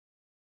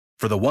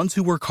For the ones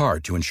who work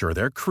hard to ensure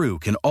their crew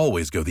can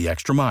always go the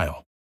extra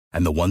mile,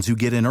 and the ones who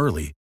get in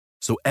early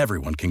so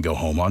everyone can go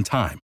home on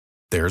time,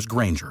 there's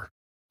Grainger,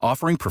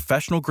 offering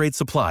professional-grade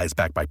supplies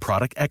backed by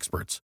product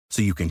experts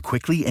so you can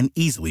quickly and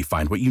easily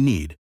find what you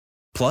need.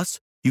 Plus,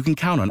 you can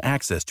count on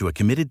access to a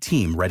committed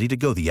team ready to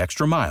go the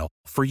extra mile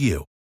for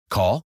you.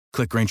 Call,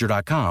 click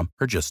Grainger.com,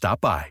 or just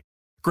stop by.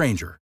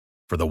 Grainger,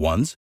 for the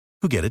ones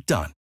who get it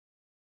done.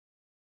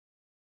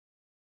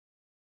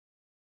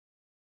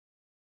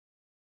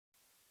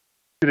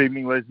 Good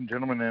evening, ladies and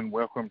gentlemen, and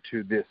welcome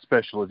to this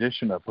special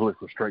edition of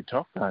Political Straight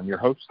Talk. I'm your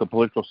host, the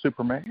Political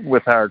Superman,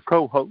 with our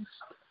co-host,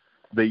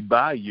 the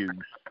Bayou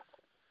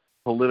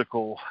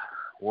Political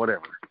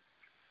whatever.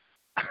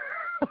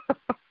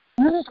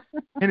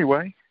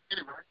 Anyway,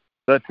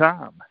 the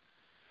time,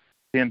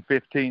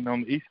 10:15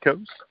 on the East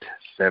Coast,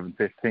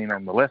 7:15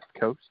 on the left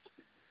coast.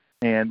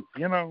 And,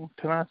 you know,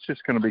 tonight's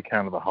just going to be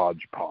kind of a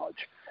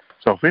hodgepodge.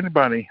 So if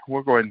anybody,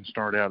 we'll go ahead and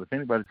start out. If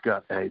anybody's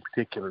got a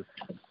particular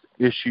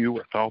issue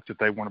or thought that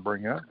they want to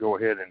bring up, go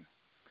ahead and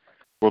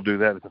we'll do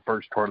that at the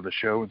first part of the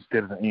show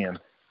instead of the end,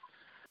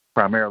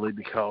 primarily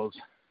because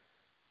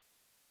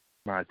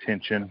my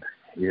attention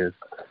is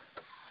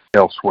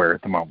elsewhere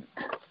at the moment.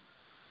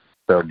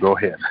 So go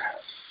ahead.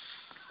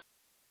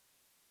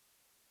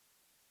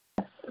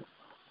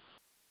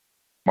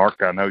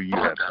 Mark, I know you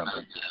have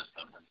something.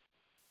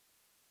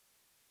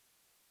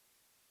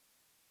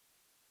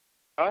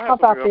 I have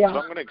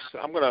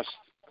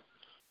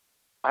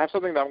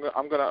something that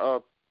I'm gonna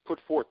put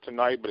forth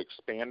tonight, but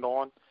expand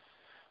on.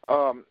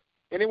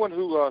 Anyone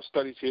who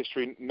studies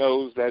history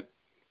knows that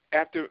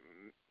after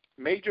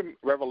major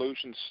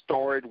revolutions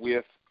started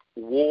with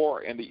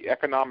war and the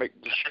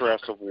economic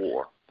distress of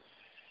war.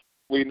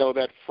 We know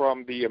that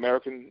from the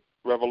American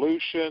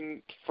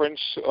Revolution, French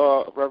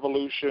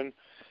Revolution,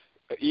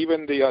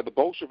 even the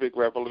Bolshevik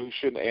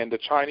Revolution and the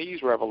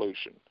Chinese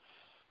Revolution.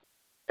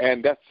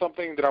 And that's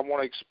something that I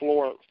want to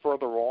explore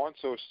further on.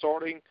 So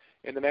starting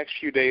in the next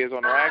few days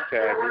on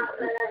Ragtag,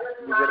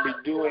 we're going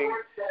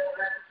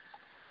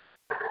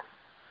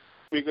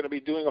to be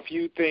doing a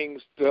few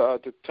things to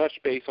touch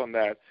base on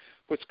that.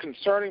 What's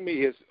concerning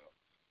me is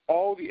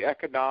all the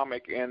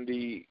economic and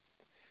the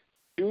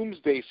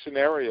doomsday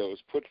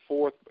scenarios put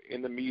forth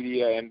in the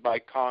media and by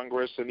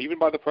Congress and even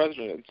by the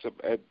president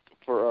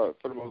for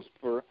the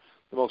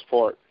most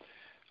part,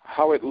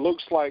 how it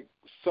looks like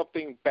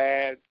something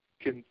bad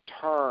can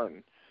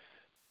turn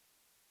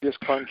this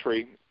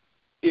country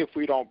if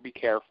we don't be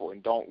careful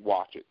and don't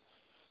watch it.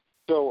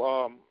 So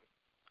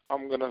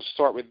I'm going to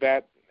start with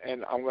that,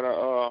 and I'm going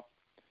to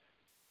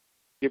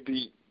give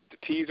the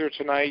teaser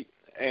tonight,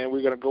 and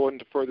we're going to go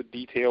into further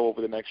detail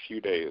over the next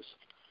few days.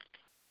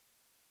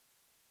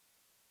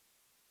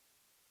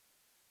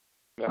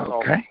 That's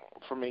all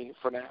for me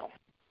for now.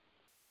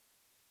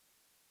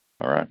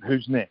 All right,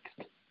 who's next?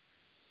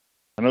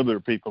 I know there are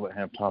people that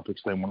have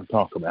topics they want to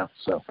talk about,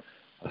 so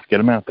let's get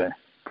them out there.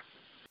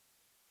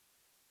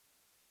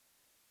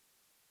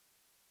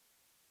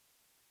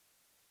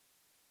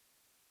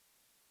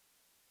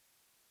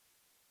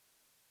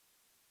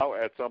 I'll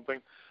add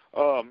something.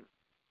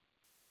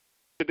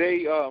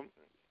 Today,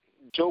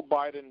 Joe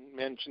Biden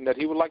mentioned that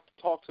he would like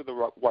to talk to the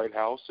White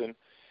House and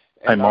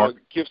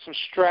give some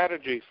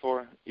strategy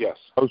for, yes.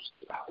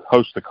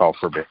 Host the call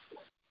for a bit.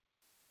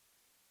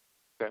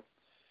 Okay.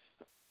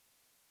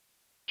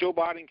 Joe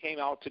Biden came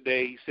out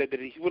today. He said that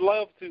he would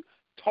love to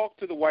talk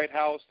to the White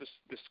House to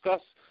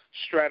discuss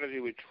strategy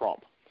with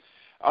Trump.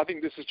 I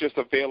think this is just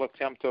a veiled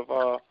attempt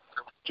of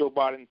Joe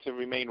Biden to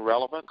remain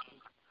relevant.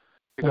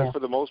 Because for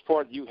the most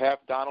part, you have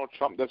Donald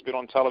Trump that's been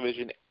on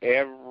television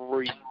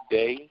every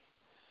day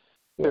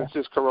since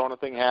this corona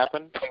thing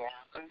happened.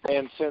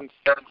 And since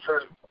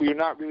we're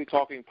not really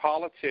talking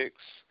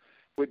politics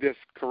with this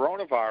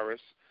coronavirus,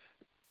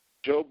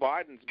 Joe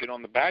Biden's been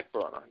on the back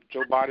burner.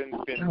 Joe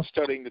Biden's been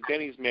studying the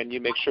Denny's menu,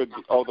 make sure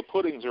all the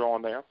puddings are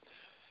on there,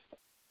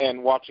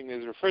 and watching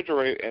his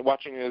refrigerator and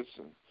watching his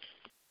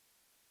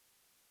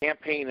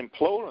campaign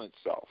implode on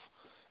itself.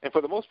 And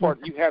for the most part,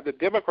 you have the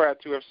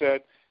Democrats who have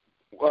said,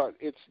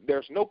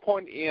 there's no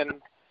point in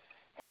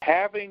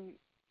having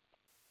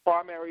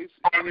primaries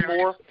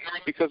anymore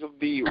because of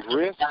the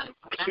risk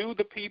to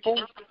the people,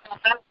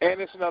 and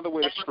it's another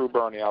way to screw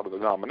Bernie out of the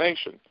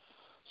nomination.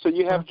 So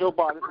you have Joe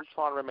Biden who's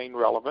trying to remain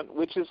relevant,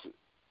 which is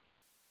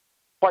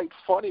quite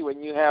funny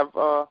when you have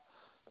the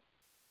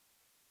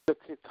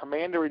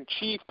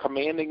commander-in-chief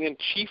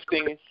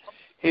commanding-in-chiefing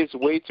his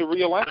way to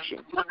re-election.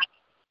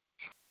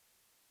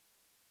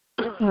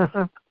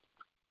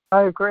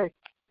 I agree.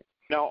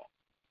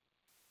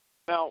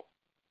 Now,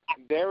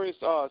 there is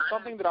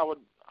something that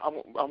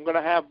I'm going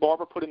to have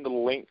Barbara put in the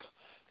link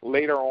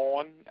later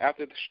on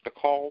after the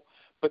call,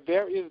 but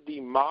there is the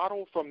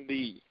model from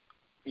the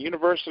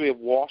University of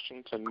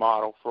Washington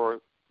model for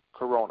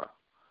corona.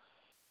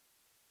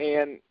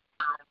 And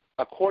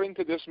according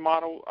to this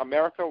model,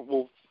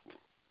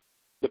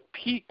 the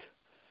peak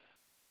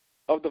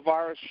of the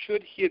virus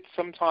should hit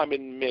sometime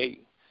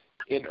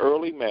in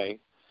early May,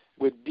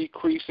 with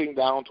decreasing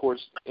down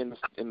towards into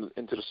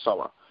the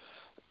summer.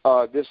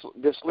 This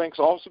link's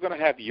also going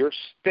to have your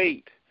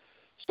state.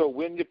 So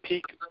when you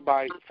peak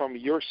from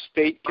your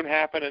state can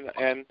happen,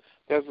 and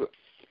there's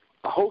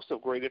a host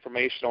of great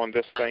information on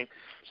this thing.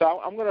 So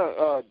I'm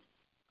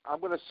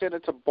gonna send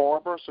it to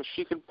Barbara so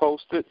she can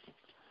post it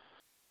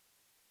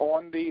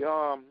on the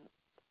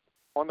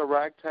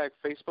Ragtag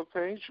Facebook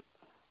page.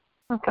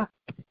 Okay.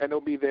 And it'll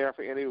be there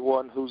for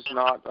anyone who's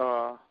not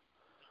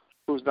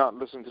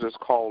listening to this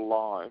call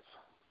live.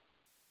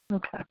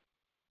 Okay.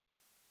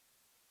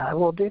 I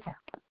will do that.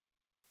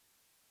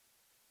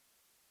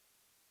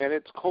 And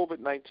it's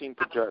COVID-19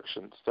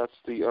 projections. That's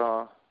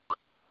the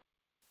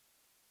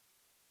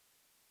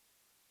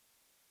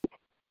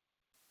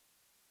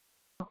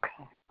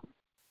Okay.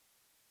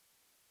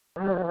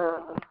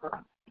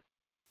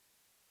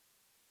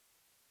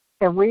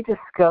 Can we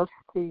discuss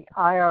the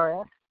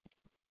IRS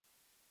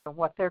and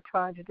what they're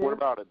trying to do? What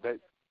about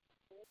it?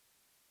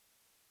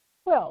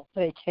 Well,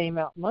 they came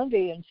out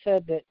Monday and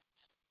said that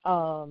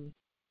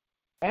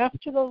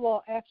after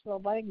the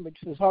language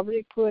was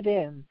already put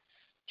in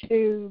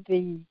to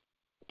the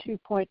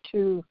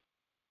 $2.2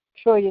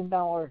 trillion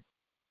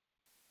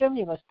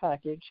stimulus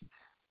package,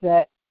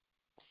 that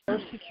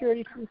Social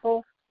Security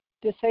people,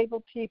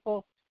 disabled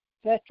people,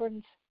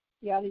 veterans,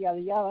 yada, yada,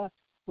 yada,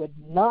 would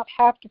not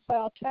have to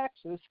file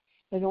taxes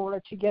in order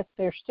to get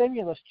their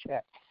stimulus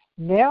check.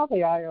 Now the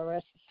IRS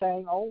is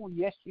saying, oh,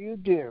 yes, you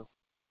do.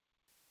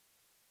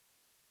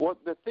 Well,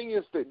 the thing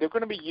is that they're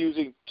going to be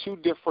using two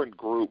different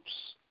groups.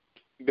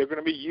 They're going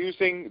to be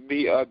using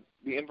the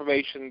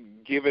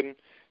information given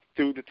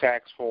through the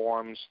tax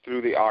forms,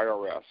 through the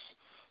IRS.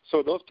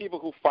 So those people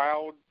who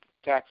filed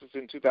taxes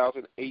in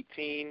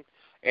 2018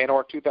 and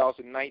or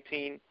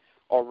 2019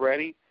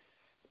 already,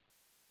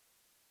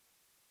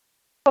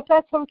 but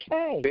that's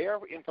okay. Their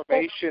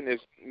information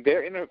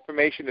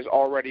is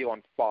already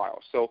on file.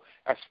 So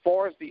as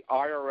far as the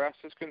IRS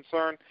is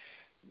concerned,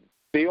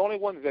 the only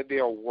ones that they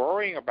are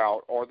worrying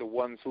about are the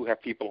ones who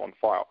have people on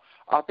file.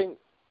 I think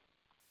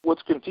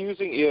what's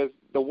confusing is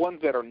the ones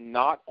that are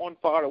not on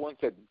file, the ones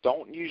that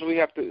don't usually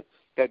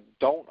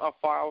don't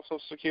file Social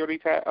Security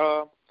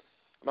don't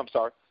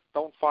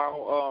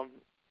file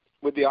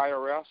with the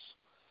IRS.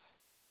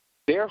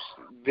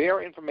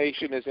 Their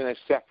information is in a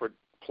separate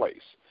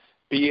place,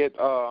 be it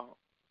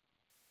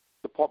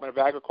Department of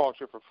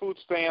Agriculture for food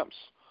stamps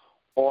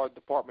or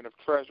Department of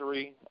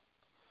Treasury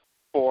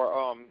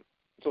for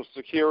Social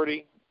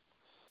Security.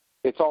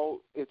 There's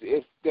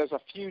a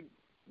few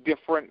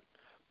different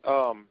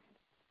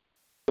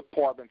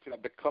departments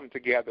that come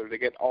together to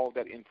get all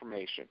that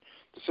information.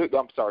 The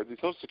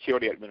Social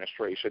Security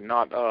Administration,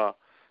 not the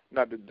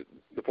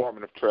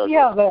Department of Treasury.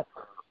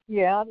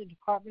 Yeah, the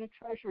Department of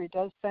Treasury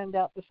does send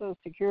out the Social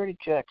Security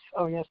checks.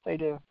 Oh, yes, they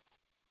do.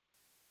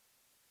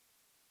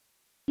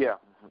 Yeah.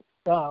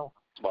 So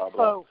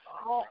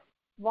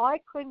why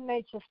couldn't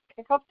they just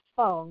pick up the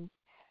phone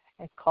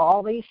and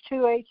call these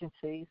two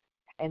agencies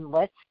and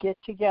let's get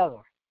together?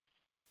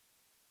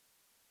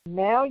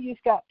 Now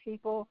you've got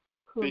people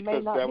who may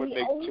not be able. Because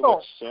that would make too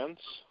much sense.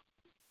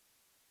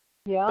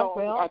 Yeah, no,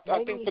 well,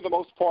 I think for the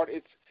most part,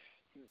 it's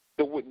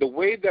the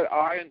way that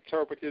I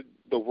interpreted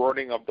the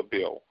wording of the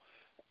bill.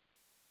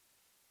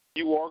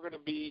 You are going to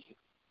be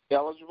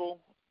eligible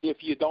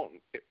if you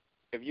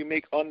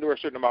make under a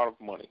certain amount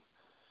of money.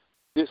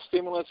 This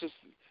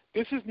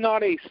is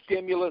not a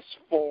stimulus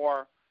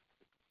for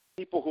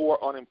people who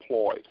are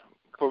unemployed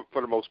for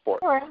the most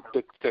part. Right.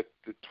 The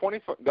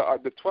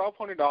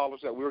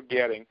 $1,200 that we're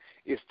getting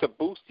is to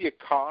boost the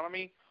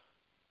economy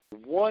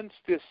once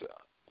this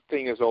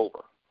thing is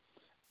over.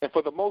 And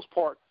for the most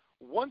part,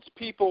 once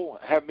people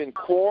have been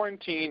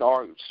quarantined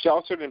or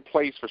sheltered in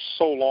place for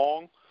so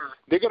long,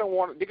 they're going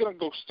to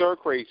go stir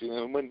crazy.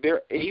 And when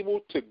they're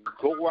able to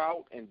go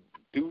out and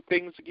do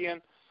things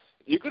again,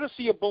 you're going to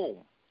see a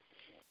boom.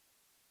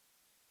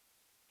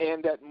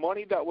 And that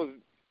money that's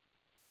going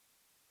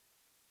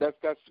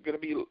to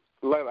be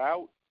let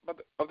out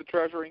of the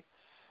Treasury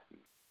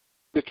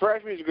is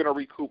going to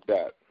recoup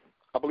that.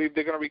 I believe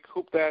they're going to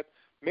recoup that.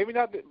 Maybe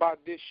not by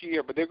this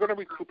year, but they're going to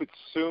recoup it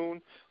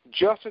soon,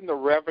 just in the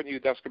revenue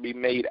that's going to be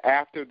made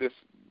after this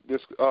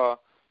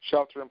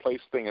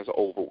shelter-in-place thing is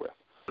over with.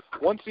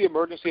 Once the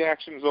emergency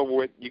action is over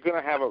with, you're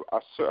going to have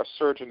a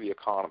surge in the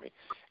economy.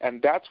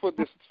 And that's what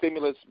this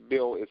stimulus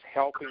bill is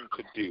helping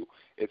to do.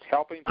 It's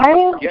helping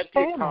to get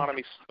the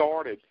economy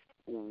started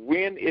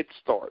when it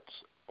starts,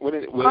 when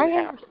it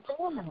happens.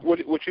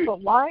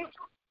 But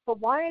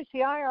why is the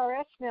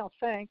IRS now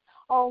saying,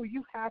 oh,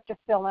 you have to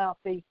fill out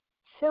the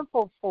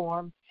simple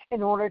form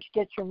in order to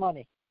get your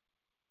money?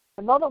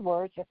 In other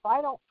words, if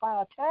I don't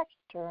file a tax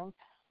return,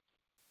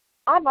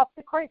 I'm up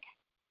the creek.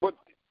 But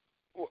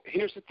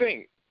here's the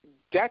thing.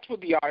 That's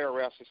what the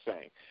IRS is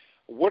saying.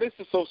 What is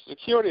the Social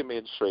Security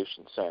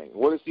Administration saying?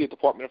 What is the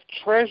Department of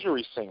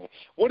Treasury saying?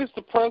 What is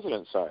the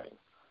President saying?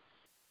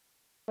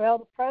 Well,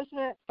 the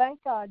President,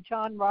 thank God,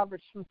 John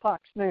Roberts from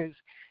Fox News,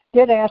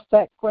 did ask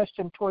that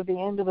question toward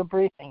the end of the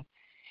briefing.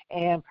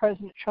 And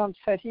President Trump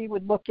said he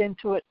would look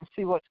into it and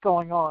see what's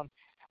going on.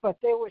 But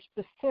there was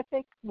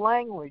specific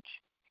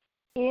language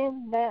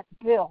in that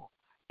bill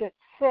that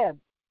said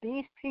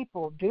these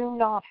people do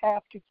not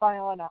have to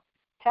file a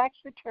tax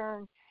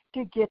return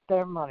to get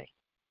their money.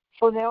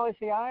 So now is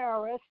the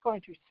IRS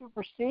going to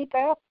supersede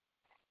that?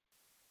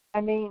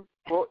 I mean,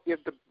 well,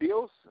 if the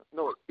bill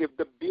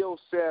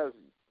says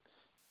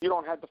you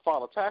don't have to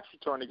file a tax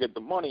return to get the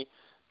money,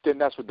 then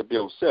that's what the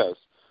bill says.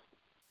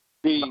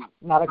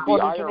 Not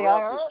according to the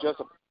IRS. Is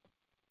just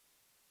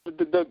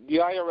the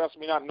IRS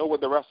may not know what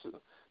the rest of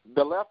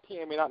the left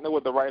hand may not know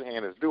what the right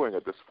hand is doing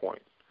at this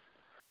point.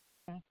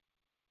 Okay.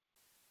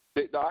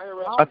 The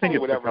IRS. I think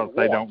it's because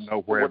they don't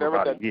know where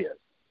everybody is.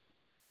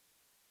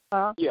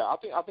 Yeah, I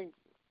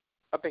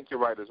think you're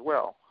right as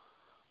well.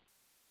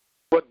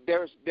 But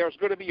there's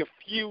going to be a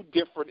few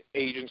different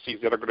agencies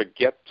that are going to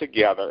get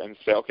together and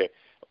say, okay,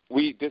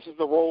 this is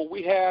the role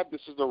we have,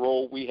 this is the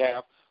role we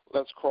have.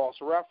 Let's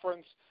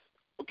cross-reference.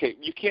 Okay,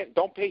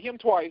 don't pay him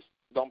twice,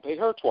 don't pay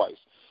her twice.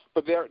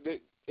 But there's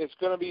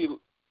going to be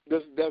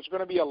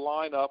a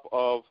lineup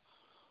of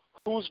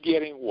who's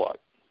getting what,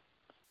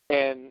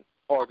 and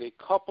are they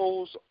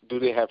couples? Do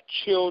they have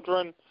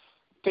children?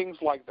 Things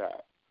like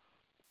that.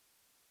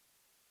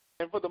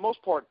 And for the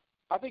most part,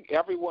 I think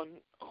everyone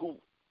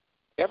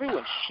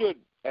should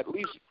at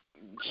least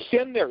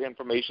send their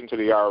information to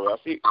the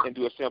IRS and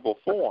do a simple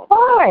form.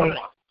 Why?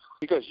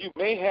 Because you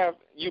may have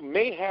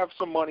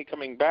some money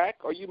coming back,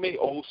 or you may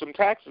owe some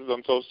taxes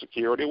on Social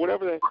Security,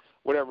 whatever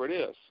it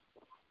is.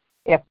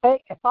 If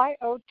I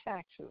owed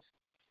taxes,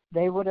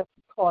 they would have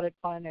caught it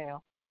by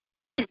now.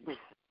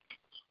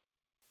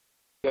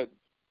 They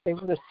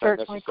would have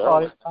certainly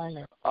caught it by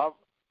now.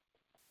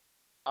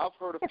 I've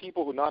heard of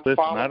people who not Listen,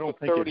 filed I don't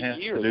for think 30 it has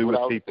years to do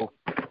with people.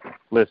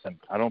 Listen,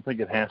 I don't think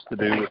it has to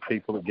do with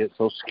people that get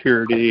Social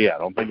Security. I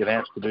don't think it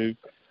has to do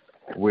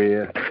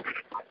with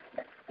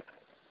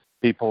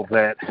people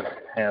that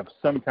have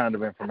some kind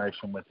of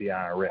information with the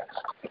IRS.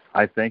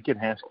 I think it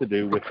has to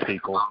do with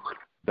people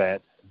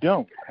that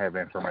don't have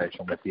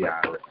information with the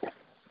IRS.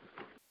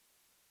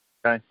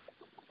 Okay?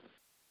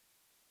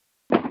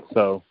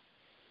 So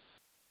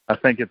I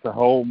think it's a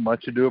whole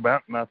much ado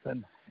about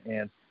nothing,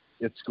 and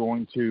it's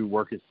going to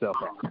work itself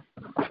out.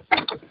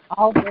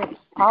 I'll wait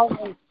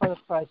for the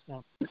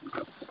president. The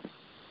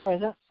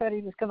president said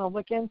he was going to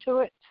look into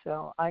it,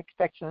 so I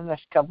expect in the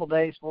next couple of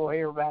days we'll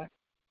hear about it.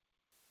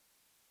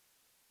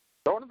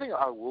 The only thing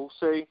I will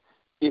say,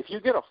 if you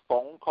get a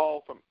phone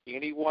call from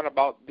anyone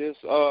about this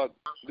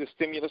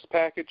stimulus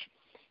package,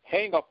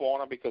 hang up on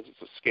them because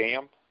it's a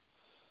scam.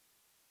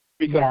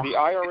 Because the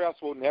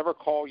IRS will never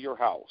call your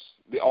house.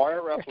 The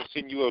IRS will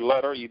send you a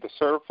letter, either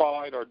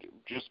certified or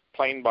just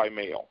plain by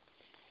mail.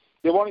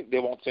 They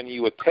won't send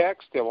you a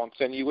text. They won't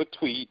send you a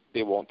tweet.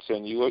 They won't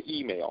send you an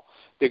email.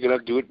 They're going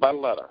to do it by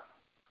letter.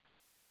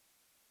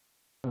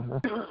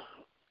 Mm-hmm.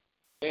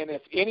 And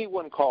if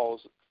anyone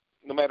calls,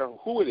 no matter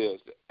who it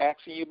is,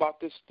 asking you about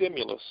this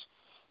stimulus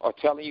or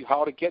telling you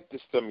how to get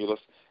this stimulus,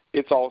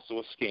 it's also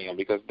a scam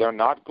because they're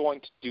not going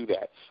to do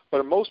that. But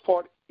for the most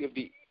part, if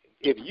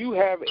you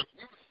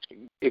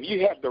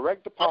have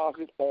direct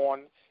deposit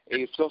on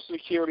a Social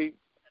Security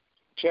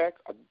check,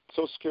 a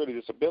Social Security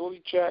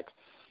disability check,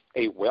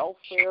 a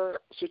welfare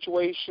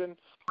situation,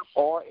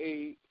 or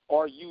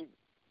you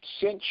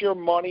sent your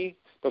money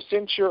or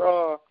sent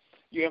your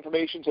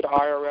information to the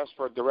IRS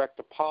for a direct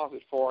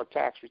deposit for a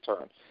tax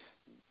return,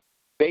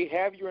 they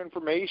have your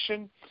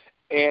information,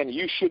 and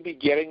you should be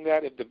getting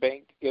that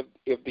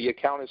if the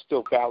account is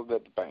still valid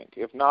at the bank.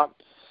 If not,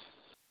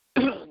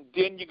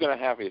 then you're going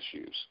to have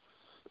issues.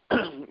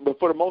 But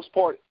for the most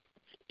part,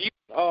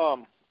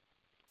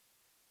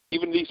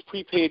 even these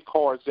prepaid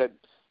cards that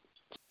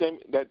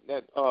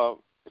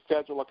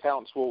federal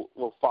accounts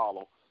will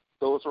follow,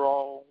 those are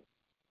all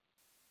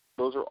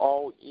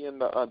in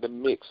the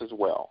mix as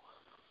well.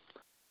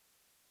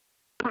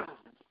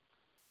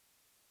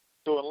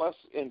 So unless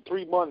in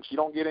 3 months you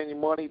don't get any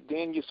money,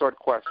 then you start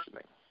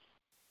questioning.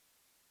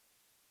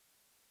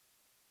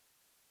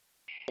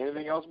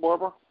 Anything else,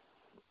 Barbara?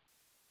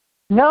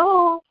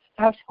 No,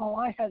 that's all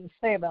I had to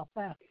say about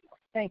that.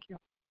 Thank you.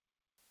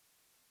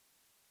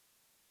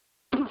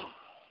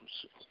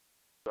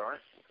 Sorry.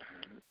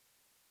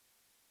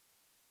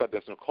 But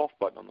there's no cough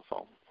button on the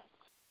phone.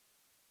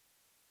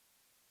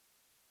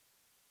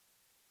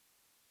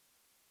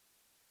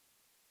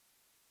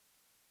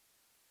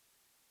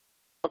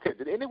 Okay,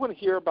 did anyone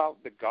hear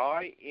about the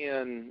guy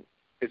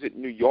is it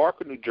New York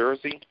or New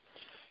Jersey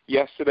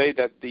yesterday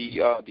that the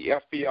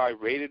FBI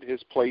raided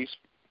his place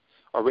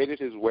or raided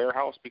his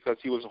warehouse because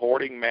he was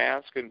hoarding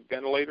masks and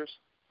ventilators?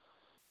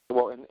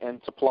 Well, and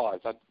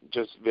supplies, not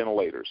just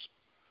ventilators.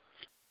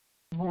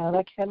 Yeah,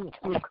 that hadn't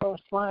come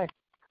across my.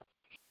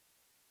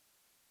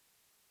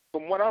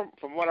 From what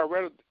I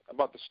read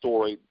about the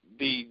story,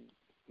 the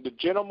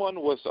gentleman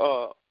was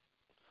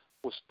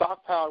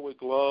stockpiled with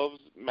gloves,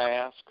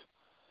 mask,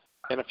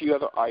 and a few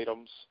other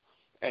items,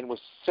 and was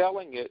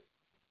selling it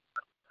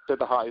to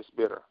the highest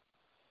bidder.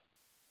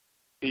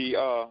 The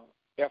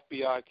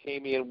FBI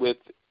came in with,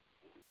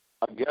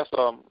 I guess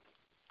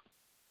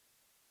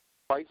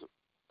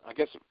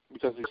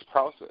because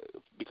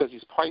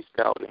he's price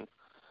gouging,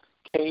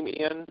 came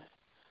in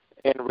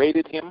and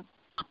raided him,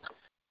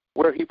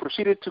 where he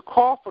proceeded to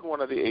cough on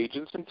one of the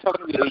agents and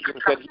telling the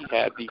agents that he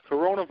had the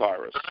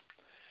coronavirus.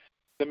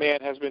 The man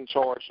has been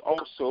charged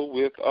also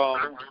with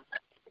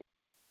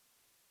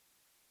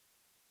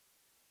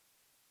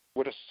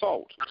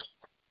assault.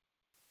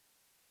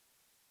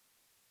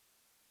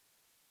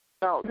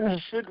 Now,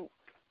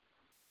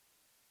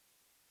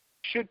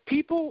 should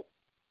people?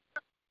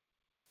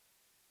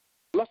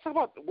 Let's talk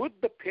about what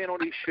the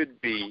penalty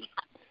should be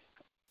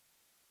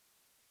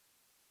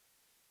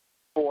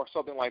for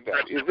something like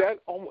that.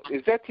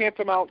 Is that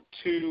tantamount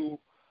to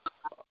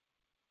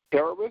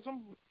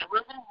terrorism,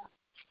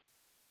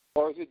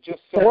 or is it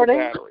just simple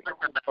battery?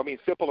 I mean,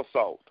 simple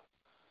assault.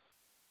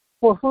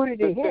 Well, who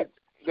did he hit?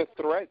 The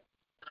threat.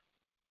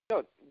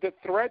 No, the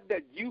threat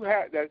that you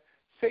had. That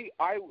say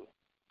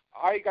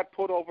I got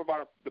pulled over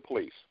by the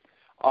police.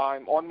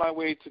 I'm on my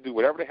way to do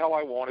whatever the hell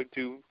I wanted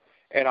to,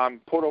 and I'm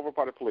pulled over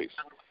by the police.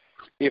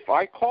 If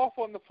I cough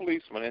on the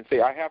policeman and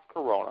say I have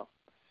corona,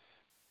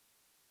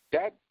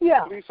 that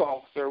police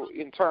officer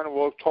in turn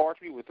will charge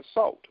me with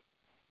assault.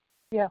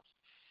 Yeah,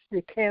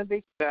 it can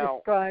be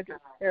described as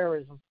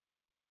terrorism.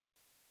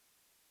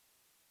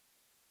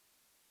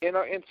 In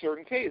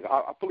certain cases,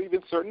 I believe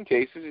in certain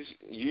cases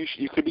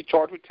you could be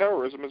charged with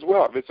terrorism as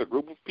well if it's a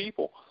group of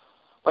people.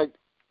 Like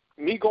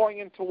me going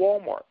into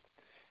Walmart.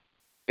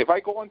 If I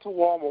go into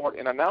Walmart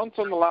and announce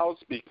on the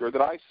loudspeaker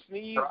that I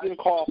sneezed and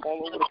cough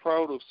all over the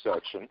produce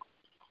section,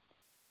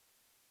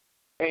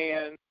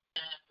 and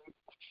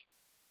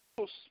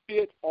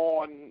spit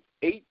on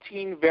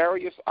 18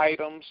 various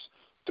items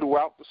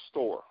throughout the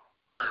store,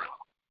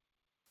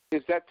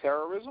 is that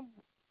terrorism?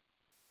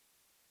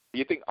 Do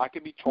you think I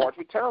could be charged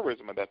with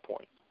terrorism at that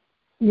point?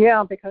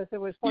 Yeah, because there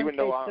was one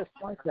case just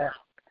like that.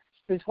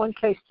 There's one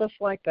case just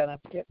like that. I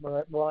forget where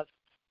it was.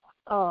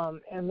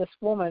 And this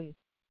woman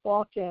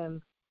walked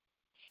in,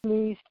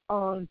 sneezed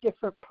on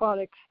different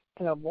products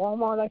in a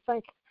Walmart, I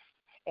think,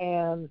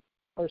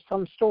 or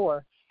some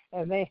store,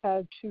 and they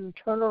had to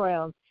turn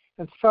around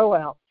and throw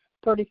out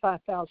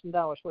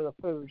 $35,000 worth of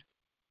food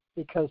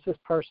because this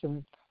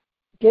person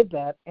did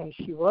that, and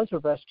she was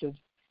arrested,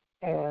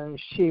 and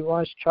she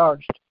was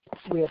charged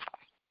with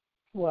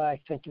what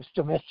I think is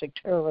domestic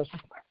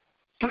terrorism.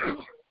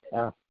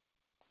 Yeah.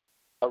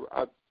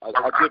 I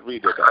did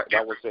read that.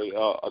 That was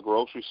a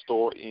grocery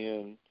store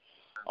in,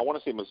 I want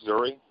to say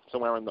Missouri,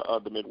 somewhere in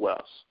the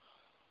Midwest.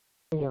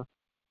 Yeah.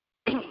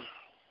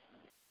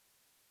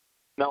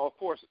 Now, of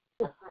course,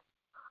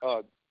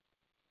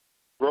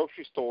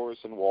 grocery stores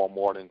and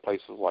Walmart and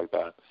places like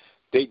that,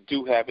 they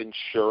do have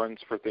insurance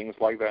for things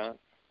like that.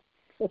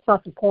 It's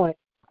not the point.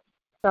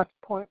 It's not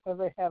the point where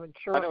they have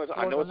insurance.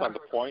 I know it's not the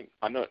point.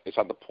 I know it's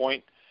not the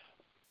point.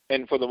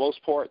 And for the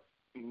most part,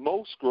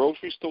 most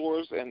grocery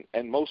stores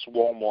and most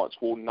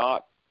Walmarts will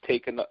not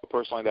take a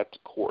person like that to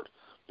court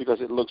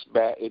because it looks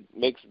bad. It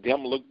makes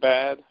them look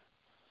bad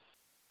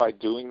by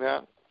doing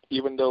that,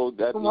 even though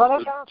that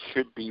it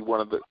should be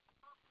one of the.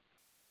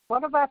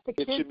 What about the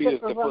kids it should be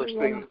that the were first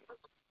running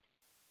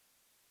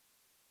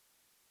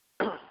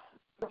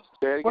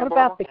thing. What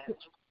about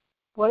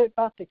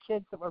the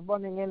kids that were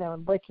running in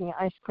and breaking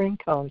ice cream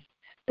cones?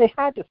 They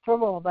had to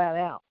throw all that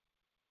out.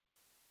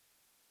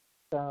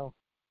 So.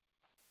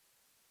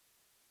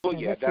 Well,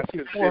 yeah,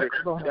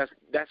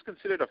 that's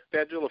considered a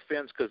federal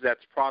offense because that's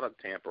product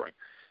tampering.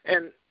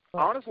 And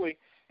honestly,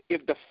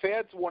 if the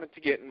feds wanted to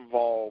get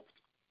involved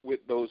with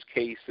those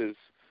cases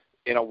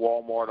in a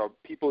Walmart or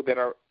people that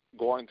are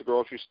going to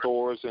grocery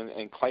stores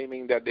and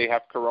claiming that they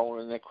have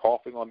corona and they're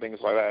coughing on things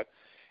like that,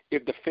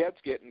 if the feds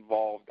get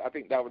involved, I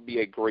think that would be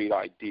a great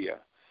idea.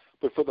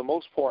 But for the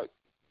most part,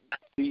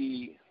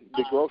 the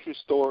grocery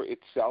store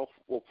itself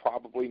will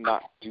probably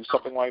not do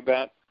something like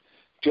that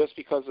just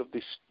because of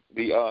the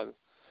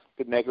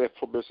negative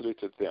publicity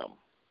to them.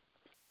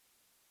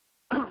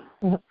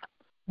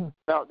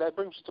 Now, that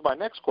brings us to my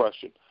next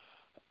question.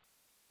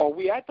 Are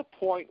we at the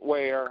point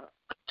where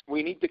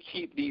we need to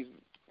keep these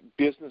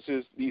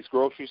businesses, these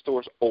grocery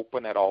stores,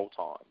 open at all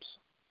times?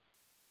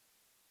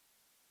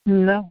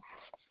 No.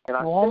 And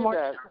I Walmart. say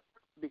that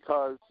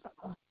because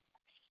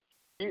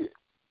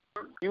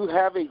you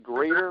have a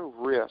greater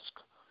risk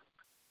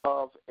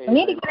of an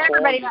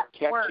employee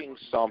catching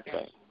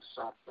something.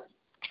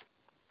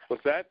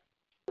 What's that?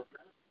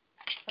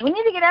 We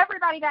need to get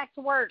everybody back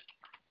to work.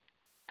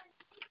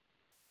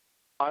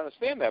 I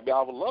understand that, but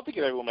I would love to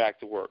get everyone back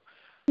to work.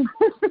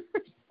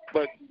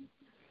 But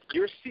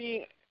you're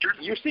seeing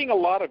a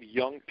lot of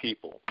young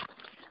people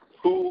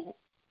who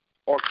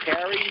are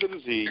carrying the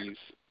disease.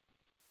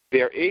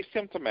 They're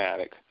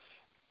asymptomatic,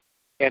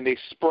 and they're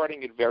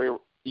spreading it very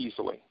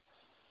easily.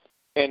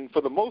 And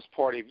for the most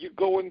part, if you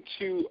go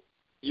into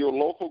your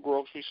local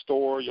grocery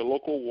store, your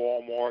local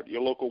Walmart,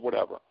 your local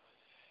whatever,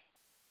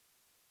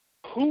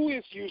 who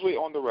is usually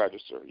on the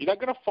register? You're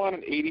not going to find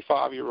an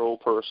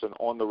 85-year-old person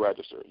on the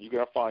register. You're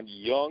going to find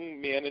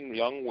young men and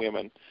young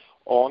women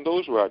on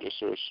those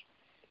registers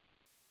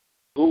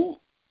who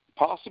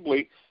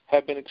possibly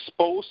have been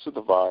exposed to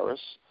the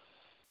virus,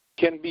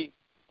 can be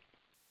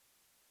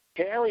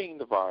carrying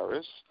the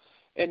virus,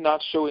 and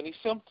not show any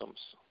symptoms.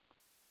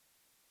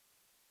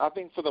 I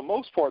think for the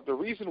most part, the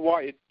reason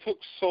why it took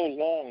so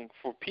long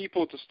for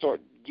people to start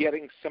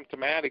getting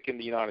symptomatic in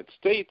the United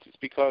States is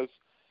because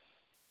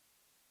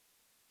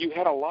you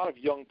had a lot of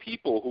young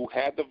people who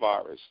had the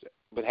virus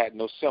but had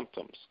no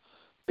symptoms.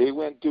 They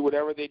went do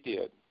whatever they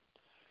did.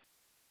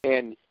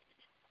 And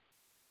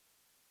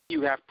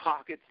you have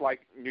pockets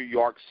like New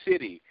York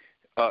City,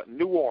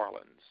 New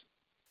Orleans,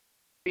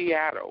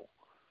 Seattle,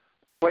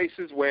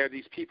 places where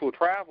these people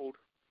traveled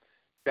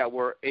that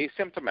were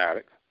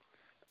asymptomatic.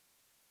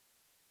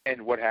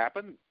 And what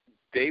happened?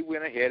 They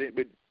went ahead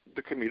and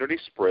the community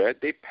spread.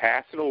 They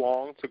passed it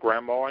along to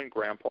grandma and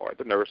grandpa at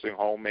the nursing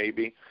home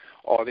maybe,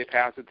 or they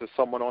passed it to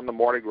someone on the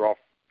Mardi Gras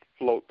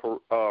float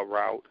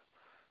route,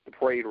 the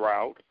parade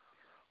route,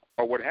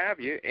 or what have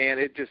you,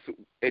 and it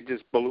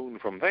just ballooned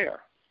from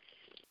there.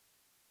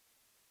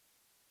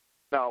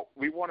 Now,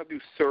 we want to do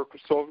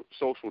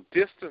social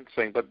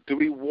distancing, but do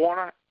we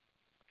want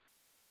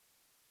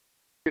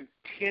to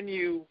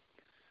continue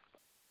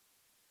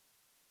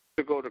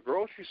to go to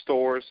grocery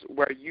stores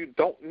where you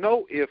don't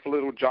know if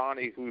little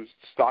Johnny, who's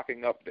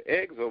stocking up the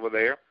eggs over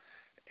there,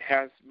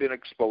 has been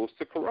exposed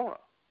to corona?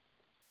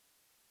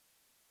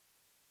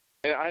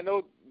 And I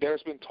know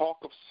there's been talk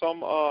of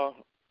some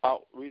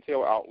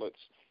retail outlets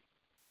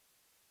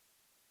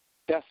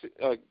that's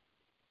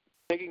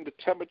taking the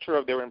temperature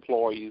of their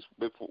employees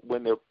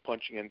when they're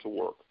punching into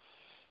work.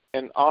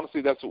 And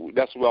honestly, that's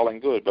well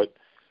and good. But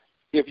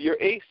if you're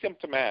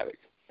asymptomatic,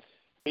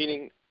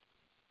 meaning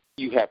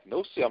you have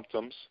no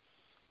symptoms,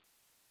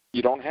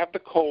 you don't have the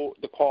cold,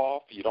 the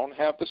cough, you don't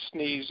have the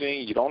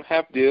sneezing, you don't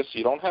have this,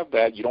 you don't have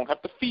that, you don't have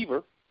the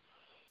fever,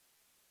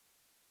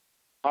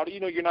 how do you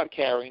know you're not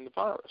carrying the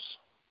virus?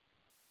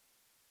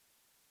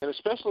 And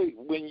especially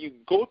when you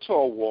go to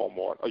a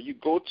Walmart or you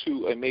go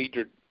to a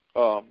major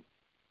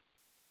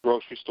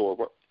grocery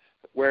store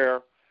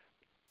where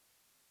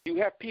you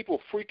have people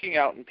freaking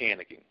out and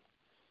panicking.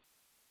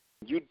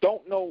 You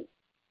don't know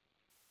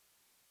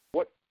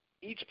what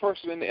each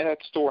person in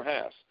that store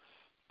has.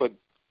 But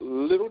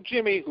little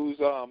Jimmy, who's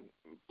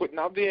putting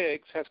out the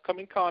eggs, has come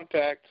in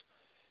contact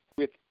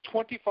with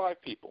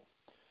 25 people.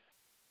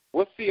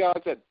 What's the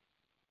odds that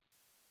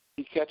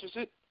he catches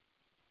it?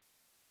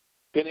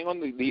 Depending on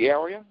the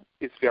area,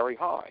 it's very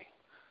high.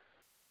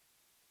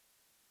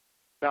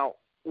 Now,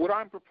 what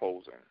I'm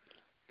proposing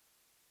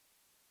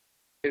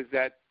is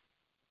that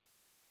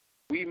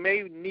we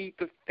may need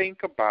to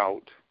think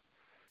about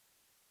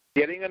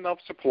getting enough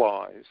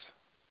supplies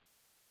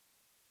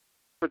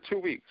for 2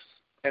 weeks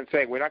and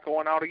saying we're not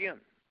going out again.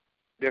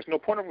 There's no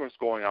point of us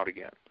going out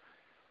again.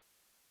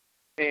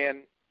 And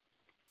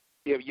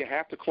if you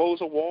have to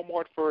close a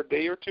Walmart for a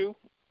day or two,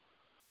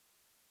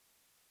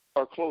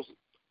 or close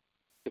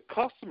the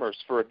customers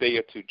for a day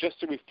or two just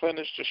to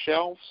replenish the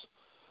shelves,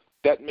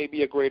 that may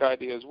be a great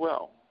idea as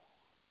well.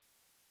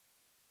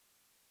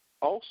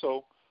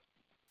 Also,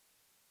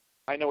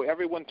 I know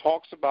everyone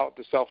talks about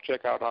the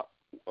self-checkouts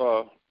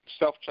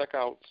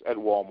at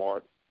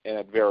Walmart and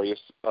at various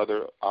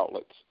other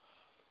outlets,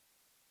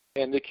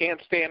 and they can't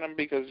stand them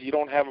because you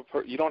don't have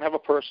a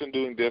person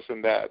doing this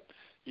and that.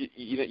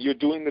 You're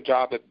doing the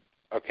job that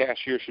a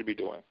cashier should be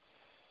doing.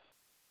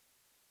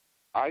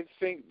 I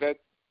think that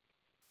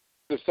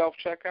the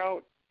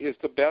self-checkout is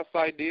the best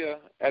idea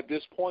at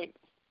this point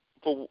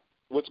for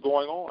what's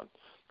going on,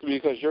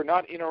 because you're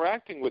not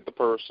interacting with the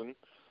person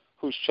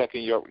who's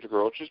checking your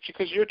groceries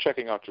because you're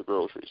checking out your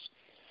groceries.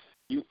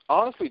 You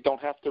honestly don't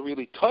have to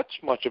really touch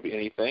much of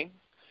anything.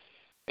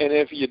 And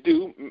if you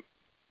do,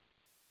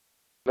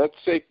 let's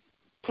say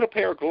put a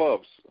pair of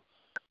gloves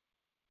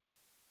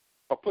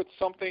or put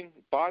something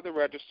by the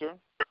register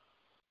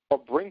or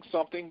bring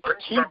something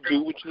to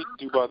do what you need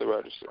to do by the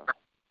register.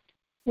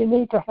 You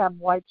need to have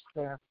wipes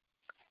there.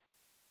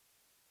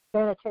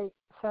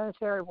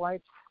 Sanitary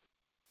wipes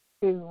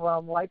to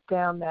wipe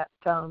down that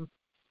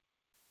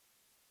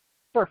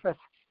surface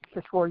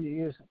before you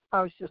use it.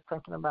 I was just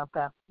thinking about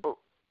that.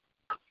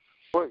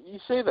 Well, you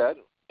say that,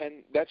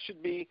 and that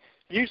should be.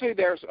 Usually,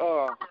 there's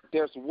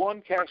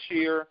one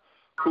cashier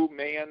who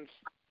mans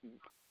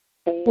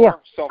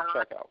 4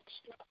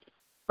 self-checkouts.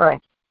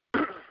 Right.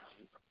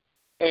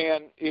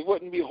 And it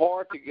wouldn't be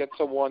hard to get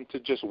someone to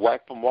just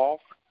wipe them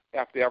off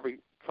after every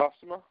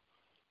customer.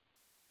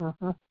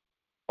 Mm-hmm.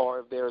 Or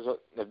if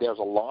there's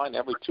a line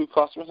every 2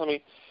 customers. I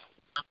mean,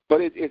 but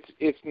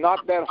it's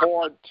not that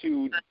hard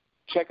to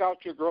check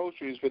out your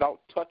groceries without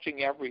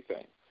touching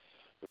everything.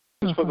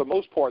 Mm-hmm. For the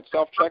most part,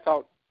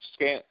 self-checkout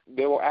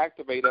they will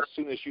activate as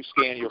soon as you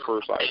scan your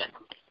first item.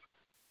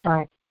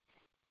 Right.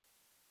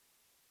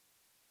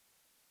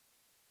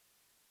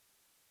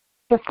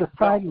 Just a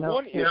side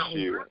note.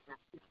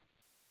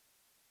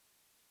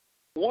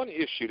 One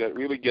issue that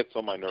really gets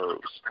on my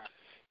nerves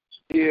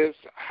is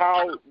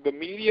how the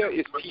media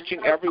is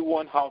teaching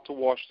everyone how to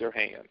wash their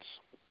hands.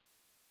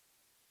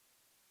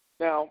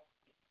 Now,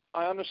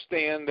 I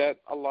understand that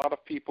a lot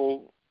of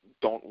people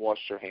don't wash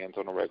their hands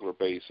on a regular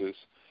basis,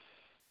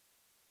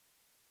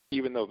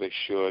 even though they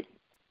should.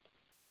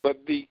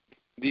 But the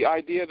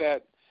idea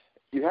that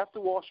you have to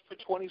wash for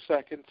 20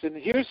 seconds, and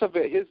here's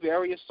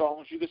various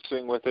songs you can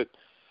sing with it,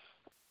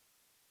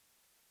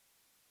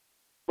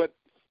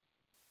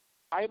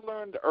 I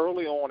learned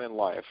early on in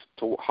life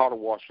how to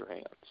wash your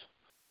hands.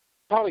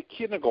 Probably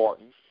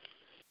kindergarten,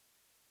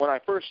 when I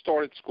first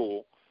started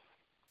school,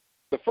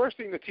 the first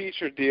thing the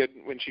teacher did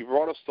when she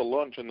brought us to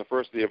lunch on the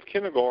first day of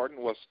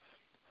kindergarten was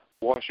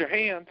wash your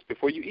hands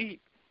before you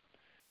eat.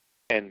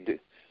 And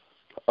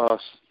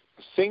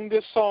sing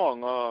this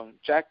song,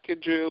 Jack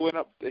and Jill went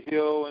up the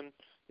hill, and,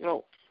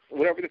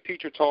 whatever the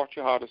teacher taught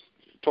you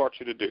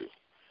to do.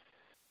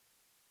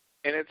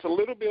 And it's a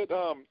little bit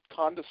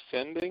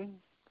condescending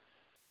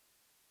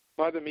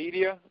by the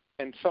media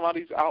and some of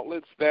these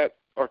outlets that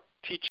are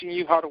teaching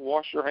you how to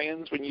wash your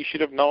hands when you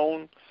should have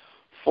known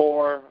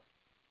for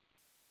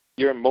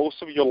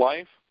most of your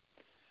life.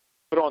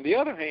 But on the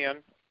other hand,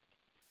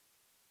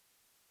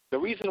 the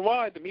reason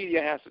why the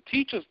media has to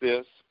teach us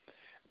this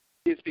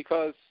is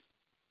because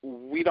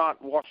we're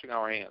not washing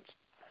our hands.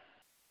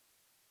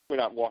 We're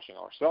not washing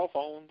our cell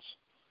phones.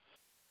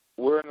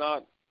 We're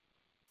not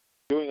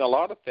doing a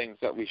lot of things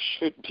that we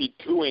should be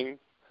doing,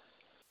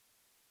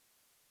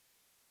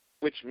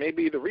 which may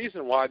be the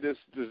reason why this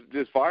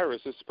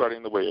virus is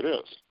spreading the way it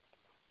is.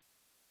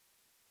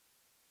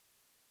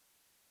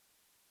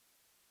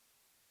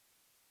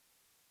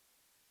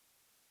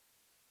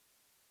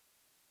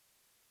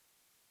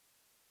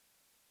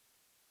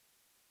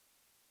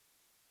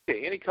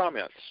 Okay, any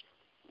comments?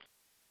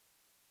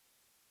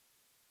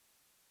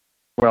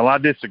 Well, I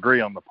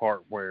disagree on the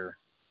part where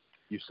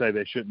you say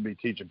they shouldn't be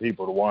teaching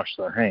people to wash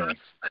their hands.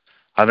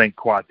 I think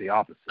quite the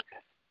opposite,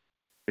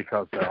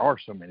 because there are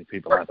so many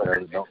people out there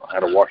that don't know how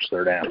to wash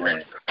their damn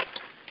hands.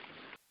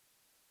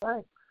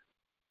 Right.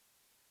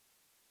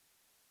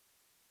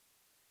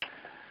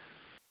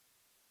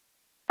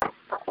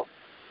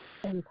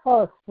 And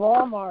plus,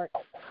 Walmart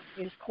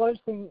is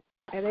closing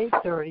at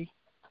 8:30.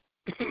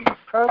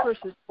 Kroger's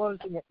is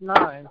closing at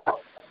 9.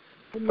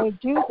 And they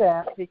do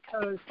that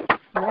because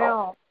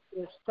now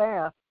their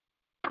staff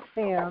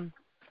can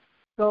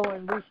go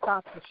and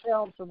restock the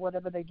shelves of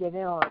whatever they get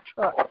in on a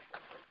truck.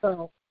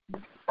 So,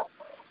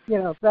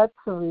 that's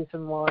the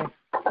reason why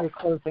they're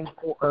closing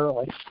so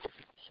early.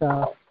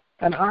 So,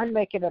 and I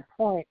make it a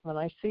point when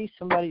I see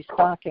somebody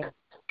stocking,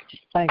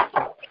 just thank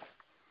you.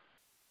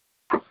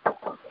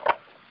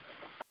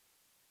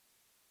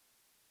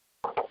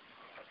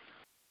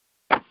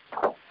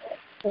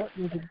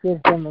 Important to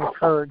give them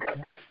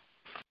encouragement.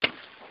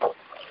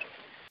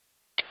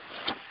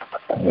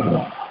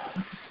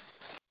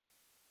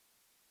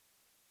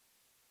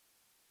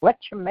 What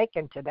you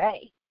making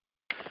today?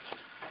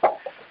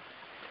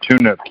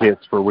 Tune-up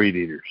kits for weed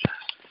eaters.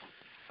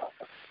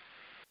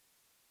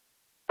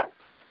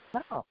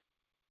 Oh.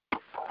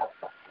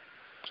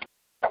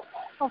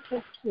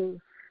 Okay,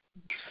 too.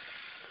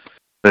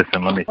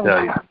 Listen, let me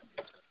tell you,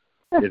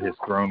 it has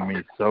thrown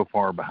me so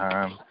far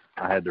behind.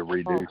 I had to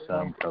redo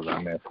some because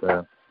I messed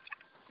up,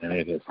 and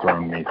it has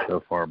thrown me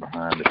so far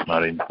behind. It's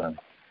not even funny.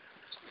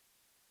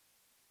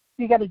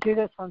 You got to do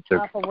this on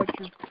top of what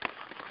you.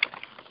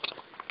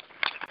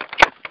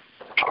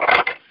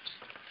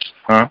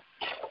 Huh?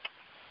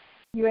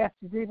 You have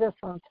to do this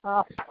on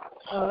top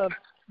of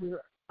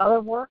your other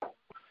work?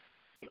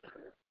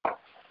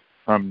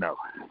 No.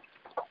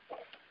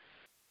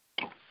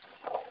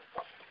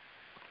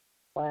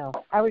 Wow.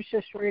 I was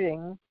just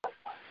reading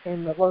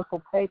in the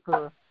local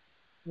paper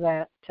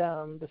that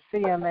the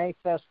CMA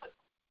Fest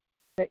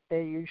that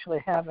they usually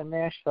have in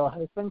Nashville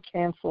has been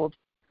canceled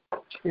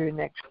to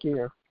next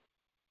year.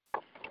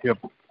 Yep.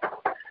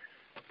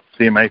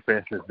 CMA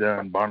Fest is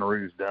done.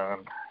 Bonnaroo's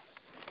done.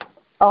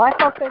 Oh, I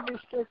thought they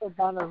rescheduled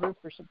Bonnaroo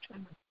for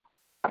September.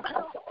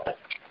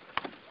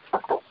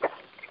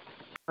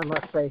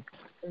 Unless they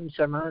change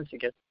their minds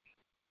again.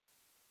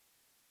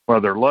 Well,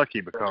 they're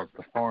lucky because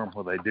the farm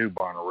where they do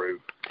Bonnaroo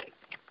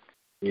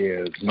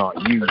is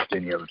not used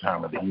any other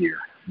time of the year.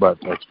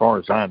 But as far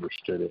as I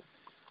understood it,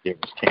 it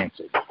was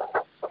canceled.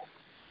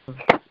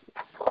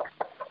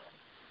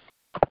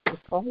 It's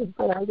probably a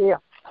good idea.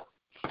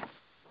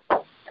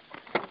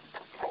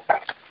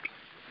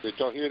 Did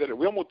y'all hear that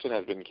Wimbledon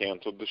has been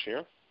canceled this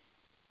year?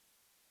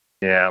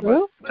 Yeah,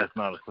 but that's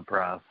not a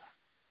surprise.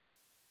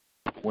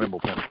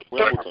 Wimbledon.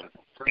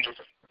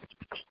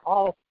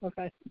 Oh,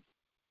 okay.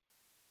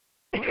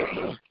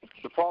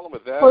 The problem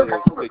with that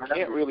is they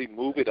can't really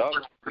move it up.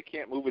 They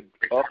can't move it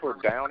up or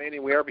down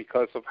anywhere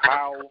because of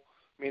how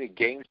many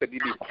games that need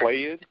to be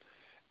played.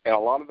 And a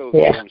lot of those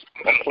games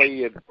are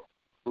played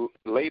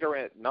later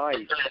at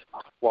night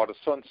while the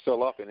sun's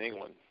still up in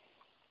England.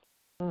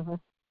 Mm-hmm.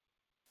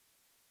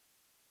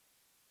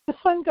 The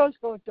sun does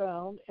go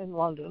down in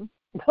London.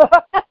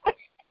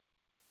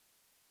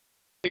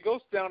 It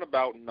goes down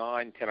about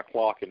 9, 10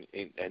 o'clock in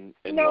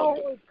no,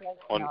 London. it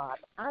does not.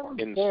 I was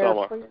in there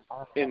summer.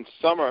 In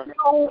summer.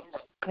 No,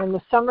 in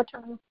the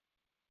summertime.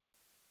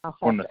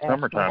 In the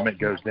summertime, it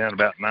goes down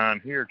about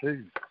 9 here,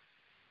 too.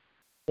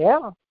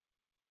 Yeah.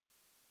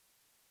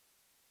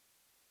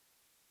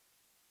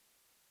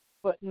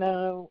 But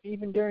no,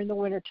 even during the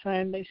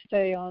wintertime, they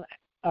stay on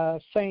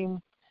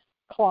same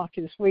clock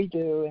as we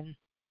do, and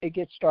it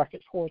gets dark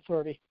at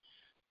 4:30.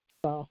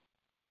 So.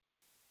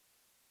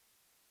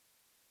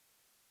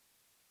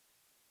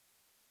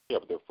 Yeah,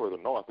 but they're further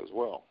north as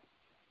well.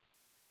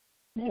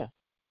 Yeah.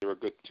 They're a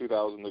good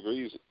 2,000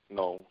 degrees.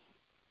 No.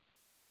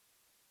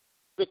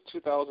 Good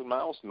 2,000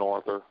 miles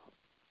north, or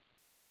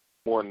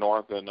more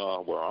north than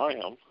where I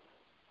am.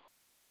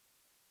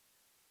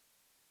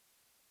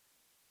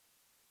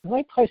 The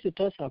only place it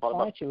doesn't apply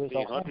about to is the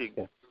Alaska.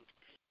 hunting?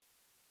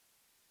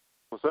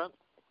 What's that?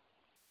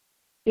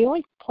 The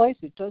only place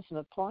it doesn't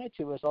apply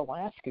to is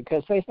Alaska,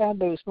 because they've had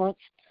those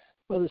months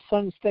where the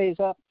sun stays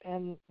up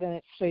and then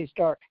it stays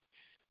dark.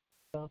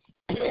 So.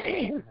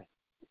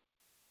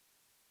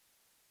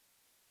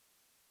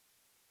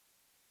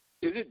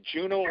 Is it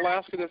Juneau,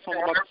 Alaska, that's on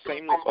about the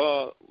same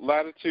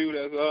latitude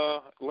as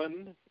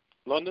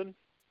London?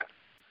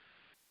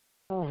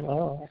 Oh,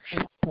 no.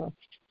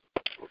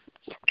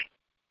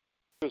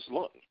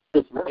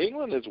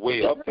 England is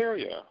way up there,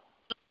 yeah.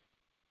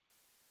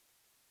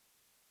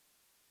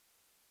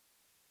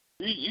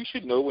 You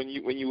should know when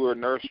you were a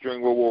nurse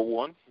during World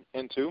War I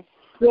and II.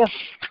 Yeah.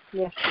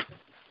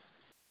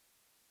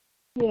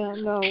 Yeah,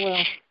 no,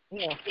 well,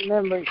 yeah,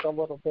 memories a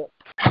little bit.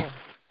 Yeah.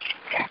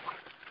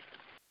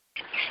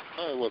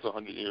 It was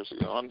 100 years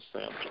ago, I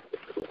understand.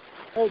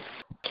 It's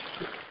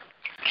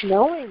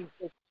snowing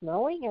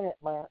in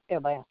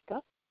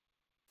Alaska.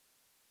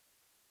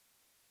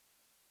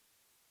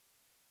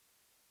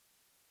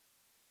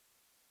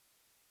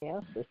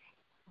 Yes.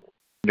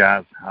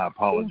 Guys, I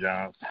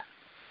apologize.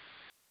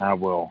 I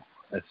will,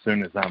 as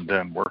soon as I'm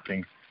done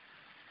working,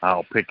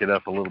 I'll pick it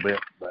up a little bit,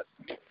 but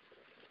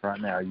right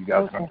now you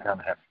guys are going to kind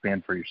of have to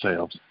fend for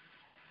yourselves.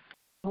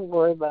 Don't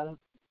worry about it.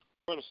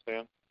 I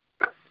understand.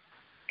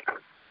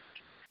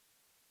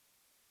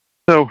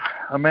 So,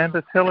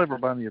 Amanda, tell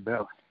everybody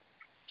about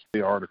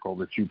the article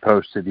that you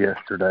posted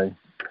yesterday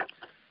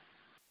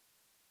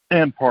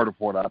and part of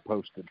what I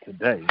posted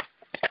today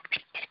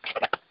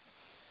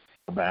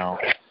about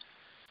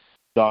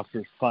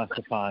doctors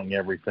classifying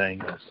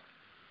everything as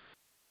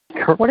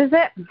What is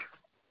it?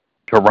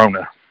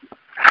 corona.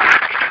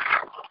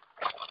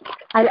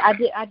 I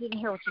didn't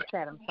hear what you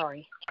said. I'm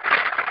sorry.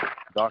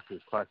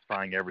 Doctors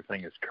classifying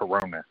everything as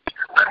corona.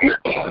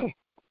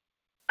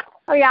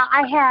 Oh yeah,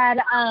 I had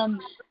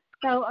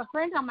so a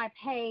friend on my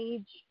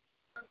page.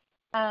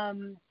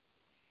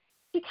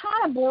 She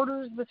kind of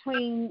borders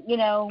between,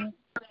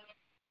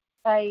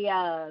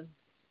 a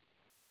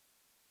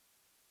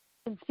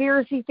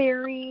conspiracy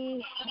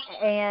theory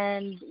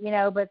and,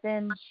 but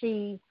then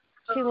she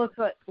looks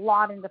a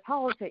lot into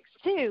politics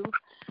too.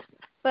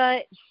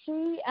 But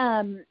she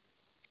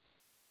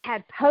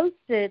had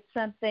posted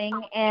something,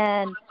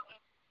 and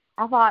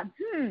I thought,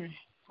 and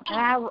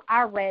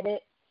I read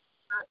it,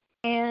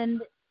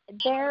 and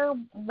there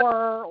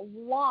were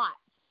lots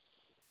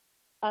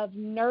of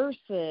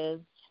nurses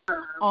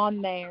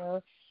on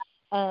there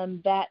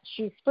that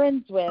she's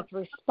friends with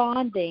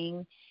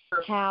responding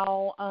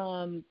how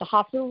the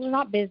hospitals are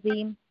not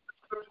busy.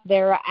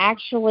 They're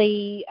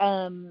actually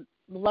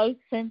low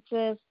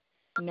census.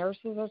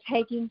 Nurses are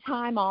taking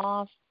time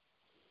off.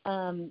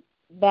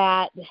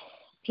 That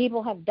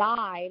people have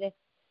died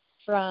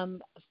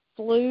from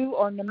flu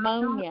or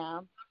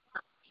pneumonia,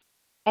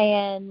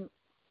 and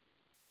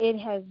it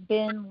has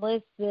been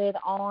listed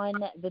on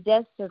the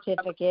death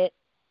certificate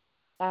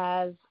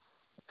as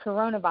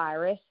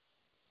coronavirus.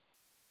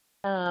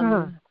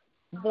 Then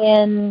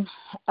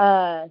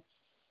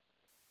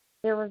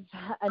there was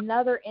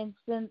another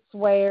instance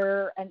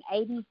where an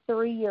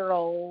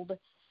 83-year-old,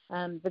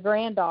 the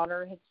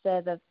granddaughter had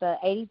said that the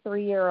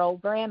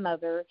 83-year-old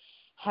grandmother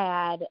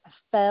had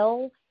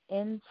fell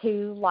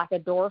into like a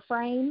door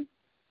frame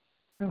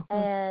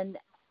and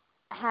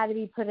had to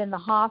be put in the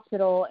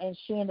hospital, and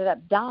she ended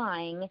up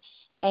dying,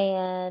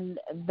 and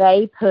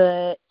they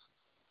put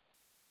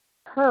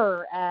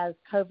her as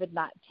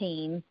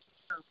COVID-19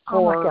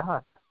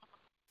 for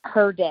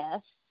her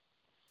death.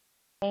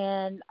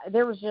 And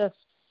it was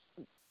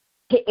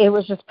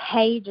just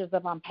pages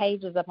upon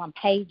pages upon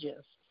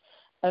pages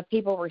of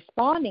people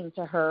responding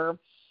to her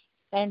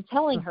and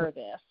telling her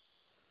this.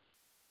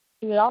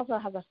 She also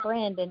has a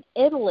friend in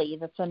Italy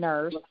that's a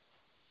nurse,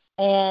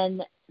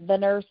 and the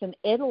nurse in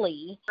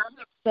Italy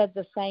said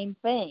the same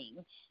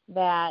thing,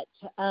 that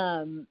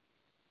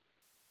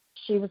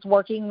she was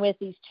working with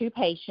these two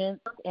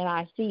patients in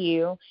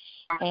ICU,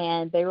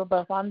 and they were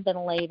both on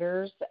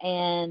ventilators,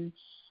 and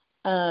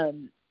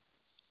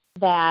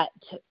that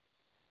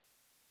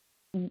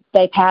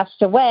they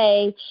passed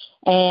away,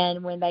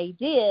 and when they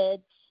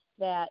did,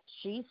 that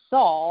she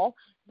saw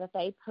that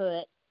they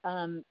put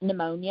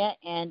pneumonia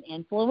and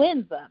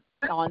influenza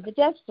on the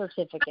death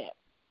certificate.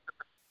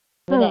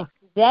 The next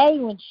day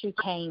when she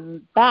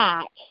came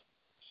back,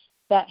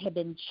 that had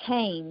been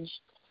changed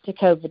to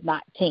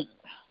COVID-19.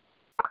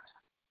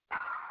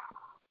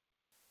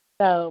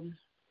 So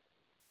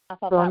I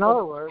thought that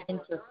was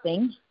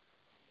interesting.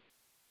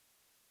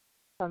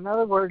 In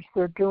other words,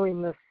 they're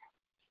doing this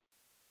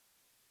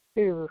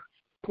to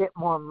get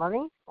more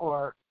money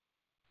or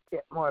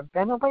get more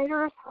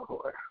ventilators,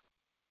 or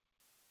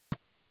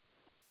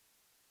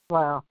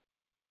wow.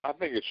 I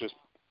think it's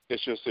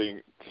just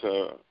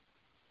to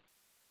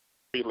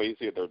be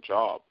lazy at their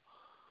job.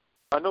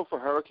 I know for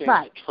Hurricane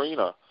Right.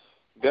 Katrina,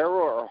 there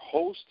were a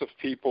host of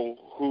people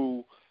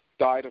who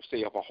died of,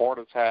 say, of a heart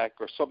attack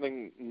or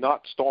something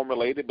not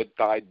storm-related, but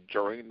died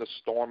during the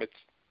storm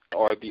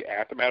or the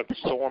aftermath of the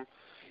storm,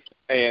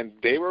 and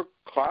they were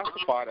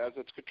classified as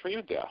a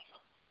Katrina death.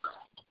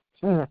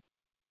 Mm.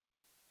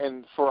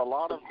 And for a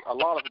lot of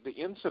the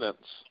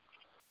incidents,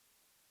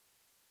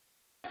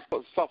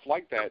 stuff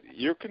like that,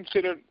 you're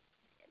considered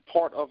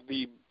part of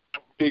the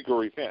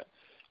bigger event.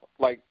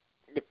 Like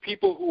the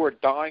people who are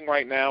dying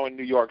right now in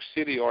New York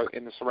City or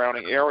in the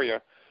surrounding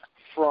area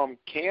from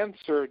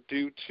cancer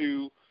due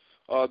to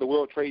the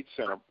World Trade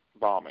Center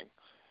bombing,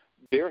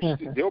 they're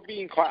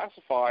being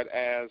classified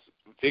as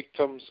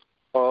victims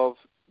of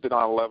the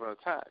 9/11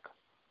 attack.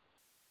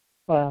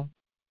 Wow.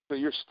 So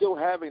you're still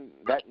having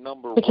that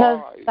number Because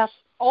rise. that's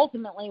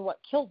ultimately what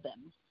killed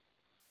them.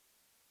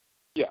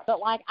 Yeah. But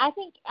like I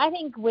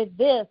think with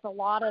this, a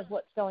lot of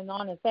what's going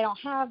on is they don't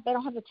have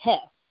the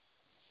test.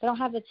 They don't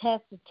have the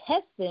test to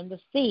test them to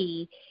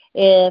see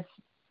if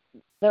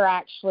they're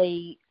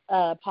actually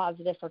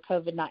positive for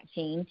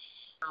COVID-19.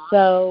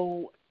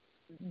 So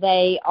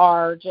they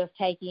are just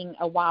taking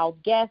a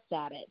wild guess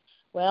at it.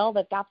 Well,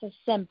 they've got the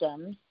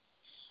symptoms,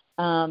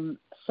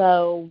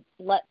 so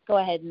let's go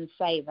ahead and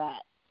say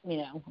that,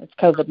 it's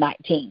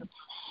COVID-19.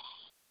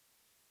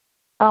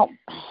 I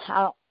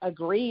don't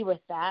agree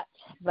with that,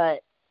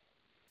 but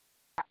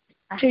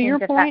to your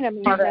point,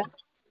 Amanda.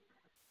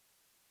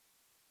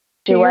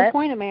 To your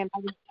point, Amanda,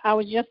 I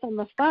was just on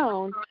the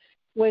phone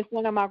with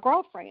one of my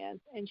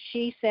girlfriends, and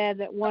she said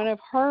that one of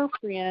her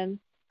friends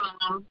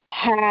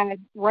had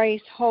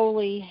raised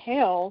holy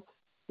hell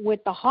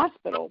with the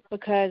hospital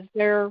because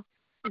their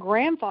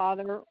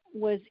grandfather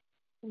was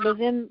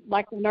in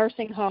like a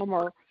nursing home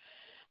or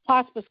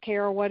hospice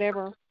care or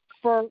whatever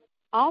for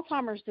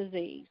Alzheimer's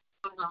disease,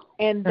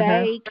 and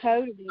they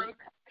coded it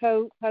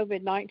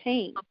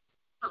COVID-19.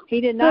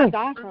 He did not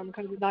die from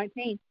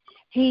COVID-19.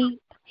 He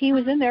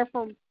was in there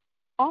for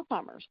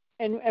Alzheimer's,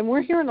 and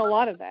we're hearing a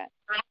lot of that.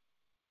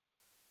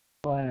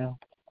 Wow.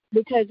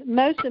 Because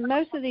most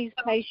of these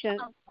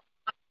patients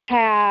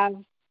have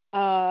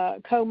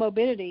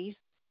comorbidities,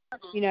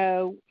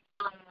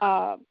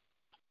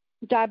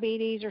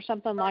 diabetes or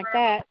something like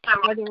that,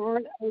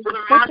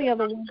 especially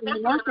other ones in the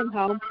nursing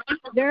home.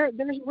 There's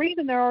a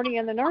reason they're already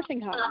in the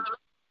nursing home,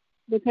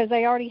 because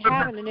they already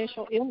have an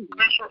initial illness.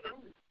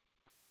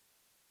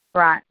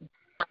 Right.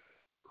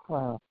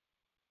 Wow.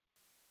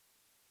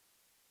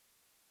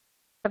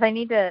 But they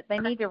need to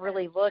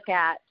really look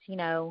at,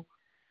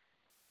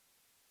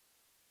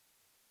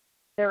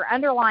 their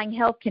underlying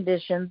health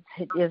conditions.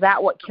 Is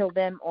that what killed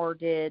them, or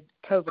did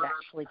COVID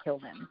actually kill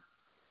them?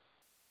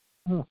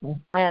 Mm-hmm.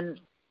 And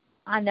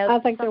I know I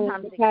think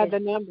sometimes sometimes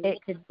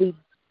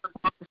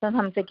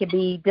it could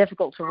be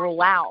difficult to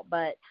rule out,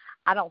 but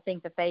I don't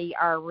think that they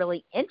are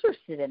really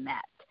interested in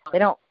that. I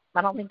don't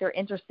think they're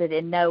interested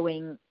in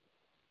knowing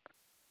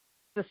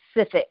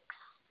specifics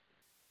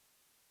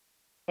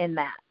in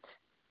that.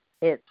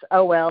 It's,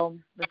 oh, well,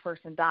 the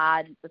person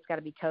died, it's got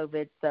to be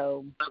COVID,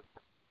 so.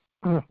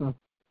 Mm-hmm.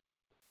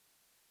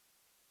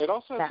 It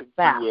also has to do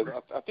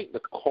with, I think, the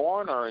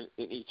coroner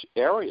in each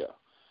area,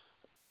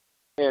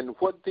 and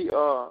what the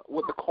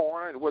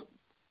coroner and what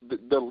the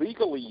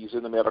legalese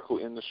in the medical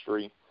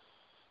industry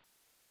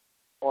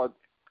or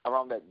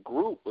around that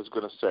group was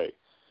going to say.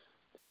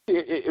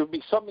 It would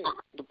be something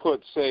to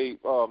put, say,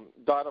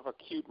 died of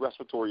acute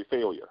respiratory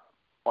failure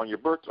on the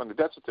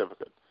death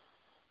certificate.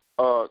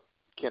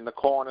 Can the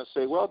coroner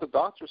say, well, the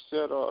doctor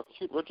said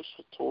acute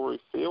respiratory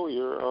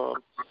failure,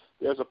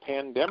 there's a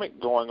pandemic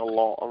going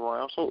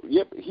around, so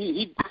yep,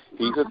 he's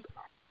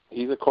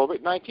a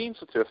COVID-19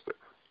 statistic.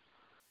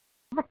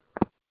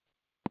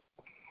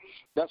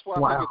 That's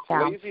why I think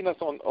it's laziness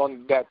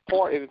on that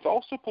part, and it's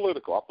also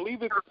political. I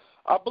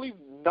believe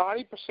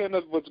 90%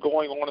 of what's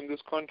going on in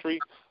this country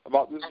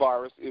about this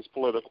virus is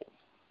political.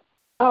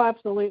 Oh,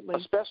 absolutely.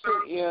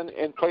 Especially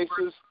in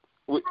places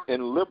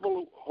in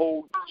liberal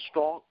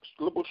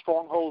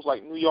strongholds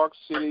like New York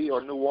City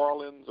or New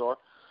Orleans or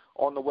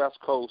on the West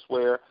Coast,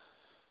 where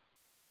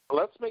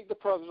let's make the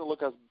president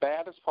look as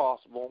bad as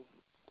possible.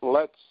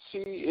 Let's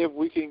see if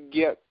we can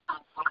get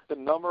the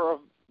number of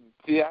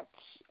deaths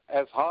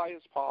as high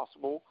as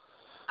possible.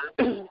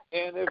 And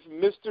if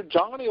Mr.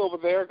 Johnny over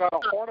there got a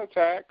heart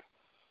attack,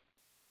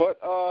 but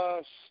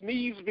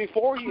sneezed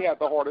before he had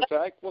the heart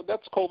attack, well,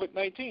 that's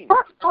COVID-19.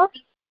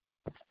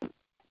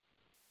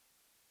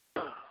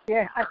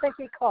 Yeah, I think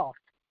he coughed.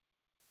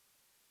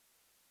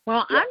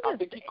 Well, Yeah,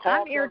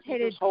 I'm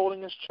irritated. He was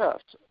holding his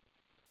chest.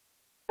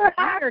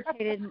 I'm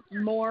irritated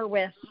more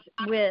with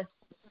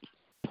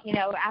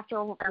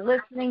after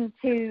listening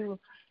to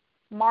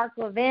Mark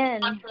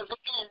Levin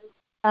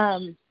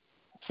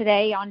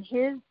today on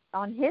his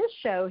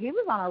show. He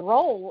was on a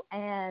roll,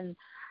 and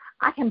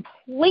I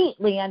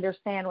completely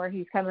understand where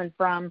he's coming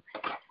from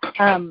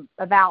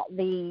about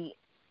the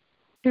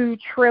 $2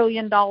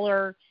 trillion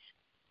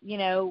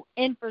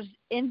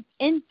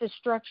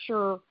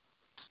infrastructure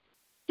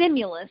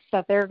stimulus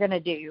that they're going to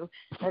do.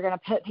 They're going to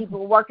put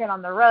people working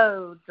on the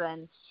roads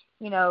and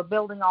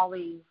building all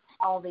these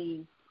all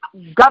these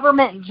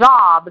government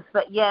jobs,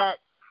 but yet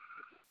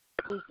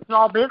these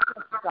small business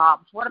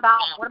jobs. What about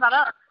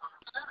us?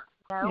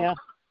 You know? Yeah.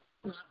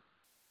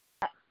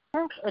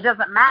 It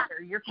doesn't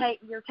matter. You're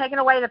taking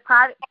away the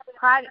private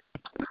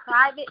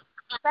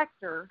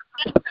sector,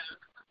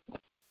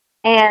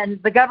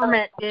 and the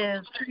government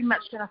is pretty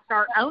much going to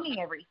start owning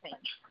everything.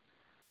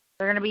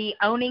 They're going to be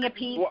owning a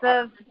piece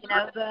of,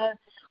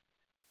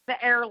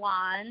 the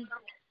airlines,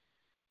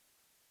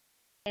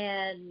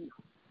 and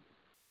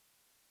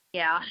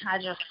yeah,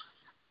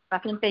 I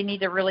think they need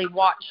to really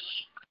watch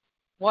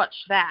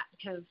that,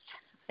 because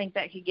I think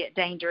that could get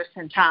dangerous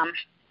in time.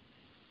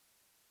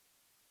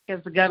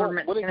 Because the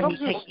government's going to be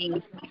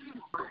taking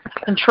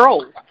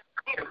control.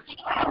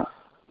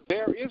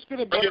 There is going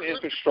to be an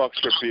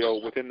infrastructure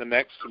bill within the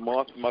next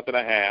month and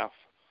a half.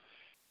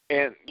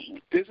 And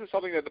this is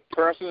something that the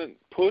president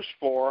pushed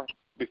for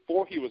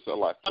before he was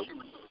elected.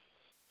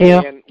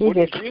 Yeah, and what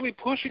he's really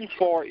pushing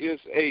for is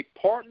a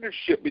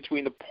partnership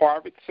between the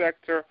private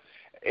sector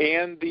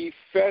and the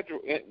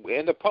federal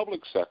and the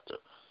public sector.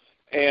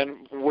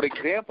 And for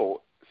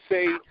example,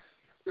 say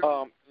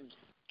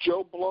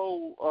Joe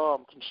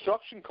Blow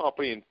Construction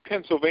Company in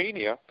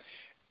Pennsylvania,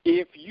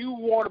 if you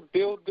want to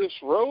build this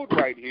road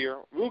right here,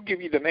 we'll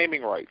give you the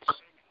naming rights.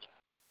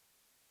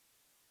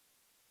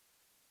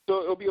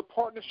 So it'll be a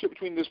partnership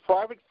between this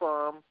private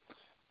firm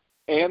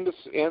and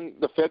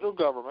the federal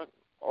government,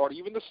 or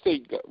even the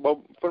state,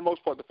 well, for the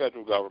most part, the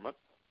federal government,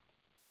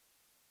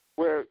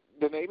 where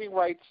the naming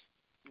rights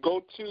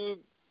go to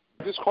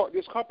this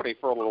company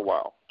for a little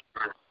while.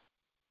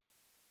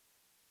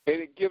 And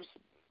it gives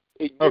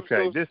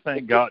okay, this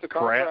ain't got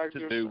crap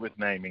to do with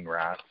naming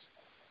rights.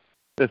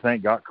 This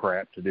ain't got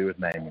crap to do with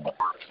naming rights.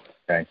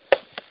 Okay,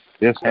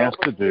 this has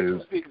to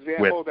do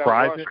with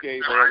private. Rush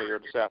gave earlier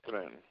this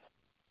afternoon.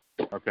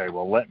 Okay,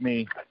 well let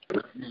me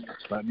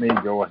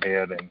go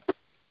ahead and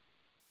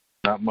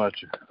not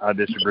much. I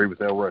disagree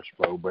with El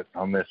Rushflow, but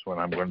on this one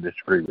I'm going to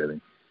disagree with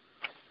him.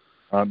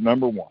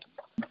 Number one,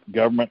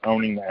 government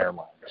owning the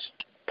airlines.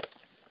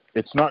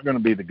 It's not going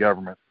to be the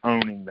government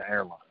owning the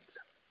airlines.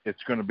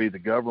 It's going to be the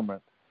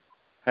government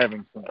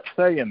having some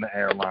say in the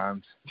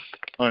airlines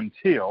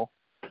until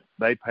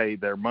they pay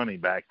their money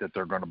back that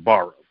they're going to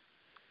borrow.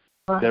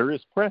 There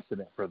is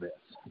precedent for this,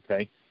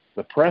 okay?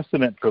 The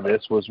precedent for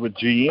this was with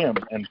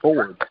GM and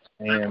Ford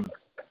and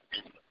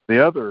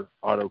the other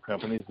auto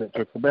companies that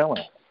took the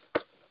bailout.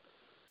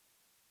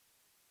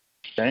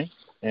 Okay?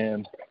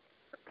 And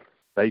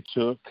they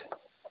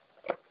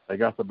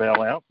got the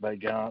bailout. They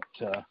got,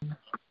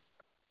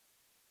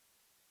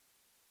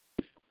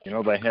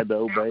 they had to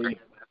obey.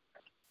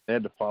 They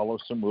had to follow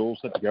some rules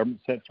that the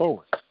government set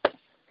forward.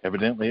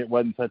 Evidently, it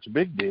wasn't such a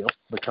big deal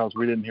because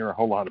we didn't hear a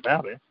whole lot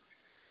about it.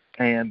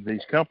 And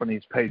these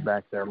companies paid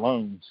back their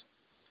loans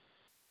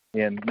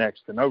in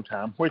next to no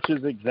time, which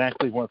is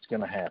exactly what's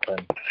going to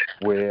happen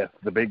with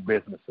the big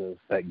businesses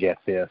that get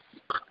this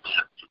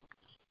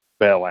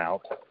bailout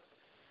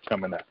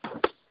coming up.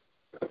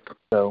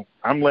 So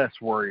I'm less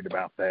worried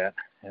about that.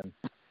 And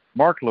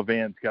Mark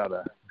Levin's got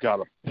a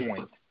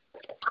point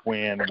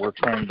when we're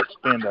trying to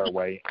spend our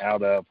way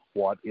out of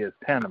what is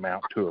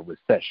tantamount to a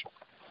recession.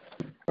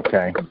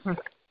 Okay?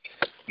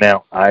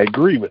 Now, I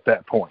agree with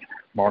that point.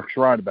 Mark's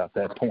right about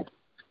that point.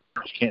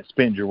 You can't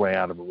spend your way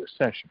out of a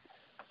recession.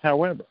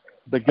 However,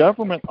 the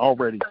government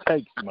already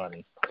takes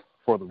money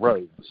for the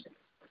roads.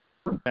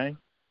 Okay?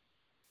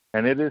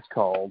 And it is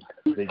called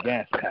the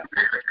gas tax.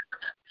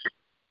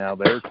 Now,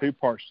 there are two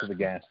parts to the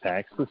gas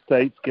tax. The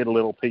states get a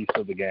little piece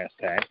of the gas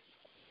tax,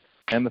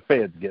 and the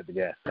feds get the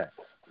gas tax.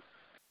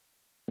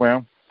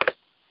 Well,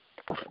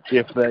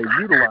 if they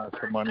utilize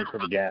the money for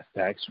the gas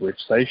tax, which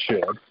they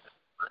should,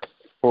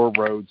 for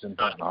roads and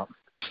whatnot,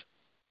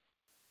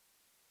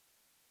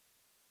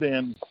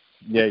 then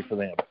yay for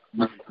them.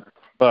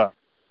 But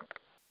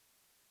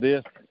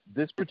this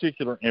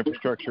particular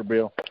infrastructure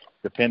bill,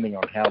 depending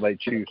on how they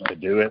choose to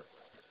do it,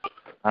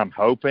 I'm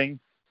hoping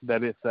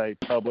that it's a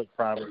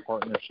public-private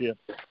partnership,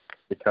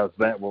 because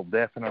that will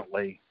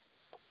definitely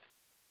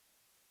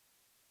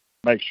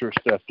make sure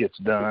stuff gets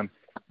done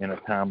in a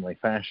timely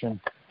fashion.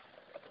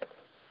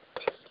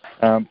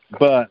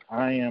 But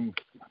I'm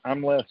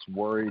less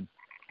worried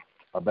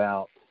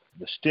about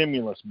the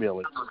stimulus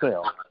bill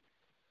itself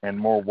and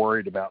more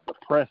worried about the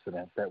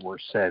precedent that we're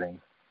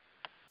setting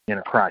in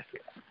a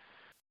crisis.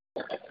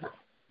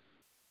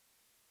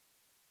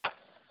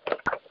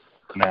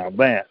 Now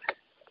that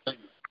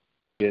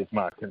is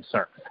my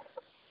concern.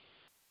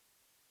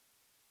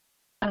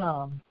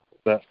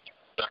 The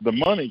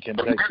money can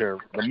take care.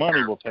 The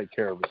money will take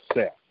care of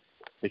itself,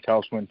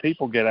 because when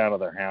people get out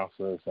of their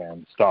houses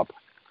and stop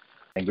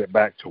and get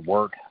back to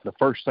work, the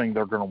first thing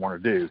they're going to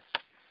want to do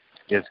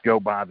is go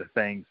buy the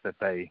things that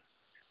they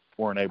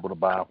weren't able to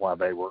buy while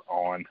they were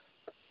on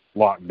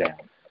lockdown.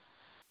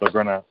 They're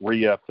going to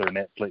re-up their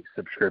Netflix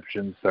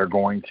subscriptions. They're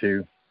going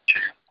to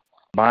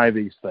buy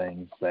these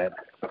things that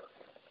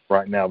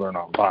right now they're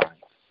not buying.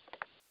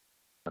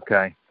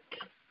 Okay?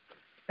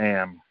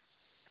 And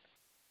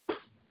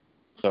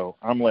so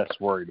I'm less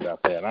worried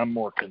about that. I'm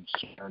more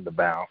concerned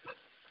about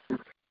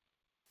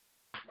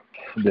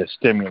the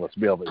stimulus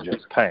bill that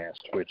just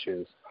passed, which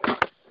is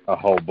a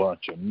whole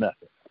bunch of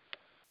nothing,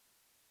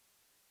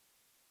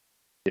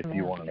 if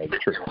you want to know the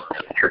truth.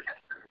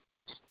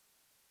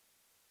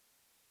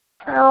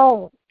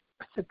 How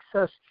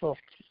successful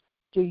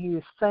do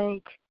you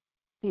think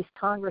these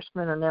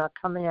congressmen are now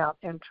coming out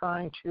and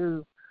trying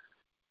to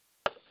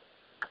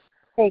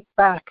take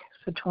back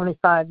the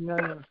 $25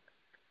 million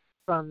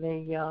from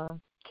the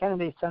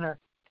Kennedy Center?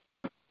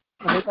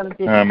 Are they going to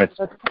be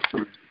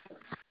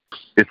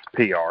it's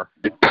PR.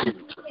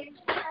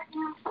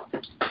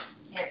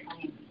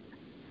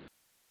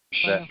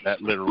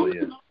 That literally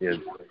is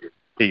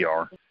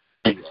PR.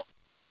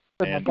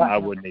 And I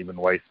wouldn't even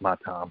waste my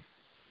time.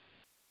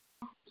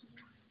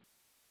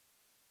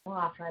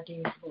 Well, I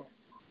do.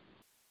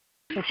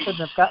 They shouldn't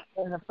have got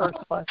there in the first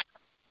place.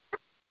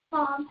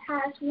 Mom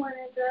has one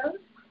of those.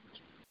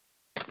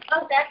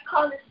 Oh, that's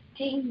called a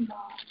steam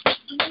ball.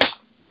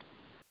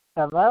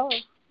 Hello?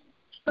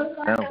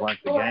 Sounds like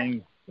the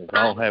gang is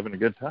all having a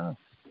good time.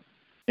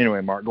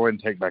 Anyway, Mark, go ahead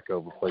and take back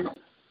over, please.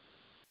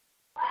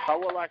 I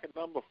would like a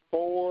number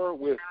 4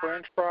 with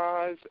French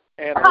fries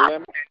and a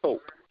lemon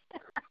Coke.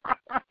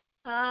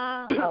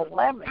 A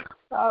lemon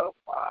Coke.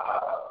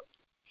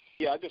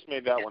 Yeah, I just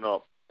made that one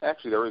up.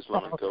 Actually, there is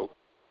lemon Coke.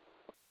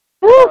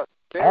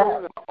 There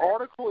is an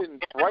article in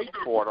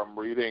Breitbart I'm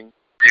reading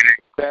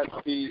that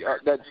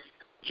that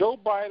Joe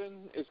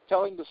Biden is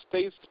telling the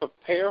states to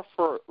prepare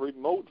for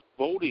remote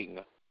voting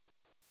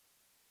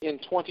in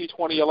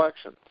 2020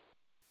 elections.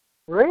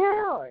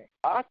 Really?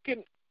 I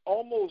can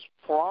almost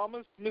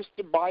promise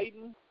Mr.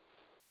 Biden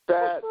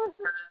that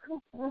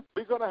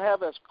we're going to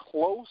have as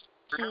close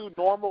to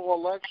normal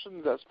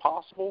elections as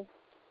possible,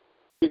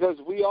 because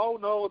we all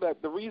know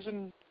that the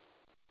reason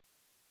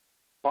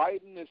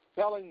Biden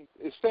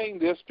is saying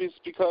this is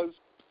because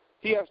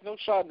he has no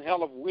shot in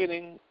hell of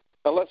winning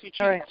unless he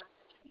cheats.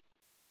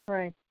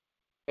 Right.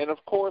 And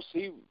of course,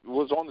 he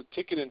was on the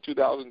ticket in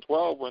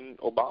 2012 when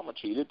Obama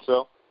cheated,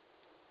 so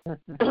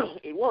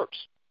it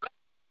works.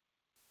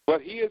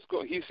 But he's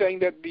saying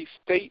that the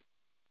state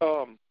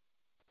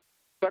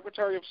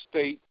Secretary of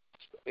State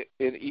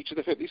in each of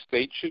the 50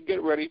 states should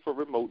get ready for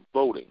remote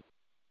voting.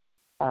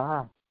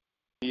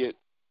 Be it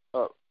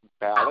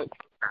ballot,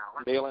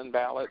 mail-in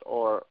ballot,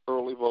 or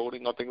early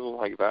voting, or things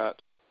like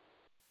that.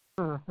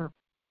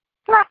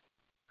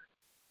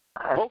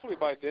 Hopefully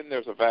by then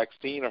there's a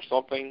vaccine or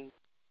something,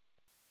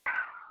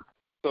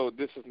 so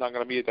this is not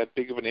going to be that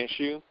big of an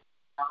issue.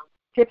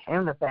 Give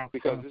him the vaccine.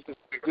 Because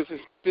this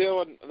is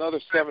still another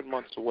 7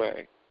 months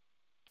away.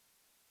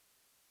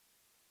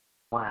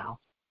 Wow.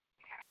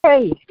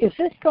 Hey, is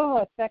this going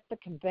to affect the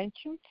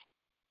convention?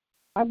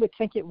 I would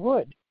think it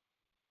would.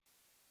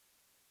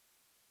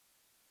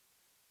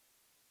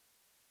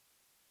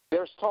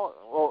 There's talk.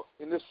 Well,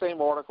 in this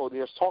same article,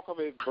 there's talk of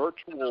a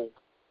virtual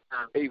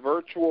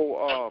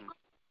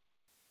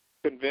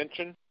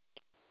convention.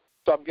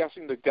 So I'm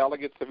guessing the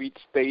delegates of each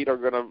state are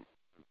going to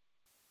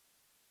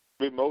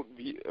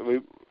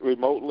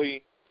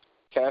remotely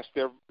cast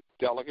their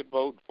delegate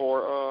vote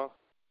for.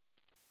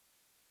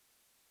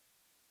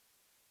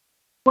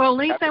 Well, at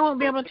least they won't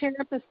be able to tear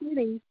up the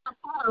cities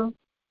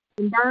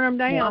and burn them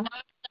down.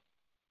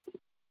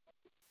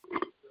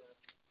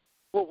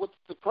 Well, what's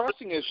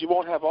depressing is you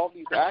won't have all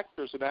these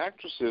actors and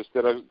actresses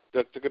that are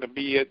going to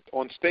be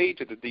on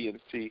stage at the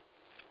DNC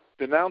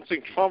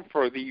denouncing Trump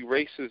for the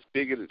racist,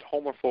 bigoted,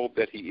 homophobe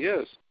that he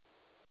is,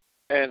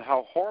 and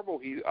how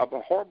horrible a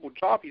horrible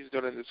job he's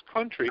done in this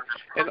country,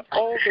 and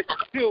all the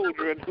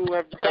children who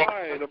have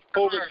died of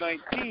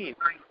COVID-19,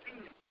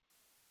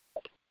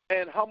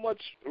 and how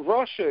much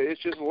Russia is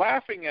just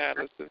laughing at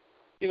us.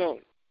 You know,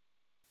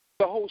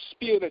 the whole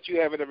spiel that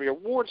you have at every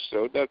award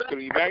show that's going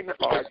to be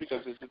magnified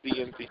because it's the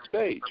DNC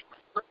stage.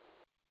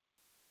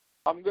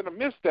 I'm going to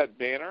miss that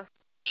banter,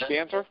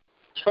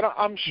 but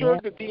I'm sure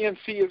the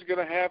DNC is going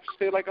to have,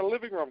 say, like a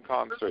living room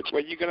concert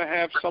where you're going to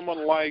have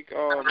someone like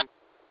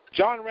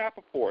John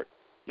Rappaport.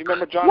 You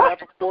remember John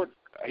Rappaport?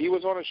 He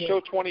was on a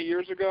show 20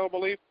 years ago, I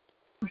believe.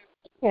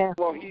 Yeah.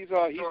 Well, he's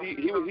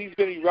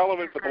been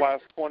irrelevant for the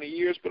last 20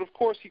 years, but of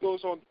course he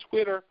goes on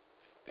Twitter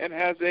and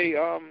has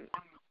a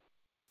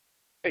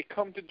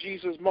come to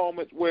Jesus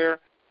moment where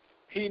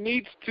he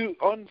needs to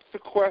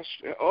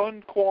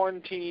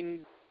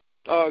unquarantine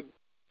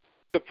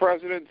the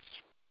president's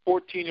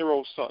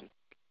 14-year-old son.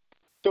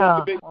 So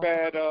the big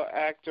bad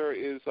actor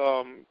is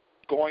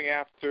going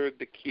after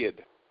the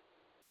kid.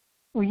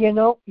 Well, you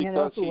know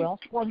who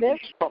else will miss?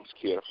 Trump's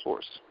kid, of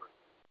course.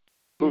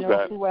 Who's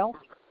that? Who else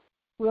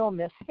will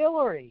miss?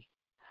 Hillary.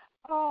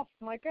 Oh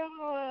my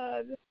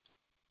God.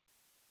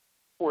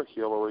 Poor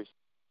Hillary.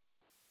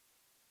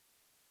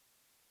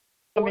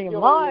 I mean,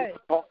 why?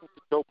 Talking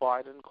to Joe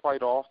Biden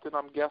quite often,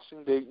 I'm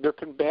guessing they're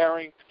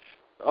comparing.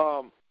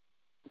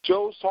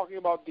 Joe's talking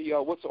about the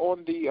what's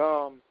on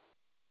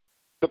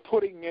the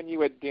pudding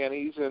menu at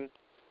Denny's, and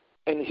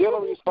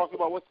Hillary's talking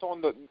about what's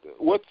on the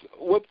what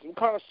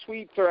kind of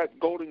sweets are at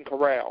Golden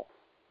Corral.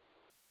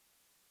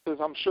 Because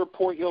I'm sure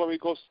poor Hillary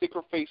goes stick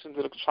her face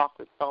into the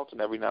chocolate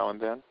fountain every now and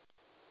then,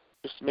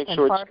 just to make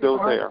sure it's still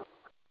there.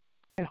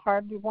 and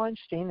Harvey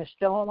Weinstein is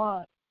still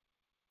alive.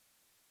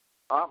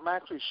 I'm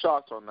actually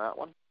shocked on that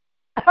one.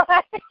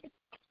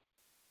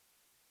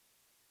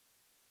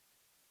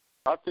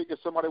 I figured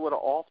somebody would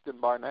have offed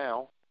him by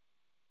now.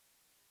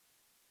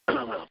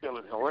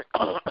 Killing Hillary.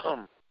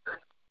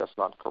 That's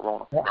not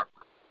corona. Yeah.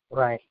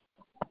 Right.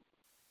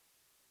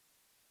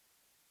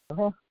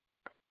 Uh-huh.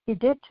 He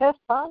did test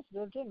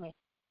positive, didn't he?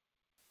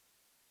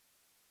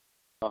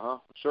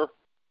 Sure.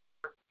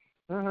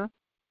 Mm-hmm.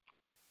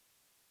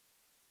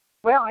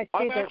 Well, I see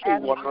I'm that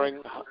actually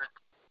wondering.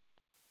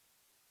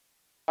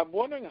 I'm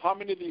wondering how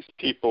many of these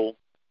people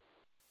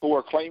who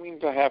are claiming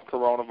to have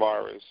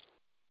coronavirus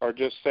are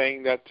just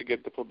saying that to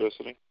get the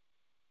publicity.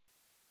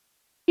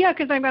 Yeah,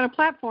 because they've got a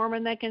platform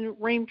and they can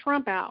ream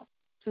Trump out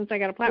since they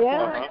got a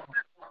platform. Yeah.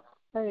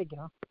 There you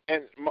go.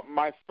 And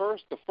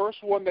the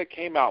first one that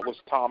came out was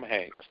Tom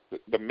Hanks,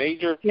 the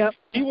major. Yep.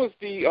 He was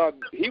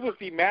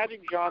the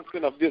Magic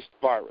Johnson of this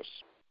virus.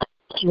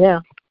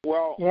 Yeah.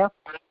 Well. Yeah.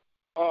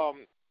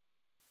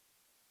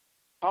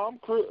 Tom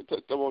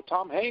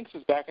Hanks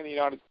is back in the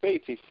United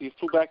States. He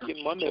flew back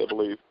in Monday, I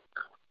believe.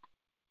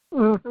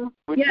 Mm-hmm.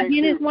 Yeah, he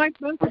and his wife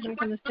both are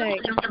back in the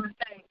States.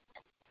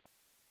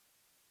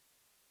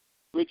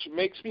 Which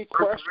makes me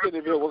question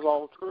if it was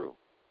all true.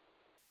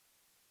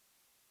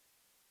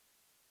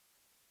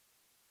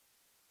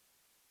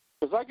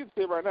 Because I can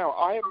say right now,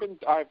 I've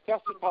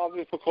tested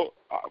positive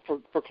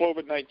for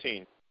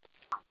COVID-19.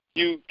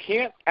 You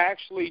can't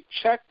actually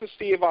check to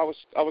see if I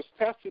was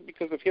tested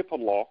because of HIPAA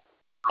law,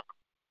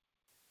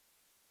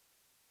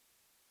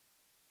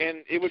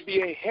 and it would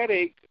be a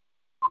headache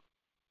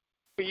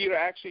for you to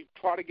actually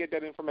try to get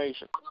that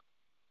information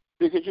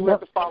because you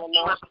have to file a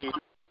lawsuit,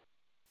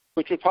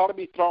 which would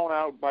probably be thrown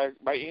out by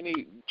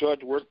any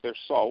judge worth their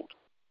salt.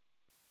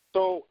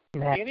 So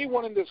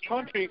anyone in this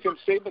country can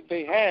say that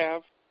they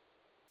have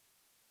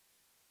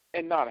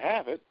and not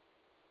have it.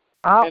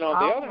 And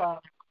on the other hand,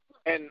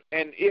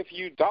 and if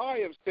you die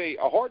of, say,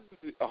 a heart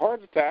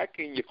attack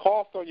and you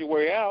coughed on your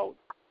way out,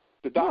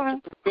 the doctor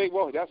could say,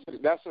 well, that's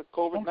a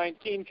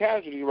COVID-19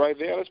 casualty right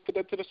there. Let's put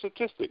that to the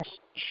statistics.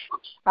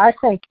 I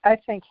think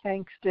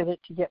Hanks did it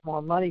to get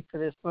more money for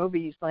this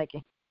movie he's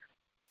making.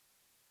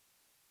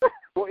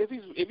 Well,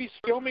 if he's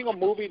filming a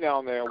movie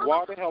down there,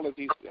 why did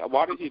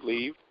he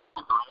leave?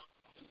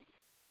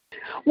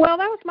 Well,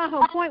 that was my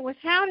whole point, was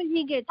how did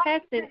he get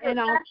tested in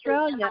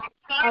Australia,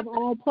 of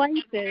all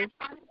places,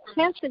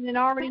 tested and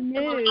already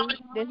knew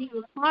that he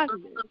was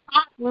positive,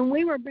 when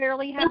we were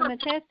barely having a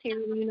test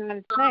here in the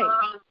United States?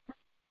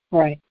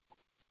 Right.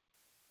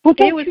 Well,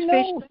 it was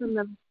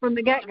fishy from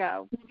the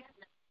get-go.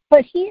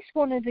 But he's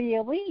one of the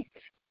elites.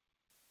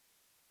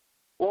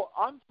 Well,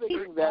 I'm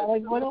thinking that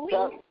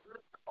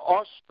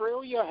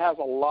Australia has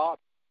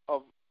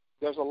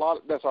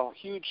there's a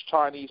huge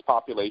Chinese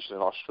population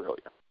in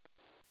Australia.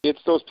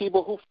 It's those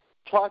people who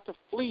tried to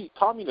flee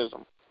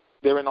communism.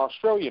 They're in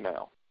Australia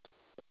now.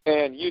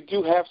 And you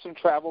do have some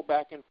travel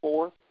back and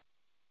forth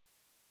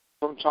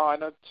from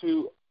China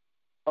to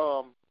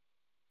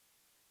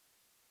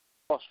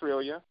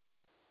Australia.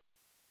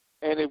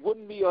 And it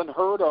wouldn't be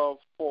unheard of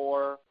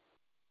for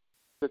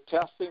the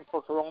testing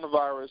for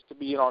coronavirus to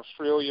be in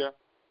Australia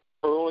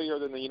earlier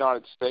than the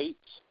United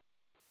States,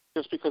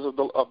 just because of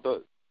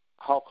the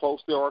how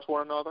close they are to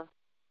one another,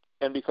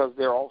 and because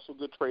they're also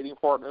good trading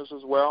partners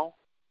as well.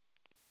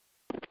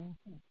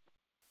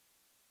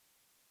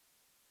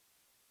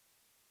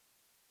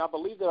 I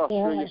believe that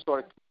Australia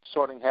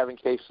started having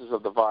cases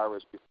of the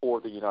virus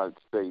before the United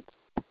States.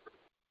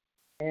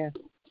 Yeah.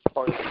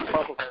 Or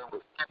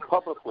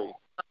publicly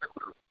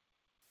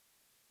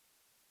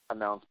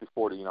announced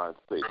before the United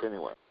States,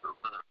 anyway.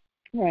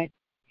 Right.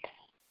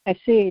 I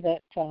see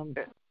that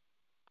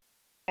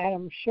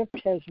Adam Schiff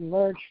has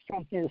emerged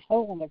from his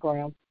hole in the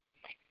ground,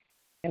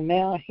 and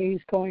now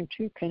he's going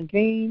to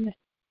convene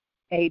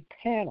a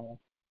panel,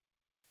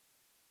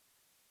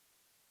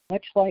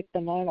 much like the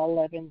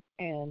 9/11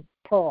 and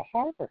Pearl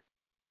Harbor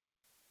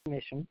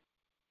Commission.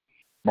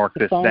 Mark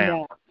this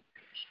down.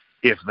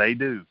 If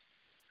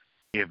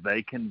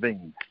they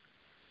convene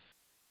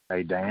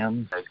a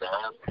damn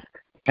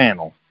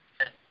panel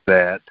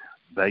that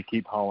they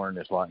keep hollering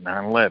is like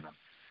 9/11,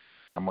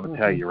 I'm going to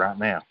tell you right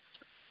now,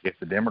 if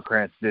the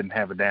Democrats didn't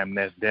have a damn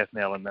death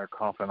knell in their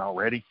coffin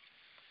already,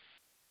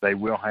 they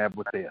will have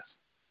with this.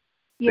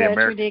 Yeah, the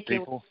American ridiculous.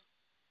 People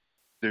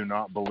do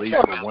not believe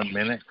for 1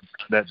 minute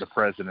that the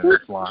president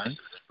is lying.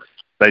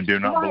 They do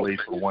not believe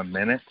for 1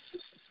 minute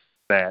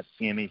that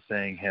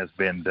anything has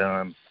been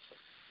done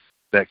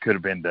that could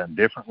have been done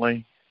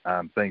differently.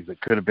 Things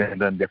that could have been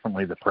done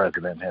differently, the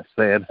president has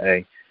said,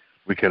 hey,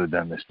 we could have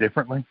done this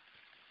differently.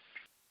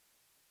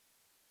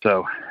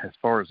 So as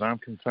far as I'm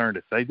concerned,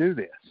 if they do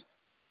this,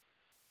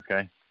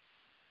 okay,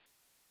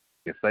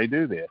 if they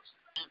do this,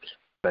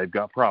 they've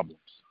got problems.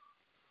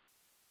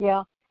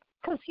 Yeah,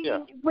 because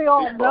we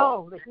all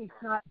know that he's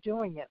not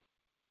doing it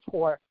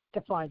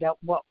to find out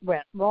what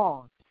went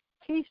wrong.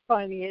 He's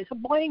finding it's a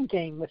blame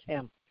game with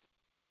him.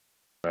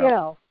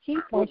 Well, he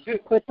wants to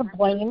put the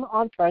blame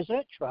on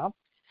President Trump,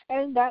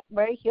 and that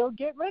way he'll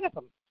get rid of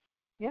him.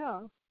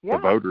 Yeah. Yeah,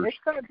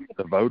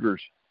 the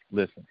voters,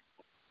 listen,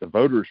 the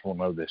voters will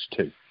know this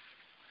too.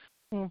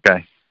 Mm.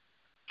 Okay?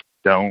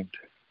 Don't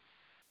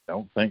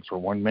think for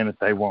 1 minute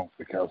they won't,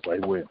 because they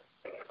will.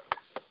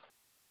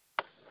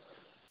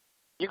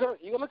 You got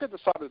to look at the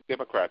side of the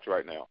Democrats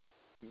right now.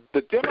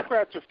 The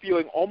Democrats are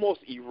feeling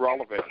almost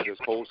irrelevant in this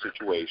whole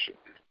situation.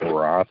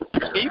 Right.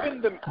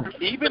 Even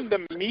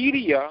the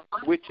media,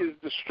 which is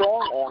the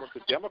strong arm of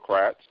the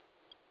Democrats,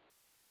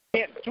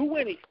 can't do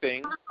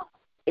anything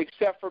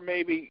except for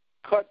maybe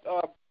cut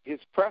his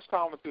press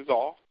conferences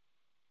off,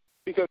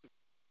 because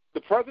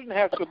the president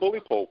has the bully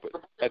pulpit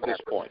at this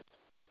point.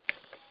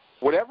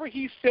 Whatever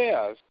he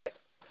says,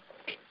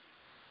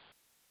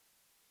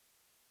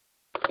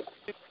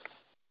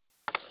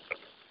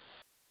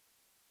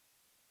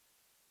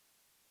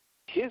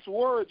 his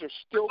words are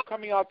still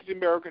coming out to the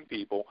American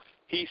people.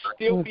 He's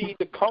still being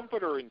the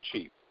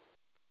comforter-in-chief,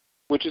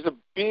 which is a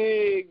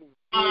big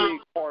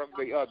part of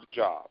the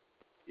job.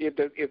 If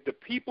the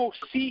people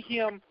see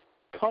him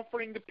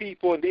comforting the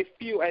people and they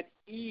feel at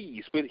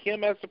ease with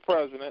him as the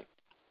president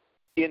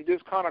in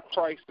this kind of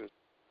crisis,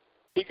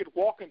 he could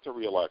walk into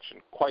re-election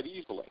quite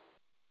easily.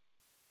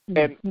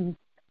 And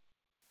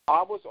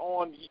I was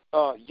on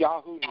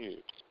Yahoo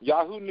News.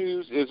 Yahoo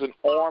News is an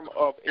arm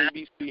of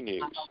ABC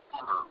News.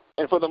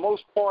 And for the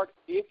most part,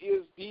 it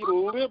is the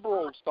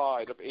liberal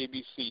side of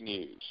ABC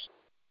News.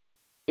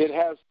 It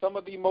has some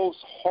of the most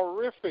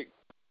horrific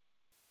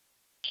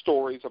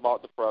stories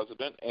about the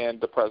president and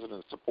the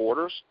president's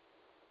supporters.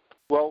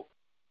 Well,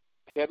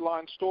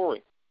 headline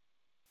story: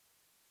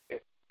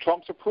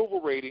 Trump's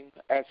approval rating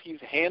as he's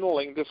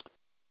handling this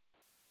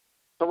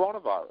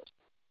coronavirus.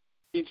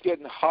 He's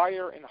getting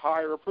higher and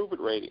higher approval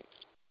ratings.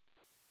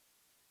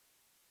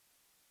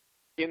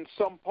 In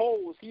some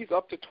polls, he's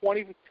up to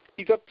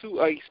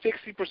a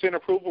 60%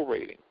 approval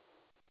rating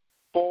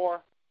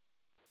for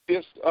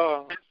this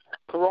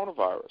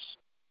coronavirus,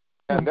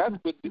 and that's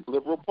with the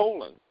liberal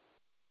polling.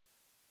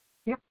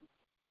 Yep.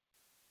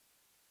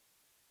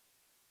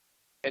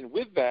 And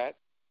with that,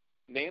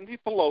 Nancy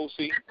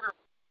Pelosi,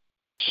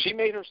 she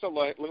made herself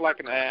look like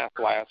an ass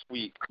last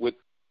week with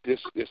this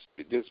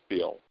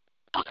bill,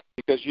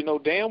 because you know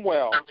damn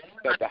well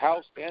that the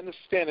House and the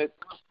Senate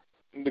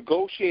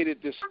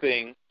negotiated this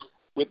thing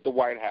with the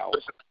White House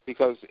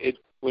because it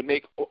would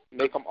make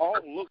them all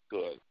look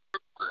good.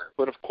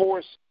 But of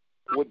course,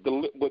 what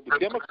the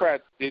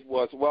Democrats did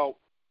was, well,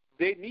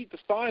 they need to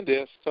sign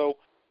this, so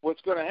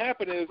what's going to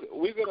happen is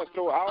we're going to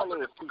throw our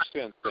little 2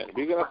 cents in.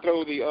 We're going to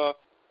throw the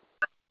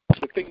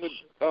thing with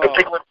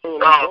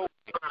voting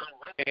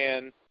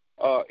and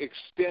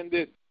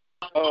extended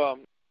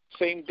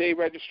same-day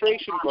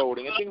registration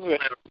voting and things like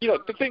that. You know,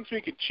 the things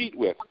we could cheat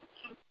with.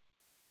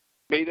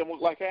 Made them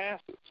look like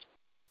asses.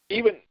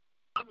 Even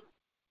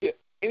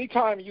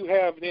anytime you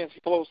have Nancy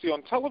Pelosi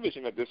on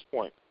television at this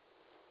point,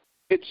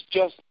 it's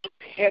just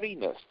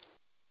pettiness.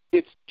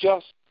 It's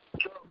just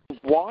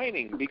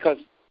whining because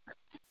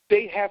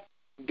they're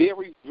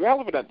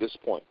irrelevant at this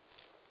point.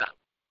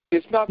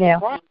 It's not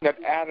surprising that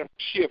Adam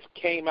Schiff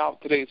came out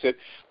today and said,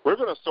 we're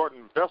going to start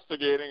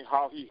investigating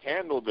how he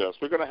handled this.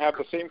 We're going to have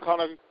the same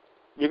kind of,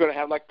 we're going to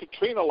have like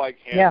Katrina-like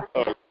hearings.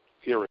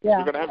 We're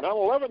going to have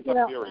 9/11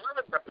 type hearings.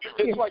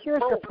 It's like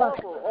Pearl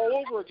Harbor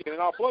all over again in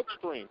our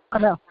bloodstream. I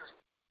know.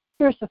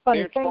 Here's the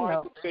funny thing,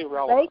 though.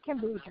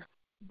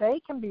 They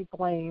can be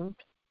blamed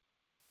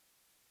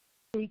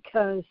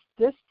because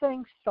this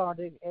thing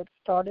started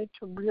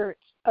to rear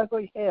its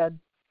ugly head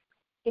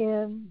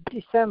in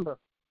December.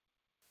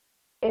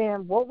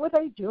 And what were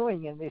they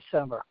doing in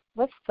December?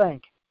 Let's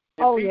think.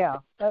 Oh, yeah,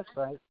 that's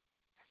right.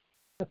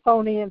 The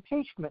phony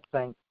impeachment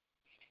thing.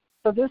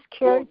 So this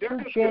carried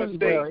through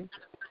January.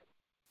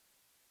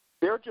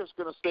 They're just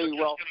going to say,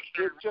 well,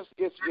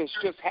 it's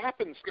just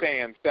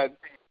happenstance that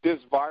this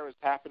virus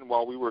happened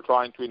while we were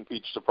trying to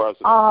impeach the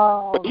president.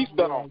 But he's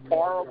done a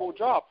horrible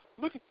job.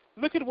 Look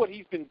at what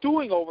he's been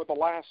doing over the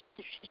last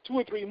 2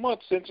 or 3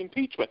 months since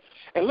impeachment.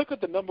 And look at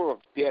the number of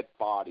dead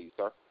bodies.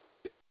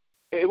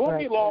 It won't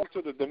be long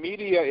till the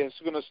media is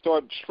going to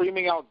start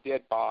streaming out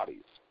dead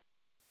bodies.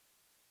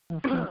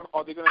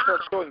 Or they're going to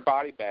start showing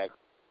body bags.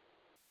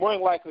 More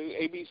than likely,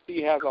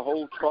 ABC has a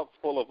whole truck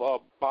full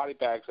of body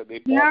bags that they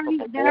bought from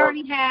They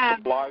already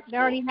have. They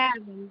already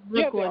have them.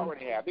 Yeah, they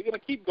already have. They're going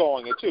to keep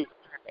going it too.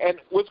 And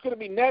what's going to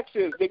be next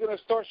is they're going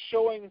to start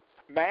showing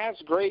mass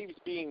graves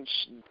being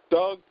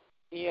dug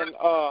in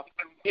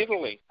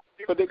Italy.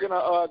 So they're going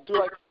to do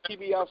like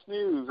PBS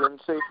News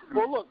and say,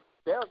 well, look,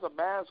 there's a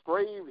mass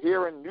grave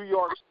here in New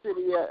York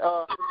City,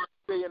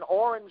 say in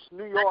Orange,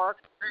 New York,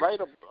 right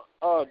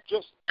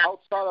just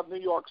outside of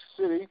New York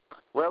City,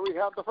 where we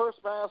have the first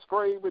mass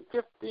grave with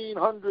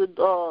 1,500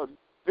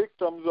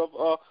 victims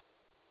of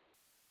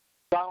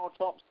Donald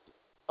Trump's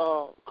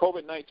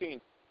COVID-19.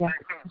 Yeah,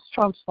 it's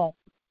Trump's fault.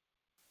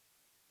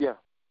 Yeah,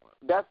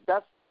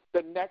 that's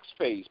the next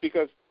phase,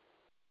 because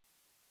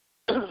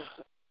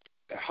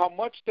how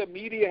much the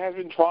media has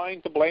been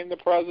trying to blame the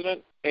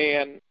president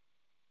and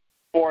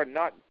for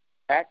not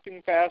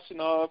acting fast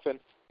enough and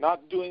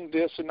not doing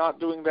this and not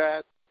doing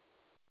that,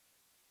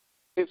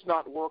 it's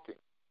not working.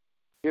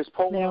 His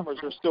poll numbers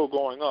are still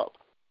going up.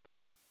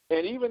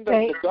 And even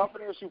the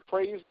governors who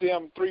praised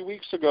him 3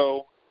 weeks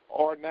ago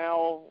are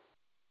now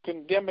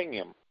condemning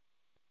him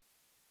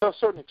to a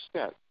certain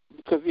extent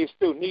because they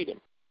still need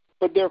him.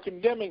 But they're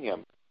condemning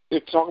him.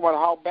 They're talking about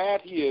how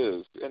bad he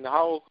is and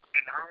how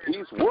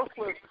he's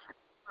worthless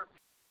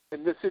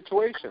in this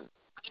situation.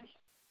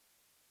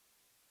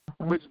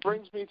 Which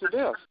brings me to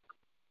this.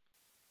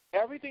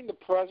 Everything the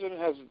president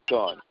has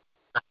done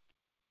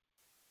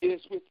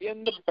is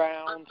within the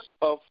bounds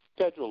of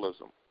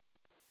federalism,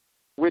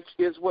 which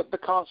is what the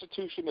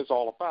Constitution is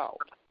all about.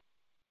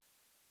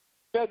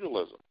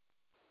 Federalism.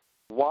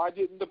 Why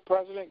didn't the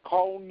president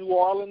call New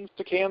Orleans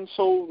to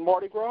cancel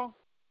Mardi Gras?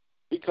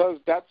 Because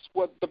that's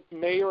what the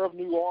mayor of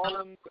New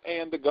Orleans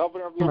and the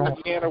governor of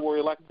Louisiana were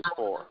elected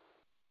for.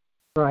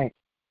 Right.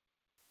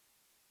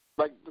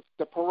 Like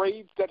the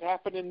parades that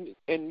happen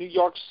in New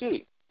York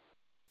City,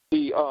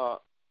 the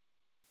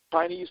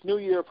Chinese New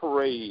Year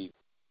parade,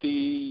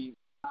 the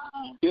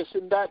this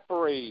and that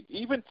parade,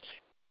 even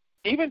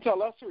to a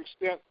lesser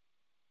extent,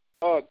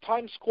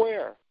 Times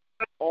Square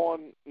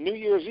on New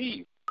Year's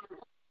Eve.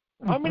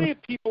 How many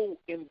people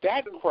in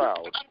that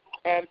crowd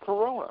had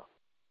corona?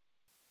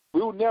 We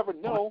will never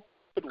know.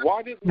 But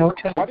why didn't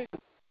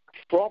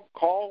Trump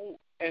call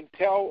and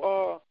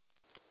tell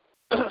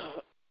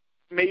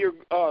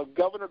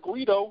Governor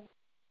Guido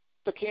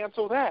to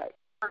cancel that?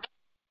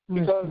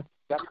 Because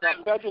that's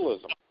not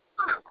federalism.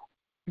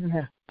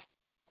 Yeah.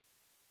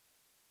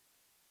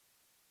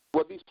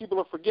 What these people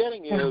are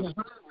forgetting is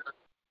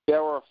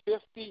there are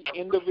 50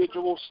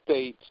 individual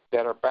states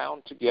that are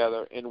bound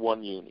together in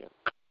one union.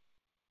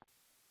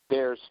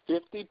 There's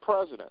 50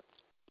 presidents,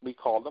 we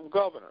call them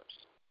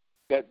governors,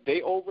 that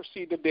they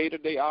oversee the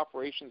day-to-day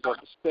operations of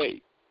the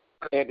state.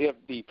 And if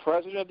the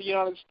president of the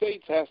United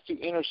States has to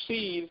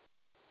intercede,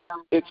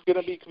 it's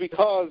going to be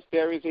because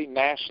there is a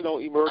national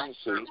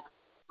emergency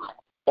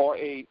or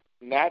a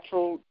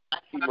natural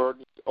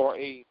emergency or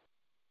a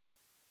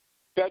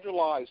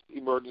federalized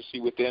emergency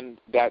within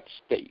that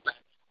state.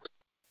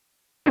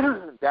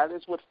 That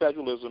is what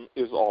federalism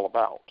is all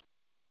about.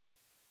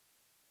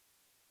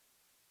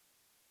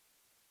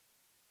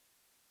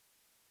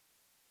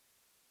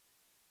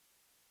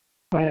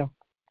 Well,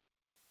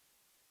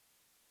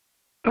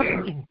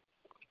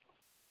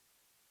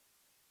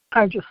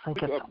 I just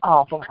think it's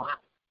awful.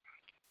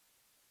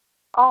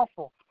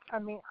 Awful. I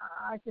mean,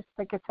 I just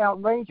think it's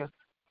outrageous.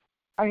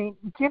 I mean,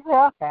 give it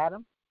up,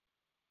 Adam.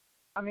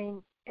 I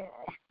mean,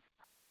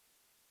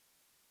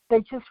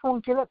 they just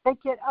won't get up. They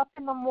get up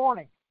in the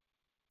morning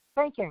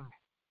thinking,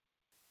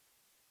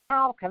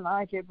 how can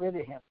I get rid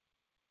of him?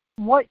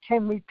 What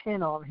can we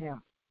pin on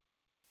him?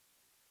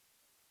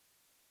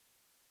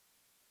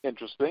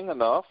 Interesting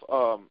enough,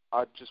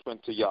 I just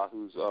went to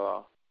Yahoo's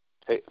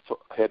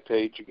head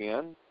page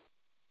again,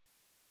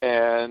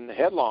 and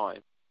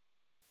headline,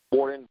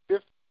 more than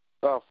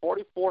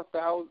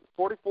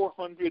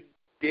 4,400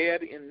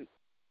 dead in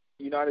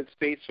the United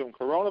States from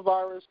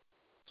coronavirus,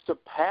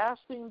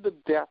 surpassing the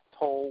death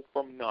toll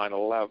from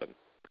 9/11.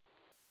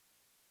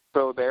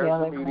 So there's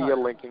the media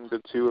linking the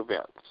two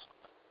events.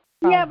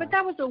 Yeah, but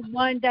that was a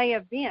one-day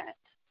event.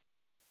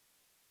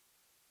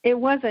 It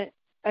wasn't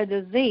a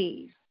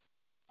disease.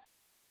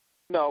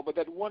 No, but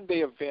that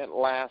one-day event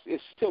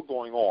is still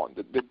going on.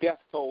 The death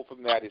toll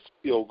from that is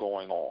still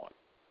going on.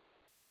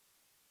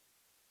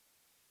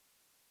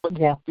 But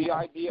the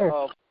idea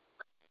of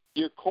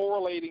you're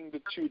correlating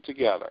the two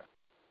together,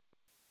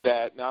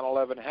 that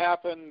 9/11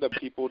 happened, the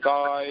people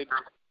died,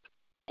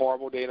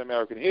 horrible day in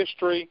American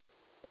history,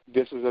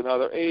 this is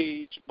another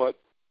age, but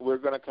we're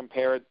going to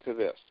compare it to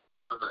this.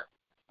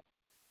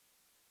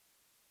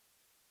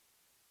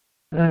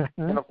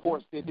 And, of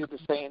course, they did the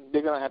same.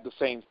 They're going to have the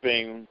same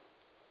thing.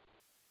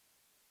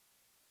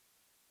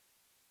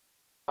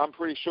 I'm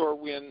pretty sure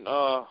when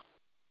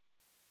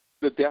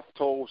the death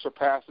toll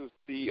surpasses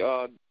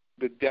the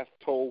death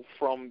toll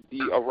from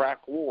the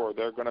Iraq War,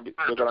 they're going to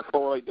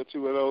correlate the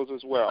two of those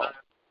as well.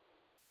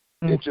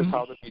 It's just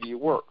how the media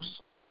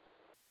works.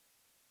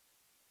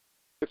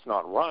 It's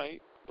not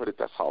right, but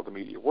that's how the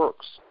media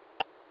works.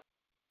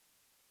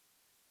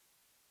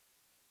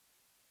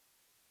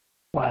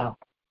 Wow.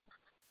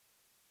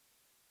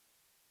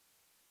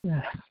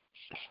 Yeah.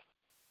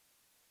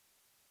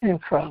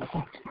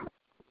 Incredible.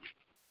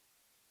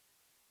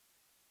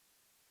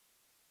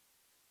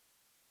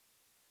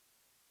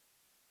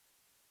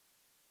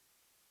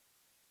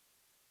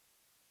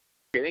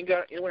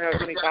 Anyone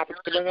have any topics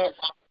to bring up?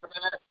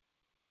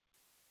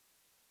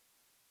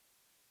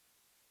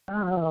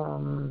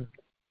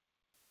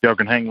 Y'all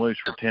can hang loose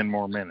for 10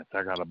 more minutes.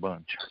 I got a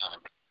bunch.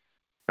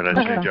 But I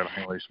just need y'all to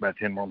hang loose about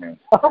 10 more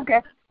minutes.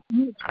 Okay.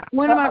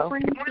 One of my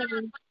friends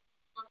said,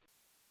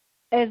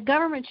 as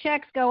government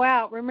checks go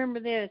out, remember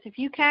this. If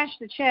you cash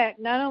the check,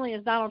 not only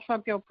is Donald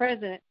Trump your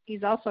president,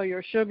 he's also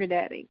your sugar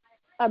daddy.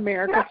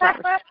 America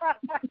first.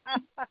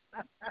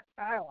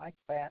 I like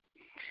that.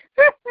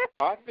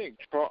 I think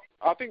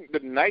the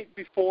night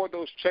before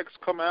those checks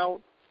come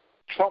out,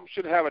 Trump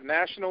should have a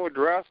national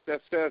address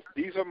that says,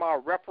 these are my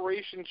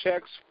reparation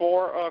checks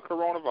for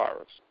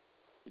coronavirus.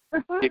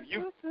 If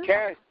you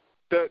cash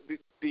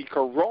the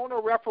corona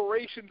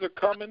reparations are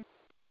coming,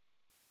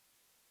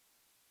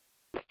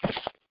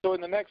 so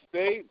in the next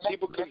day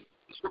people could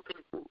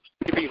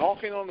be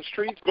honking on the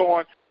streets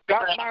going,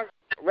 "Got my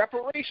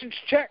reparations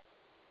check."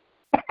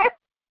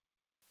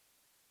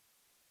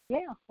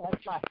 Yeah,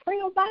 that's my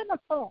free Obama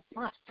phone.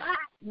 My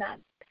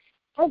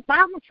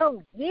Obama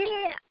phone.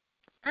 Yeah,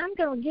 I'm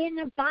going to get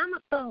an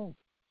Obama phone.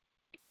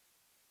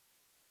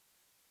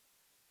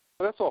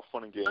 Well, that's all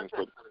fun and games,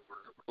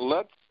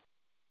 but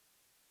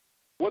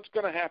what's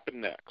going to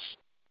happen next?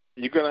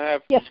 You're going to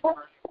have. Yes, sir.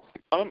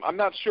 I'm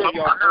not sure if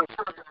y'all know.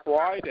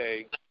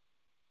 Friday,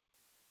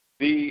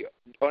 the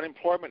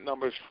unemployment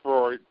numbers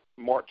for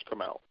March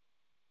come out.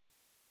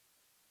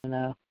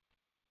 No.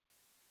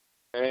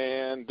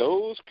 And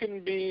those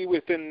can be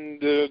within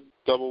the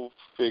double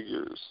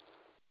figures.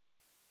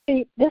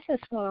 See, this is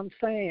what I'm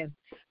saying,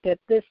 that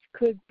this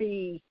could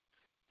be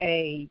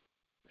a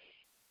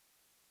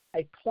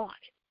plot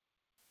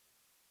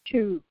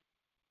to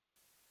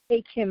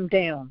take him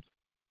down,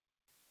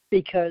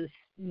 because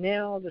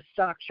now the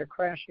stocks are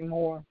crashing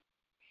more,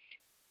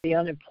 the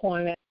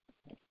unemployment.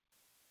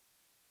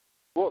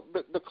 Well,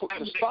 the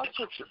stocks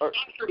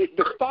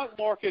the stock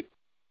market.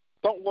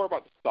 Don't worry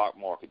about the stock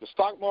market. The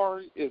stock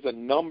market is a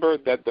number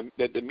that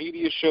the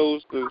media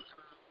shows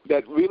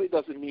that really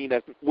doesn't mean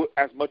as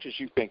much as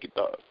you think it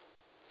does.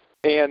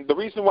 And the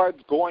reason why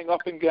it's going up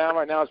and down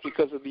right now is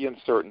because of the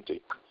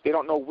uncertainty. They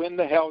don't know when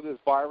the hell this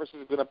virus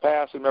is going to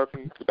pass and America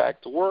can get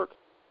back to work.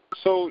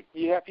 So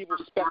you have people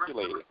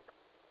speculating.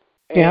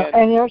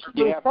 And there's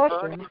you have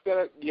earnings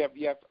you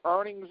have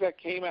earnings that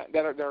came out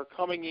that are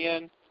coming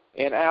in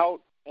and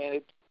out,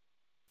 and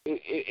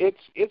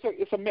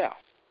it's a mess.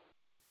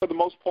 For the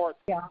most part,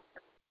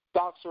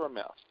 stocks are a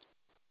mess.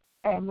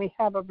 And we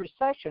have a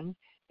recession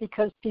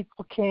because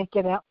people can't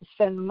get out and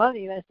spend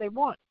money as they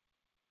want.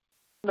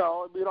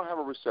 No, we don't have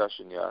a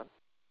recession yet.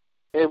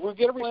 If we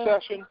get a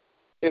recession,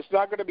 it's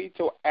not going to be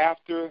till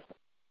after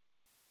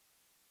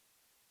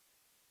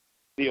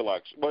the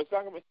election. Well,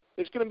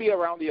 it's going to be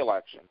around the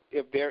election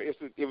if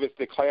it's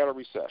declared a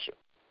recession.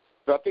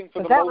 But I think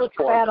for the most part, that looks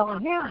bad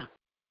on him.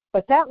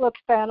 But that looks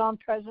bad on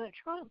President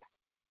Trump.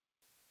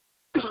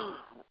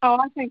 Oh,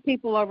 I think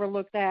people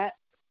overlook that.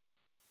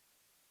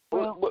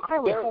 Well, I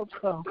would hope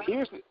so.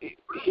 Here's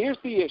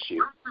the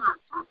issue: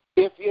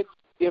 if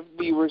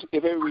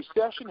a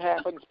recession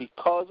happens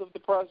because of the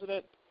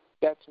president,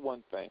 that's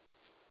one thing.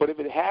 But if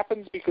it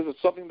happens because of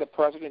something the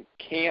president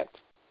can't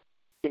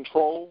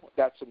control,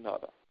 that's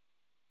another.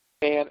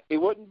 And it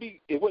wouldn't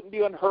be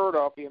unheard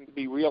of for him to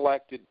be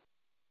reelected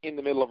in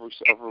the middle of a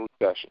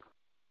recession.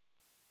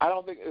 I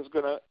don't think it's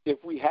going to.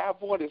 If we have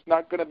one, it's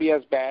not going to be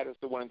as bad as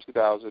the one in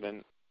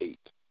 2008.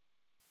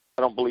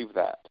 I don't believe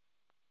that.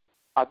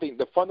 I think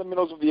the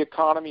fundamentals of the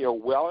economy are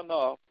well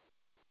enough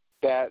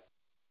that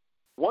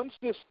once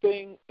this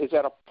thing is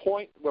at a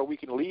point where we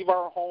can leave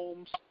our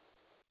homes,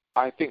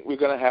 I think we're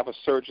going to have a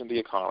surge in the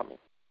economy.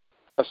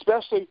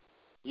 Especially,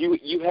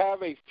 you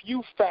have a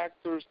few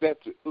factors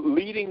that's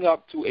leading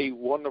up to a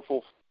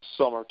wonderful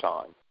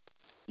summertime.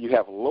 You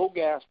have low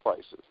gas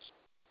prices.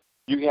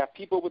 You have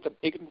people with a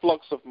big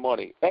influx of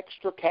money,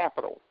 extra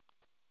capital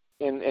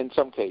in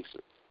some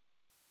cases.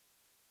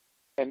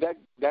 And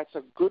that's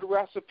a good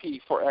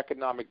recipe for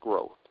economic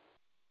growth,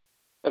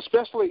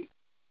 especially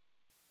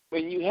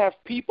when you have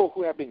people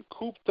who have been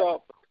cooped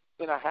up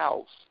in a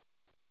house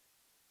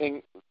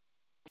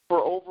for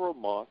over a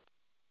month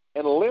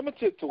and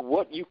limited to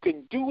what you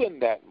can do in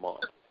that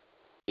month.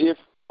 If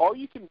all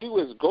you can do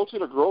is go to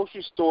the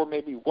grocery store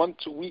maybe once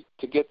a week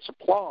to get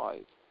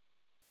supplies,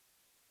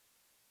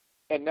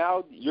 and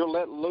now you're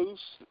let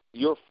loose,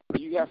 you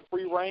have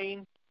free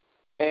reign,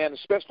 and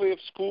especially if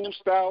school's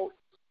out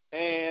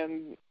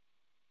and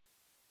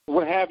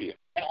what have you.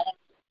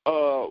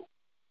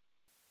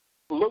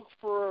 Look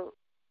for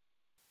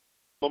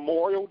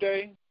Memorial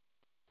Day.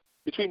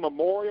 Between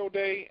Memorial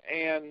Day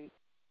and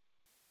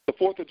the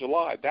 4th of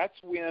July, that's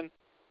when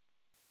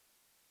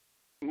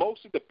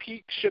most of the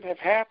peak should have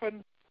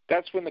happened.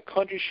 That's when the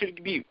country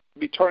should be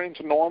turning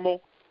to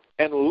normal.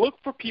 And look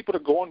for people to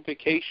go on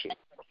vacation.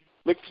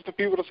 Look for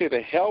people to say, the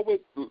hell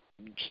with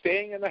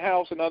staying in the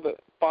house another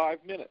 5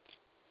 minutes.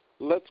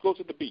 Let's go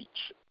to the beach.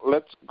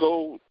 Let's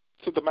go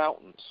to the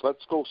mountains.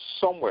 Let's go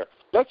somewhere.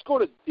 Let's go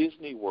to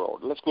Disney World.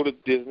 Let's go to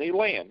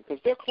Disneyland because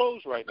they're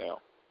closed right now.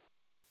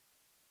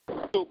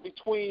 So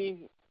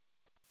between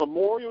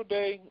Memorial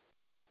Day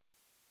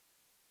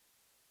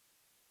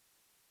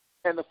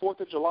and the 4th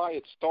of July,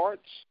 it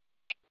starts,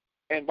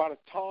 and by the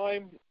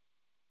time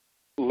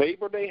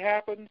Labor Day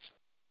happens,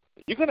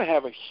 you're going to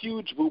have a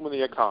huge boom in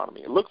the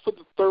economy. Look for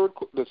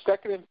the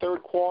second and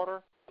third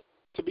quarter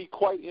to be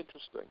quite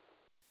interesting,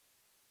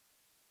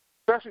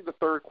 especially the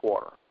third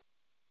quarter.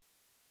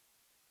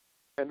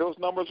 And those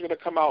numbers are going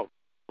to come out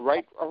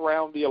right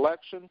around the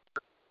election,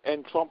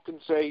 and Trump can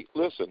say,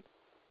 listen,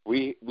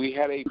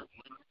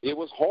 it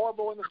was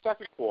horrible in the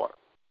second quarter.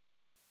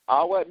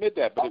 I'll admit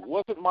that, but it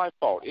wasn't my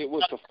fault. It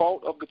was the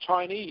fault of the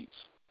Chinese.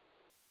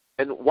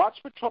 And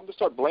watch for Trump to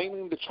start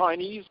blaming the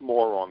Chinese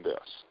more on this.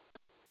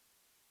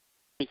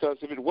 Because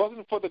if it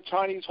wasn't for the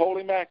Chinese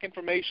holding back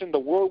information, the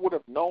world would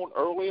have known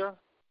earlier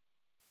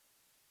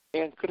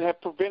and could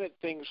have prevented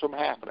things from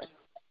happening.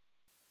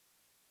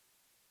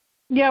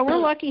 Yeah, we're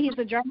lucky he's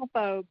a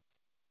germaphobe.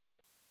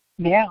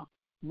 Yeah,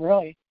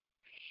 really.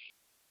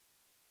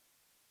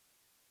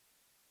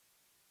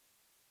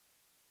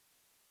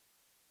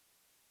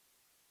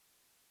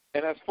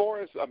 And as far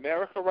as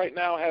America right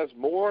now has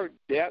more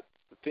debt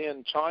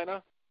than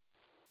China,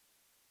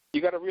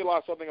 you got to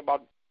realize something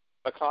about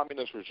a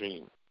communist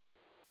regime.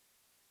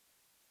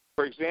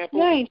 For example,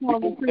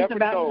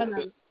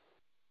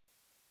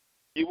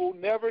 you will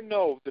never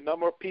know the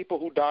number of people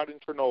who died in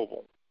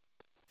Chernobyl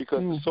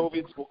because the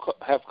Soviets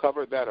have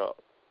covered that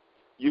up.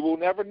 You will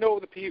never know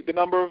the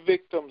number of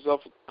victims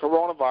of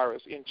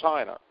coronavirus in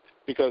China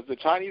because the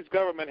Chinese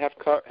government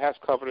has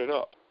covered it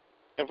up.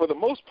 And for the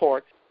most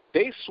part,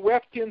 they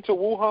swept into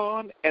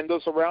Wuhan and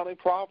the surrounding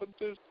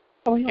provinces,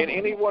 and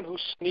anyone who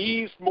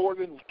sneezed more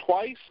than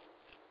twice,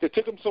 they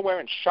took them somewhere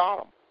and shot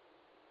them.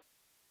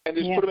 And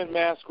just put them in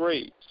mass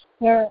graves.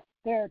 There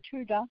are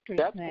two doctors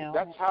now.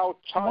 That's how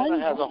China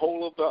has a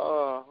hold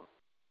of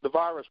the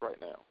virus right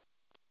now.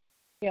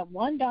 Yeah,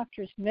 one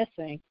doctor's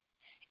missing,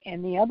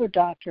 and the other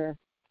doctor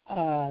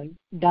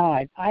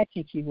died. I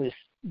think he was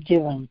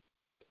given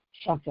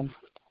something.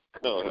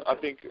 No, I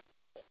think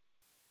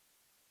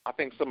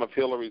some of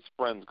Hillary's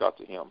friends got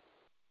to him.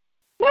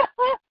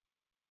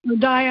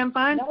 Dianne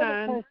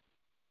Feinstein. No,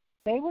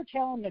 they were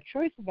telling the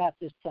truth about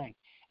this thing,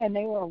 and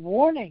they were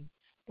warning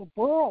the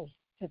world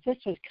that this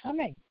was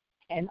coming,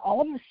 and all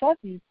of a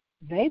sudden,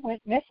 they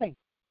went missing.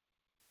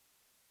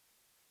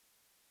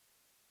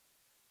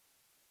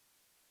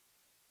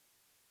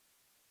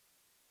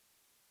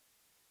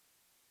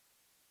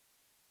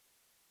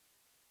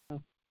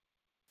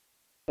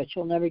 But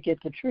you'll never get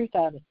the truth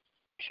out of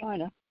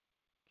China,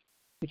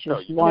 which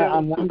is why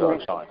I'm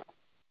wondering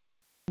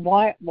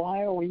why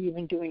are we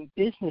even doing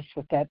business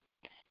with that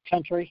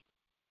country?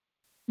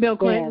 Bill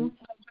Clinton.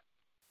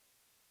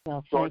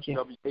 No, George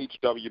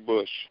H.W.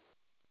 Bush.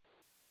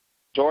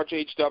 George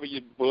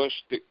H.W. Bush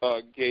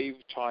gave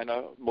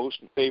China most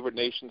favored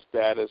nation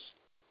status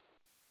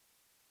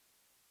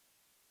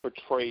for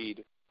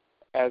trade.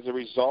 As a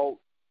result,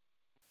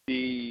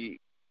 the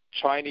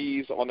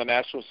Chinese on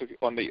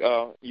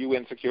the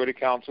UN Security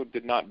Council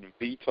did not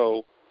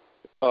veto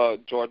the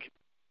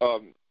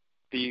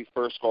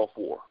first Gulf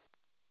War.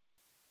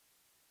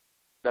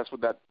 That's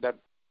what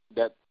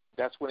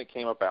that's when it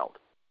came about.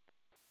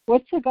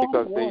 What's the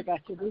Gulf War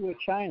got to do with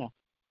China?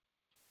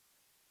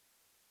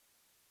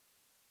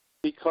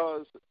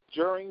 Because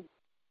during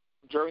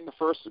the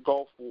first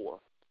Gulf War,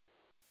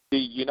 the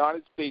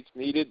United States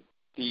needed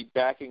the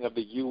backing of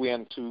the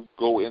UN to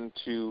go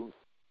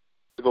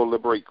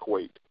liberate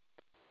Kuwait.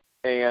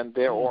 And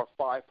there are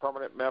 5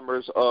 permanent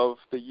members of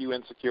the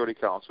UN Security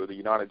Council: the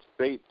United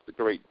States, the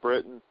Great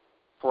Britain,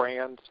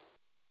 France,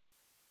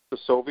 the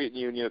Soviet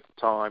Union at the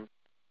time,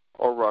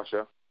 or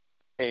Russia,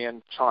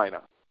 and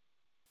China.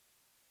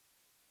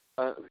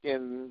 Up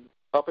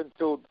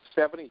until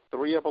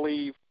 1973, I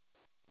believe,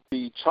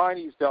 the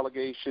Chinese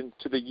delegation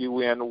to the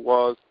UN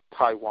was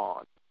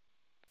Taiwan.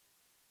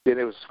 Then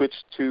it was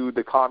switched to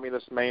the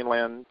communist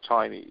mainland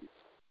Chinese.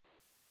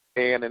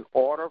 And in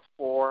order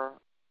for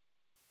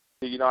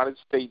the United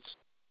States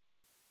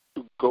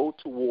to go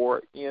to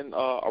war in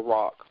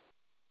Iraq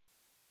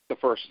the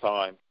first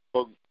time,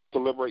 or to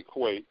liberate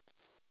Kuwait,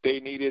 they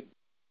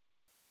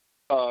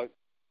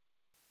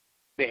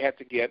had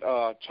to get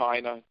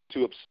China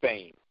to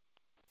abstain.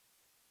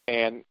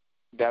 And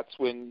that's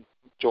when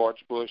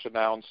George Bush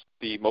announced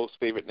the most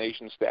favored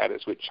nation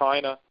status with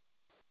China,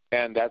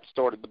 and that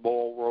started the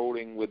ball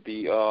rolling with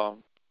the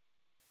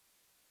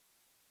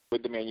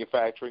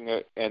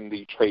manufacturing and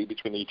the trade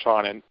between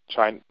China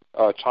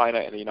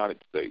and the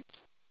United States.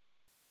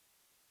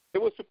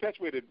 It was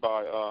perpetuated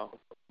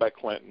by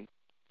Clinton,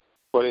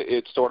 but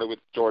it started with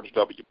George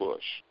W.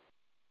 Bush.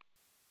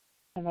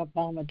 And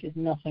Obama did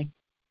nothing.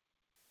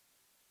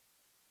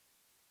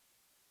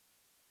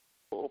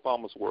 Well,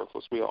 Obama's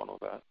worthless. We all know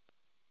that.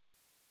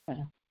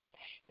 Yeah.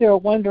 They were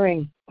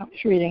wondering, I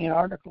was reading an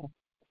article,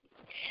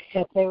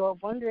 that they were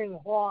wondering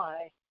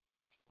why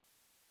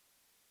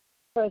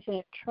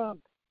President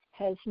Trump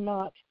has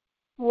not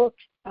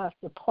looked at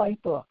the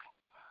playbook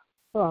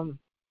from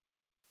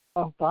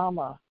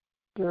Obama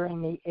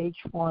during the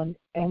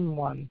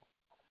H1N1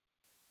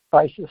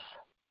 crisis.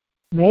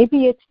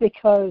 Maybe it's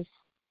because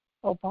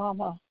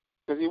Obama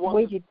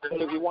waited.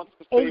 Because he wants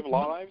to save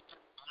lives,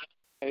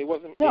 and he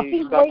wasn't. No,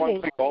 he stopped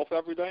playing golf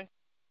every day.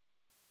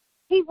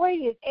 He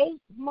waited 8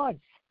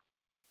 months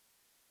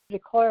to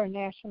declare a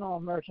national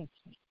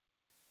emergency.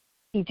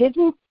 He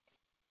didn't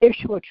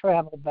issue a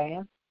travel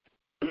ban.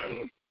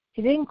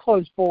 He didn't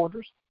close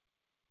borders.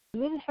 He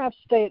didn't have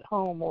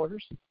stay-at-home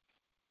orders.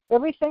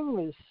 Everything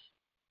was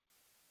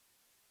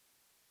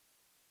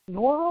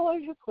normal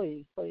as you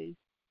please.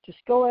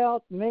 Just go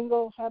out,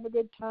 mingle, have a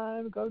good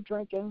time, go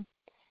drinking,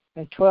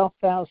 and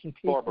 12,000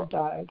 people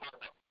died.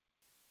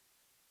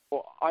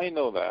 Well, I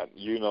know that.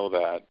 You know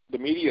that. The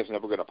media is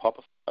never going to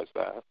publicize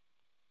that.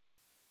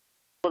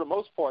 For the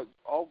most part,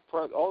 all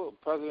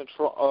President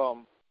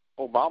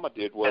Obama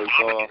did was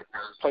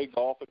play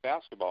golf and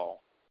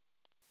basketball.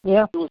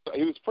 Yeah.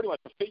 He was pretty much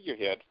a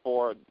figurehead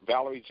for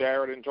Valerie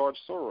Jarrett and George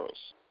Soros.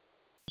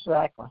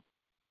 Exactly.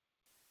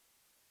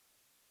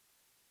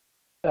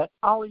 But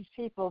all these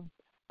people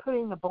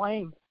putting the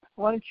blame,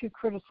 why don't you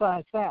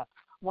criticize that?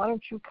 Why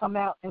don't you come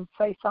out and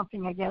say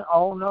something again?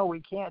 Oh, no,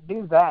 we can't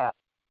do that.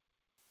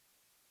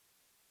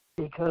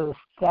 Because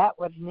that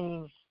would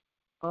mean,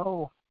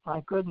 oh,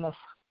 my goodness,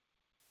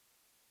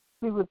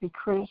 we would be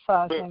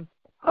criticizing.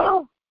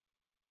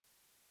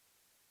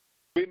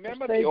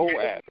 Remember the old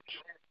adage.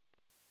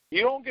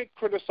 You don't get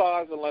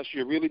criticized unless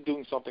you're really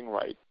doing something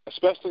right,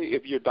 especially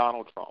if you're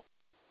Donald Trump.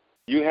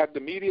 You have the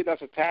media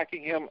that's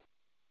attacking him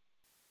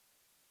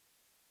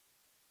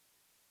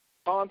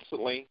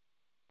constantly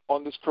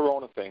on this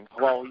corona thing.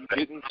 Well,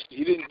 he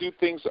didn't do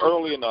things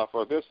early enough,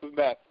 or this and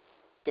that.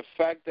 The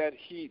fact that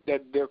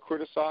they're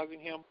criticizing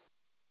him,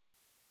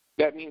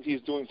 that means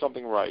he's doing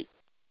something right.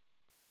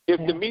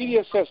 If the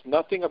media says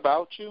nothing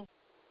about you,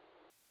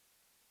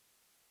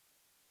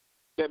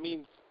 that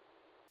means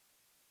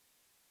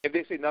if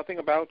they say nothing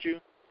about you,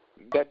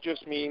 that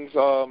just means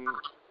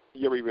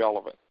you're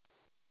irrelevant.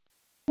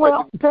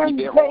 Well, then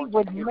they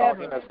would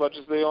never. As much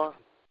as they are.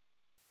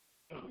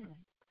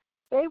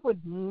 They would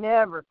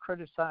never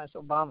criticize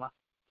Obama,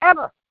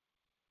 ever.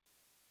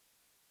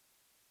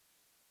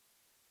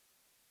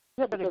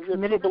 Yeah, because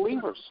they're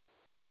believers.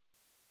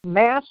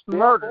 Mass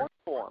murder,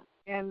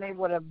 and they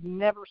would have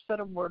never said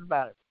a word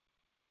about it.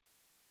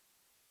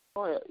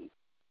 Oh, yeah.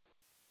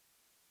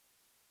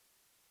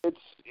 It's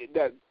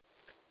that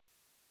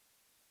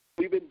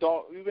we've been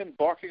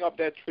barking up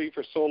that tree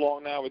for so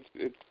long now.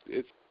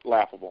 It's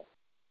laughable.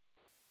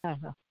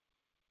 Uh-huh.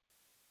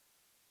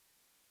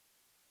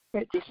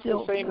 This is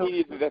the same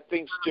media that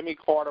thinks Jimmy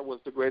Carter was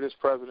the greatest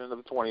president of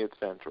the 20th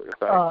century. Is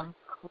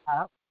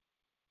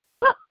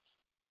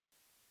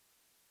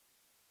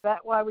that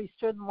why we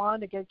stood in line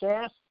to get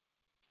gas?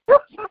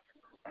 Well,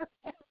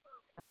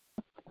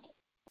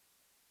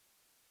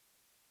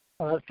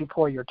 that's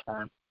before your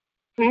time.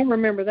 I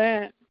remember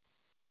that.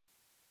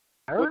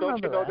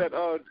 Don't you know that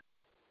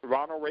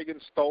Ronald Reagan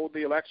stole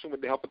the election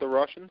with the help of the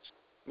Russians?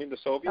 I mean, the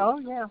Soviets? Oh,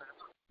 yeah.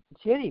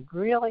 Did he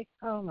really?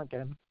 Oh, my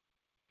goodness.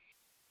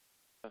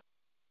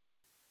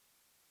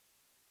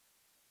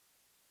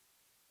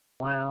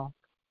 Wow.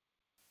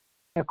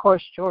 And of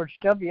course, George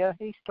W.,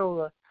 he stole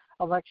the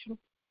election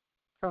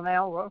from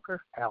Al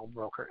Gore.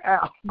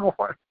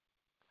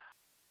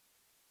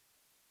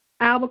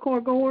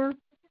 Albacore Gore?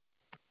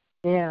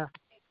 Yeah.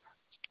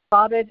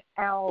 Spotted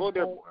Al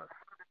Gore.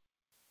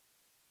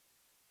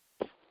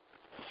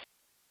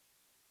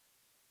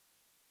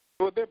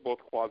 Well, they're both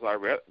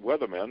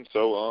quasi-weathermen,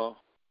 so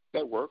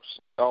that works.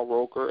 Al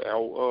Roker,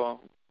 Al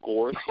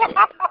Gore,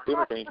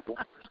 interchangeable.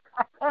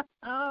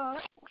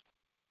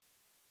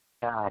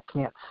 I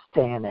can't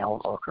stand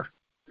Al Roker.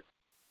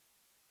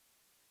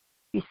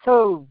 He's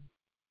so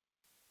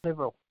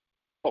liberal.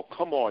 Oh,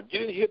 come on. You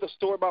didn't hear the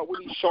story about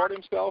when he shot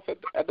himself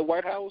at the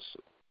White House?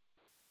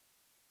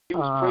 He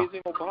was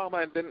praising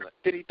Obama, and then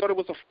he thought it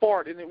was a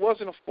fart, and it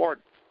wasn't a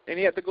fart. And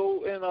he had to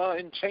go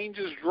and change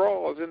his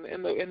drawers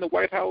in the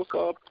White House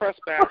press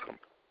bathroom.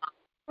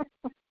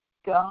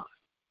 God.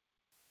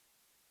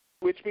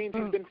 Which means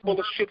he's been full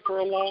of shit for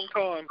a long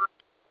time.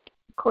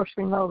 Of course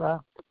we know that.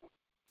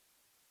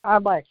 I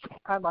like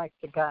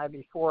the guy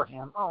before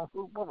him. Oh,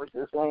 what was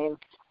his name?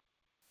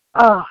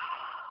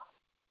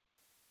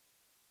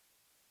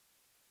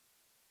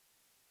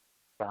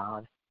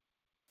 God.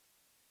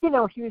 You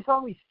know, he was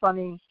always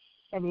funny,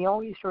 and he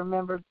always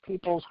remembered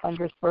people's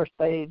 100th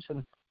birthdays.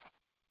 And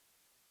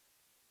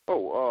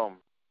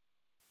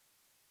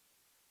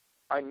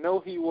I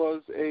know he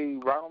was a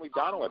Ronald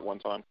McDonald at one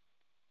time.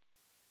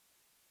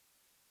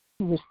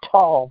 He was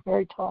tall,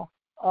 very tall.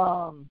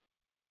 God,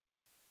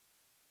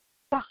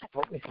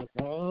 what was his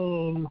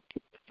name?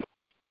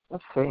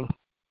 Let's see.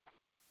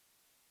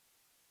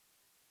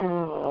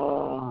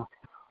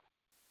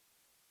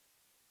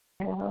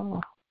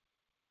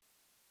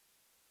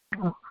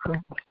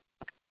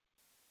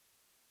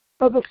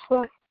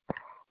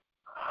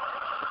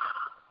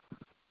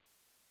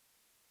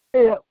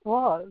 It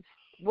was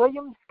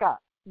William Scott.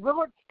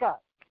 Willard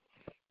Scott.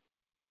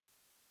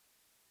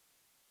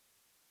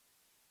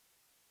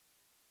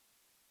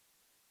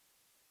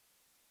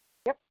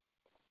 Yep.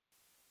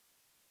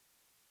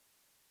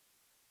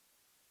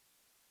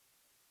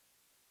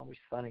 Always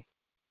funny.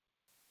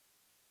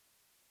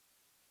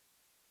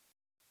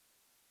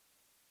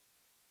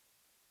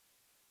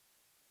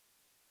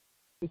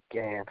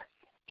 Gad.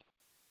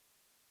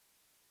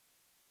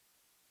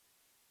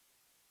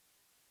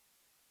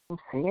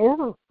 Let's see.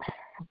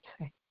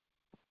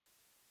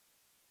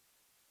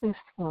 This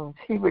one,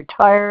 he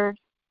retired.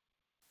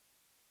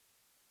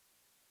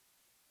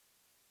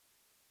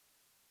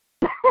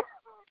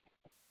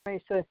 He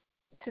said,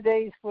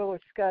 today's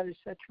Willard Scott is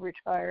set to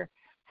retire,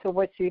 so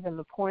what's even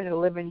the point of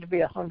living to be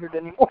 100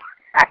 anymore?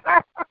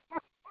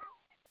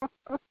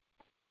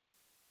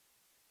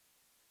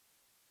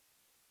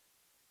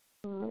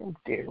 Oh,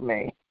 dear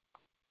me.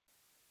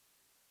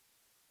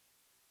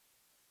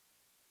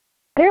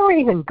 They're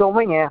even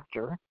going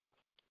after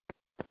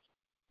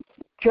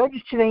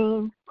Judge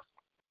Jeanine,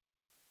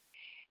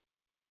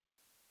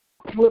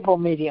 liberal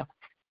media.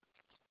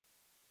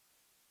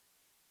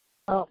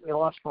 Oh, we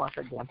lost Mark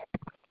again.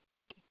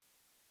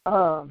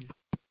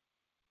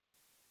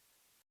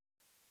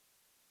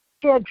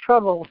 She had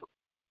trouble.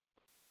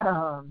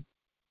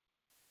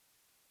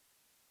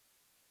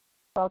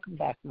 Welcome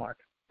back, Mark.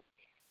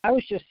 I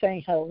was just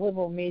saying how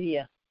liberal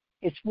media,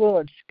 it's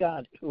Willard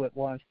Scott who it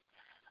was.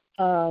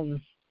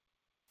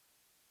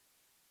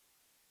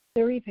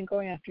 They're even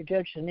going after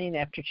Judge Jeanine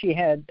after she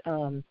had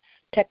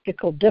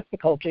technical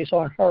difficulties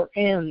on her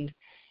end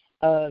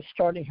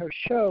starting her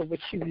show,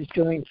 which she was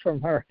doing from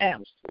her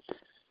house.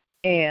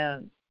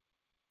 And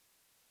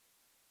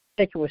I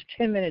think it was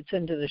 10 minutes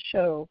into the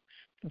show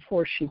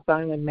before she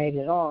finally made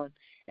it on.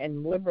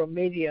 And liberal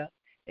media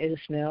is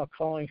now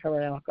calling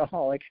her an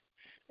alcoholic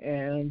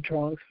and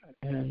drunk.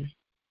 And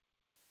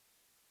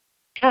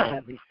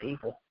God, these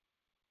people.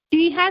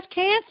 She has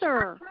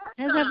cancer.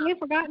 Have we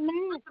forgotten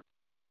that?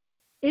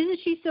 Isn't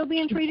she still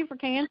being treated for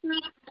cancer?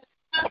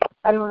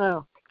 I don't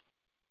know.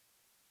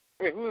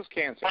 Wait, who has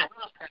cancer?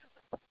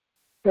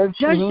 Judge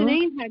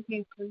Jeanine had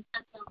cancer.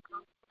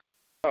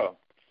 Oh.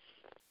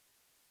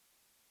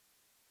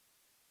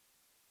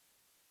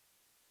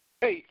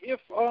 Hey, if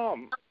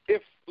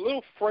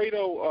little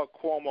Fredo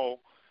Cuomo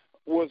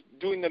was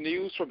doing the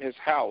news from his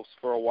house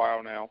for a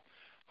while now,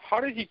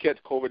 how did he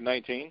get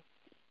COVID-19?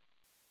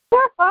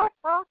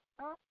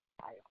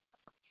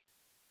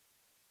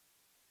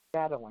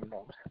 Shadowing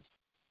those.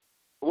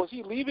 Was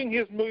he leaving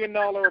his $1 million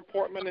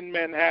apartment in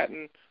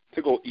Manhattan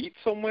to go eat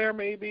somewhere,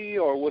 maybe,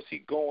 or was he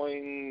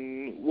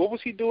going? What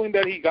was he doing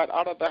that he got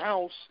out of the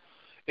house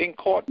and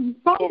caught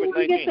COVID-19?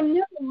 To get some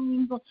nipple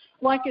rings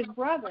like his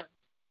brother.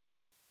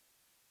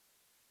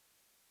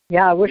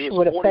 Yeah, I wish he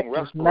would affect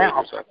his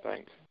mouth. I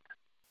think.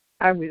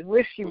 I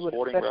wish he would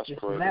affect his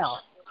mouth.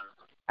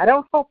 I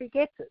don't hope he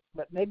gets it,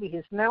 but maybe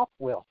his mouth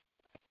will.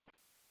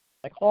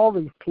 Like all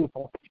these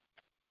people.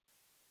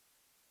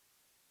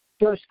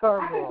 Joe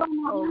Scarborough.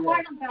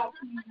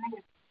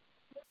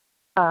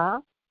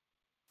 Huh?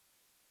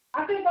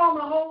 I've been going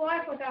my whole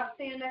life without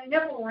seeing that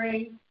nipple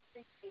ring.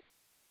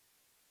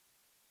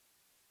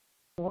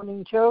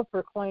 Morning Joe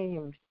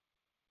proclaimed,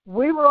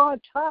 "We were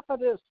on top of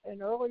this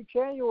in early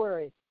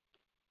January.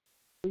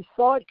 We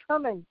saw it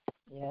coming."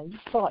 Yeah, you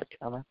saw it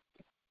coming.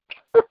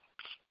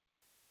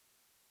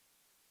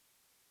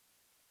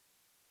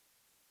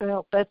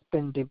 Well, that's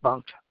been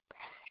debunked.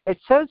 It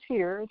says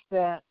here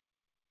that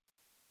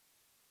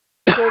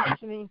Judge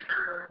Jeanine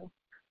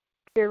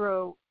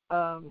Pirro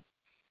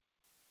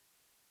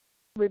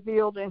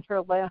revealed in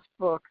her last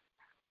book,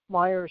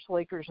 Liars,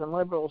 Leakers, and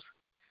Liberals,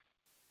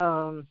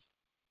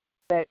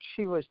 that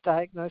she was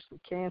diagnosed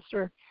with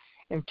cancer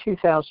in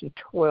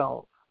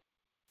 2012.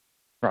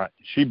 Right.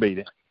 She beat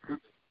it.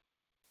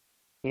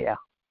 Yeah.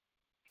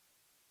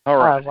 All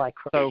right. I like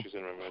her. So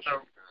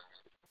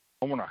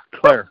I want to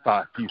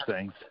clarify a few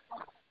things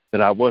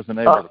that I wasn't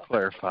able to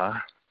clarify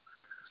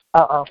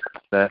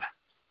that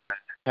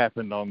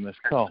happened on this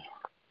call.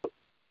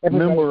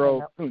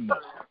 Numero uno.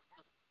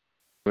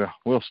 Well,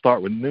 we'll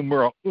start with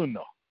numero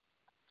uno.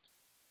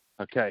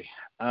 Okay.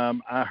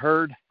 I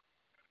heard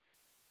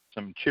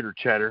some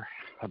chitter-chatter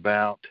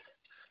about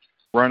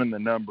running the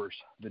numbers,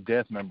 the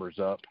death numbers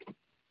up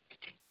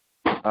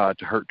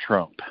to hurt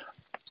Trump.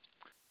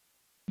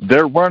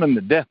 They're running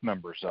the death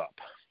numbers up,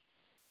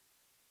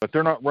 but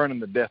they're not running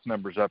the death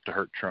numbers up to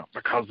hurt Trump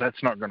because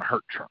that's not going to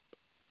hurt Trump.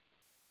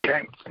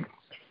 Okay.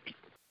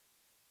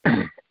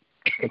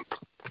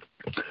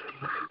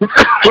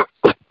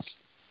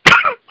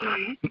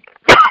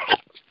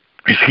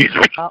 Excuse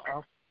me.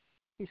 Uh-oh.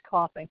 He's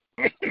coughing.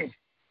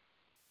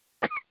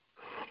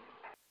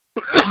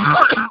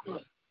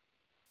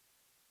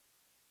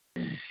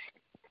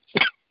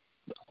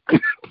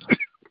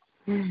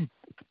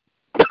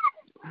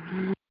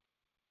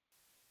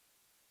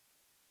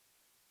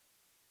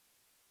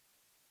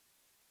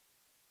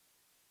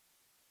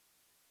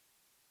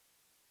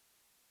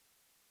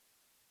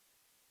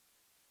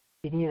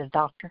 You need a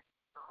doctor?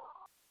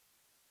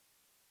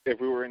 If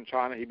we were in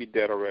China, he'd be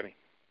dead already.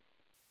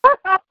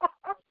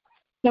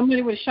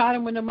 Somebody would have shot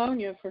him with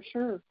pneumonia for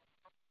sure.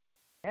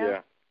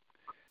 Yeah.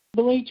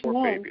 Bleach Poor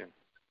one. Fabian.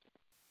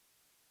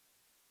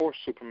 Poor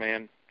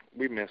Superman.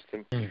 We missed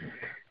him.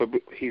 But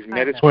he's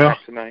met his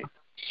back tonight.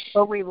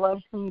 But we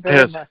love him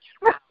very much.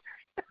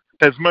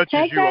 As much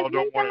as you all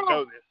don't want to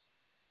know this,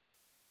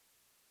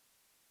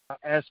 I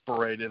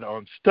aspirated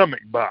on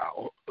stomach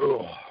bile.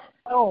 Ugh.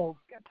 Oh,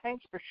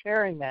 thanks for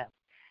sharing that.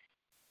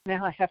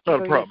 Now I have to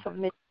Not a go problem. get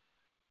something.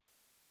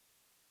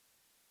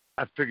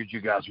 I figured you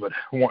guys would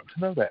want to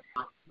know that.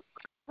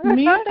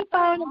 Mute the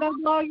phone and go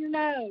blow your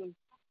nose.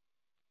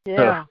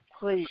 Yeah,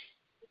 please.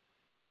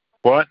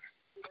 What?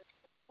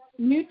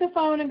 Mute the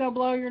phone and go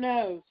blow your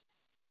nose.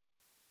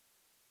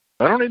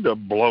 I don't need to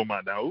blow my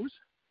nose.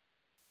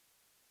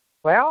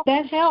 Well,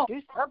 that helps.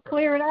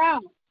 Clear it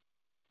out.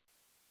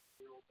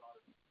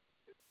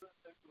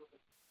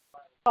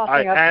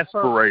 I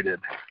aspirated.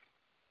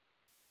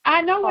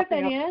 I know what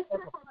that is.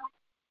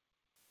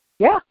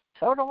 Yeah,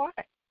 so do I.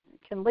 It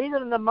can lead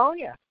to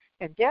pneumonia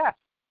and death.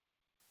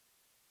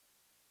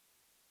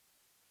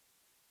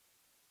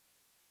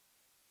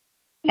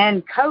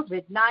 And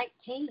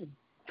COVID-19.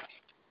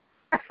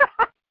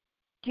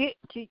 Do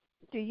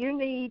you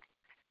need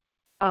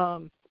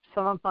some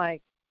of my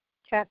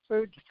cat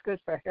food that's good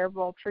for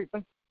hairball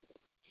treatment?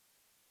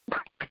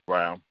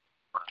 Wow.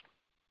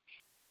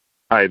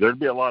 Hey, there'd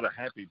be a lot of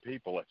happy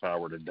people if I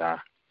were to die.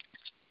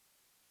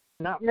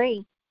 Not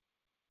me.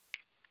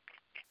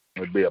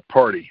 It'd be a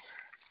party.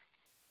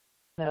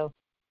 No.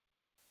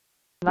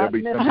 There'll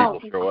be some people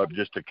show up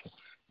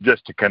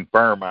just to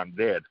confirm I'm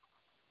dead.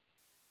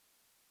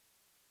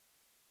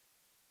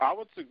 I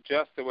would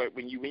suggest that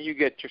when you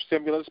get your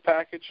stimulus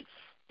package,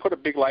 put a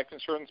big life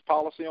insurance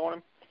policy on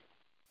him.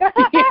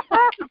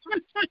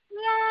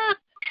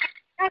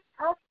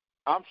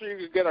 I'm sure you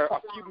could get a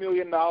few $1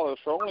 million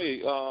for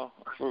only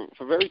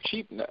for very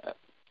cheap now.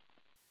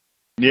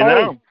 You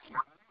know,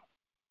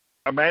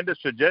 Amanda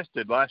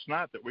suggested last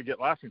night that we get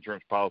life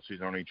insurance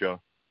policies on each other.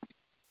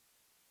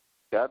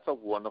 That's a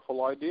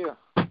wonderful idea.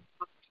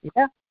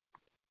 Yeah.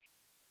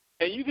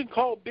 And you can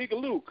call Big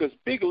Lou, because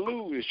Big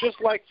Lou is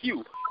just like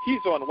you. He's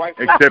on wife.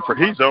 Except for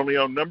he's only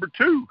on number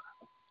 2.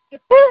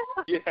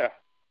 Yeah.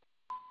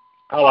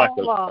 I like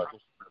those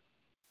couples.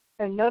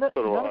 And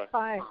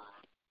notify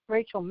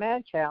Rachel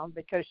Madcow,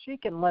 because she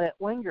can let it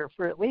linger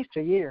for at least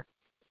a year.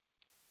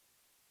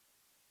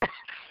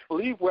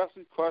 Leave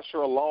Wesley Crusher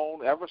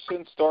alone. Ever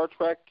since Star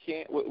Trek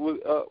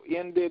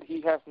ended,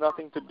 he has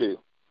nothing to do.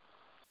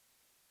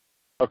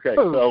 Okay,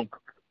 so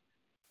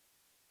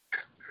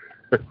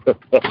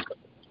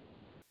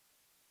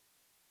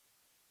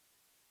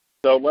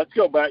so let's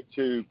go back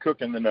to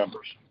cooking the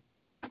numbers.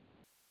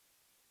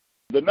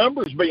 The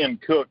numbers being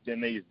cooked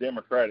in these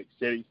Democratic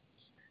cities,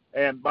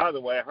 and by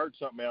the way, I heard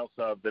something else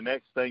of the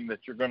next thing that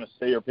you're going to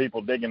see are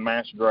people digging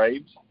mass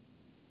graves.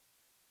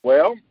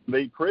 Well,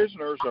 the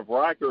prisoners of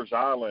Rikers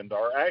Island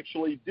are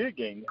actually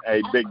digging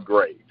a big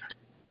grave.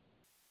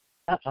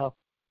 Uh-oh.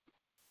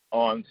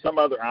 On some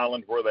other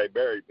island where they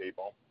bury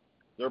people.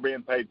 They're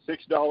being paid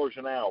 $6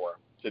 an hour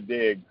to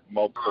dig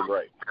multiple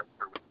graves.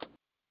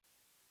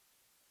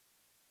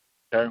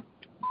 Okay?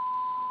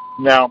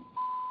 Now,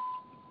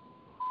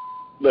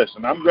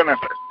 listen, I'm gonna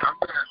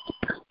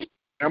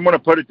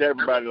put it to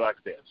everybody like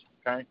this,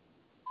 okay?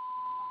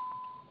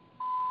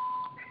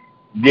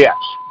 Yes.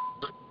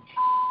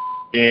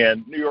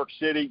 In New York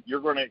City,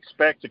 you're going to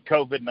expect the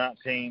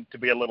COVID-19 to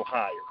be a little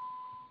higher.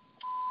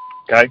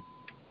 Okay?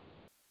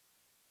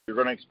 You're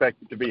going to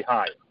expect it to be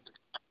higher.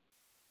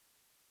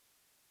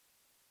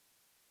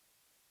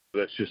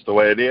 That's just the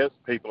way it is.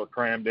 People are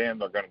crammed in.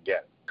 They're going to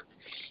get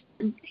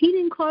it. He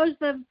didn't close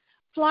the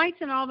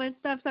flights and all that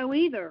stuff, though,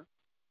 either.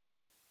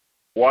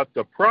 What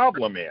the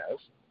problem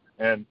is,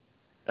 and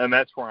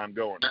that's where I'm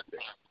going with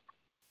this.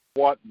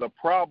 What the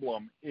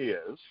problem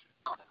is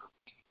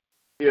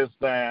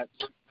that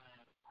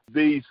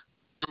these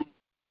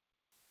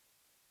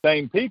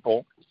same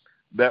people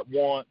that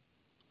want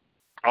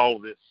all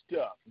of this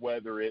stuff,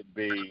 whether it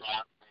be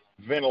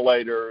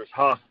ventilators,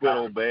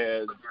 hospital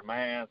beds,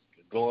 masks,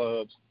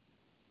 gloves.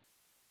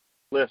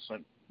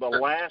 Listen, the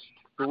last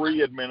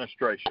 3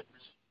 administrations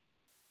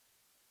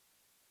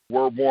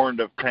were warned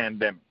of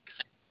pandemics,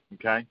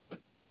 okay?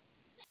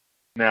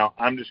 Now,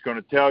 I'm just going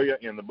to tell you,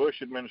 in the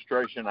Bush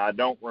administration, I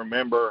don't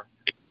remember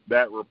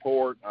that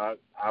report. I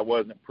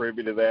wasn't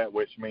privy to that,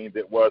 which means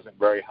it wasn't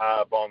very high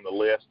up on the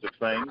list of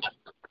things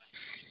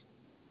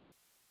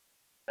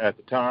at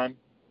the time.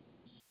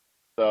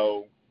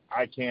 So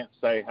I can't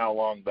say how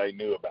long they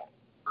knew about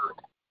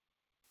it.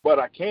 But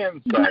I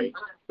can say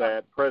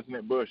that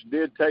President Bush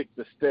did take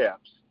the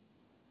steps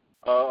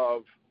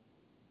of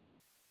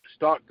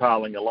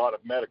stockpiling a lot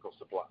of medical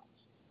supplies.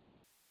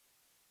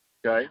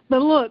 Okay.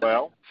 But look,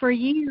 for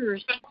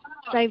years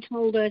they've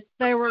told us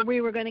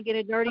we were going to get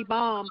a dirty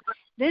bomb.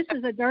 This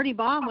is a dirty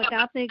bomb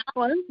without the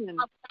explosion.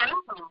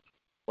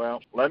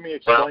 Well, let me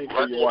explain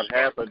to you what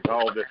happened to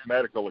all this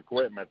medical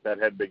equipment that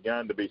had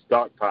begun to be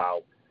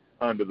stockpiled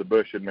under the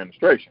Bush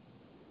administration.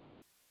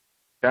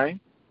 Okay?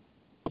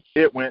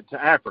 It went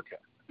to Africa.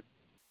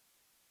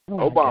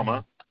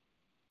 Obama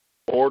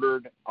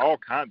ordered all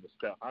kinds of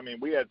stuff. I mean,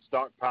 we had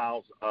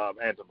stockpiles of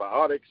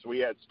antibiotics. We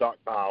had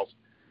stockpiles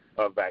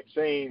of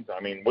vaccines.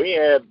 I mean, we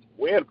had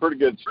a pretty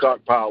good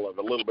stockpile of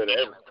a little bit of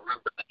everything.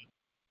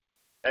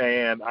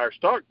 And our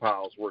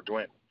stockpiles were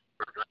dwindling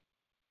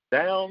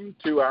down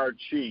to our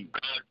cheese.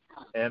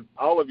 And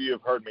all of you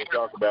have heard me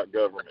talk about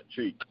government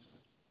cheese.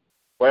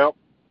 Well,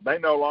 they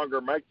no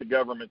longer make the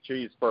government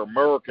cheese for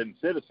American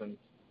citizens,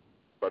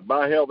 but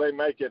by hell, they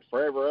make it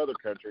for every other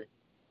country.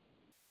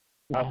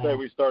 I say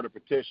we start a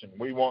petition.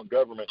 We want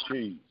government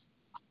cheese.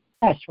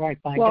 That's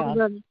right, by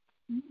God.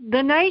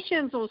 The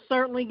nations will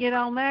certainly get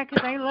on that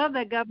because they love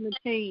that government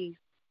cheese.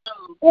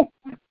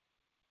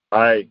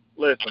 Hey,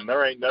 listen,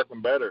 there ain't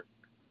nothing better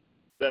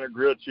than a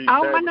grilled cheese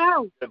sandwich. I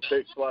know. And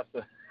 6 slices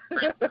of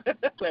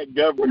that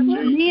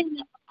government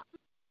cheese.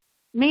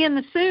 Me and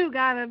the Sue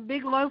got a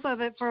big loaf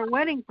of it for a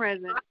wedding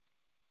present.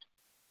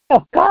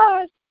 Oh,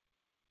 God.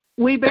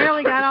 We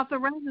barely got off the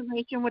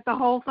reservation with the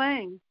whole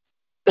thing.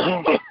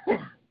 God.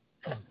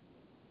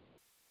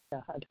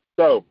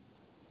 So,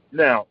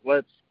 now,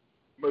 let's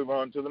move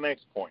on to the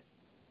next point.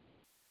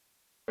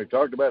 We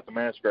talked about the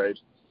mass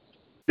graves.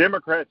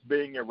 Democrats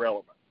being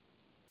irrelevant.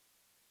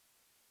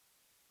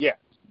 Yes,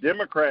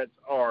 Democrats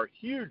are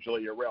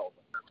hugely irrelevant.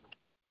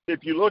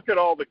 If you look at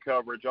all the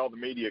coverage, all the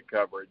media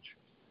coverage,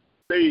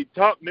 the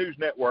top news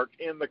network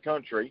in the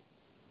country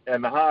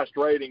and the highest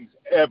ratings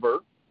ever,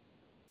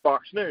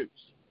 Fox News.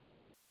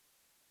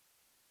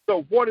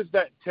 So what does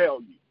that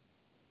tell you?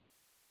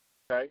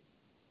 Okay?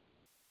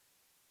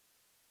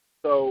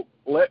 So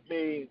let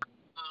me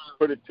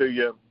put it to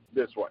you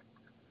this way.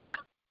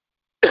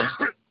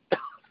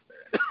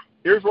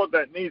 Here's what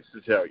that needs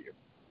to tell you.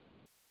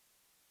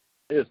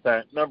 Is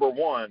that, number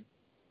one,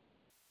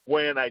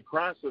 when a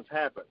crisis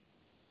happens,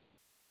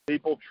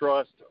 people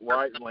trust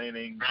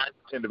right-leaning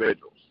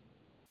individuals,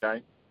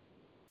 okay?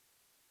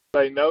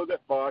 They know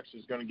that Fox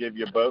is going to give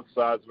you both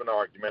sides of an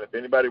argument. If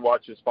anybody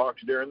watches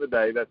Fox during the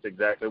day, that's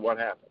exactly what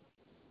happens,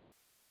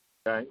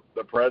 okay?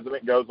 The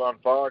president goes on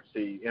Fox.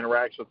 He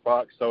interacts with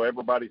Fox, so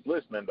everybody's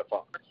listening to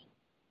Fox.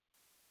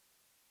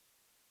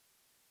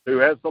 Who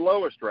has the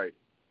lowest rating?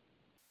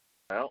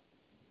 Well,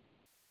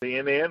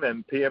 CNN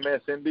and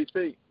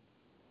PMSNBC.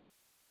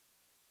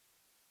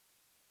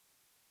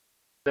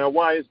 Now,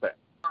 why is that?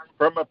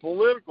 From a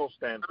political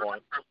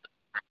standpoint,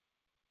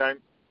 okay,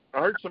 I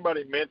heard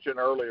somebody mention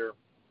earlier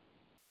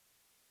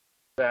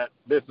that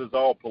this is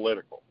all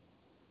political.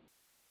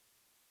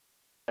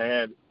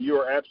 And you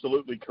are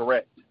absolutely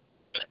correct.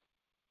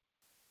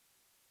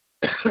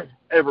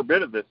 Every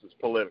bit of this is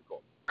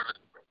political.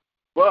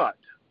 But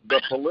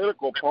the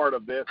political part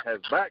of this has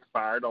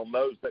backfired on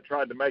those that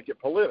tried to make it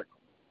political.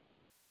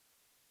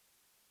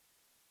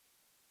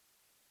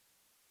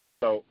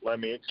 So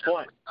let me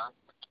explain.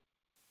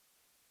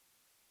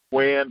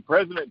 When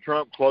President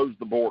Trump closed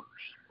the borders,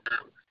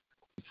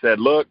 he said,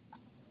 look,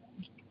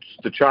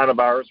 it's the China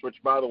virus,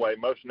 which, by the way,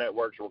 most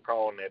networks were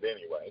calling it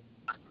anyway.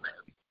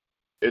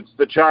 It's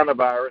the China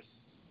virus,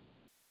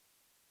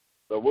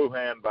 the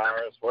Wuhan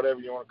virus, whatever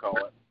you want to call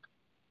it.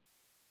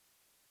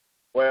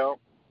 Well,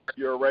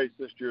 you're a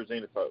racist, you're a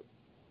xenophobe.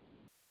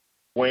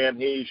 When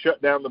he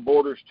shut down the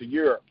borders to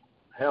Europe,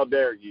 how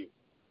dare you?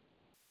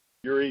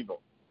 You're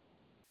evil,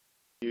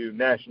 you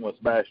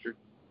nationalist bastard.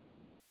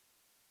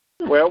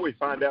 Well, we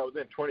find out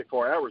within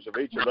 24 hours of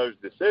each of those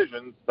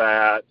decisions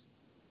that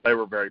they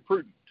were very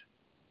prudent.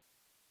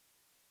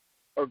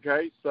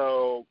 Okay,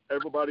 so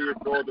everybody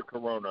ignore the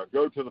corona.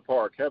 Go to the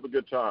park. Have a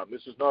good time.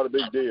 This is not a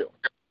big deal.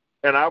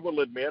 And I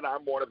will admit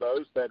I'm one of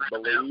those that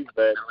believe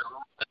that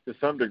to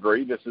some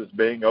degree this is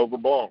being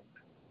overblown.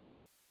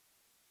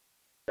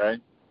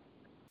 Okay?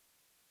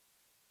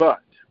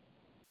 But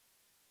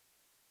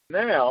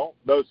now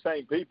those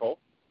same people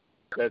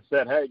that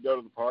said, hey, go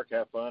to the park,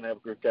 have fun, have a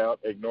cookout,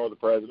 ignore the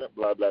president,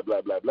 blah, blah,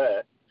 blah, blah,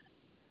 blah,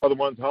 are the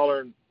ones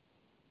hollering,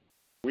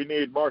 we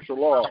need martial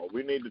law.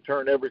 We need to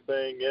turn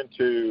everything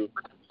into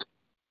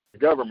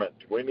government.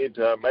 We need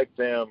to make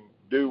them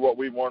do what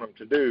we want them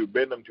to do,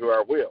 bend them to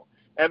our will.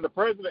 And the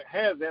president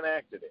has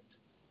enacted it,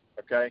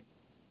 okay?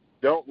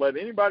 Don't let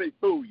anybody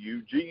fool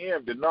you.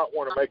 GM did not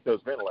want to make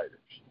those ventilators.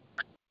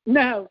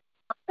 No.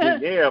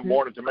 GM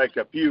wanted to make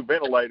a few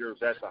ventilators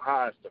at the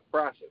highest of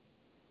prices.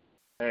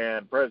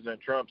 And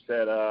President Trump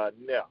said,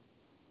 no.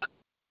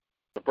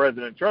 So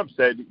President Trump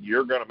said,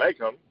 you're going to make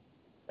them,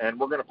 and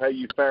we're going to pay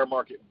you fair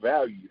market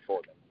value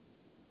for them.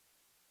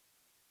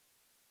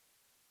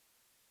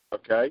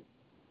 Okay?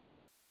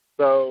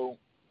 So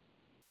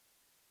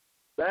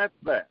that's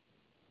that.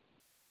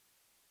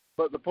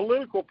 But the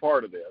political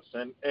part of this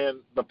and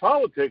the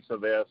politics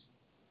of this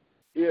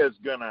is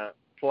going to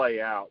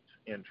play out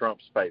in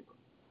Trump's favor.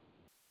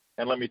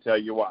 And let me tell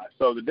you why.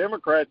 So the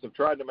Democrats have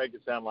tried to make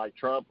it sound like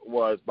Trump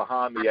was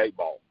behind the eight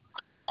ball.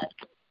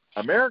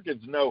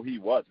 Americans know he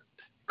wasn't.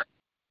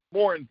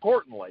 More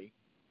importantly,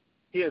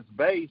 his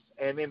base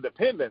and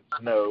independents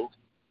know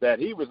that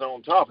he was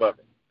on top of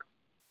it.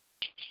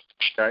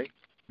 Okay,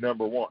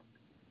 number one.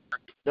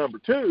 Number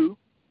two,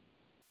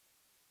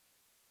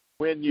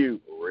 when you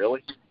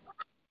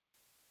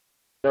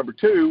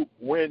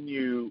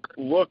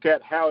look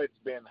at how it's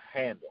been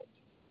handled.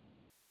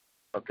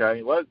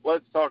 Okay,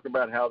 let's talk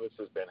about how this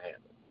has been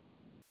handled.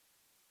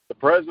 The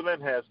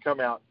president has come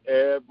out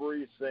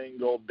every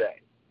single day.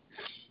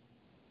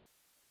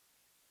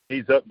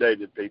 He's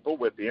updated people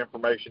with the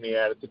information he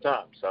had at the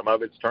time. Some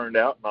of it's turned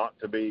out not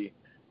to be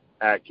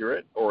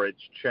accurate, or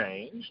it's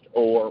changed,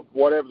 or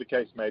whatever the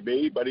case may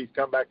be, but he's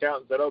come back out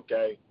and said,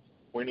 okay,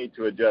 we need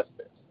to adjust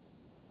this.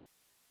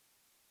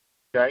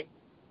 Okay?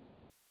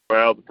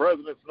 Well, the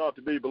president's not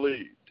to be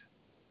believed.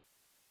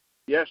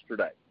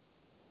 Yesterday,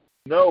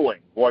 knowing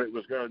what it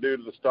was going to do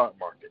to the stock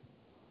market,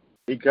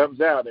 he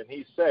comes out and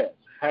he says,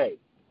 hey,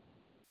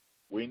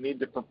 we need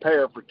to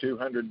prepare for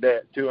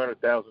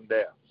 200,000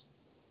 deaths.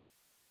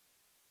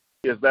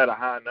 Is that a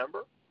high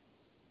number?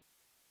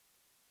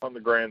 on the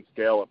grand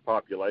scale of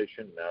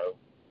population? No.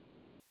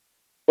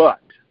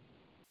 But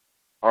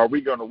are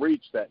we going to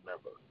reach that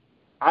number?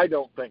 I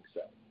don't think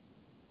so.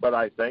 But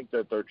I think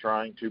that they're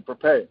trying to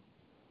prepare.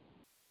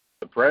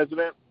 The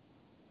president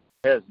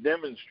has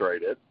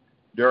demonstrated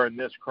during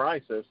this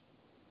crisis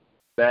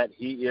that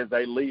he is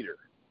a leader.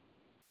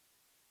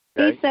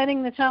 Okay? He's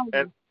setting the tone.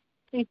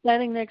 He's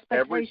setting the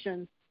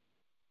expectations.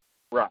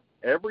 Right.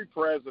 Every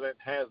president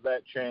has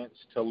that chance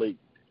to lead.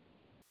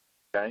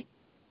 Okay?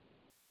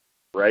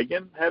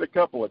 Reagan had a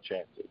couple of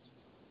chances.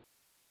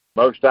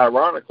 Most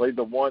ironically,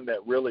 the one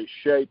that really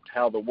shaped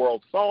how the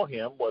world saw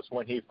him was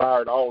when he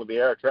fired all of the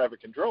air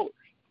traffic controllers.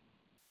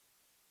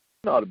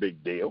 Not a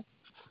big deal.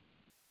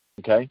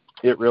 Okay?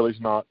 It really is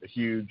not a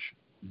huge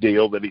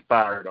deal that he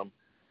fired them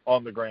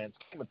on the grand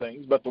scheme of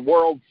things, but the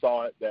world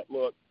saw it that,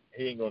 look,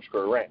 he ain't going to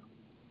screw around.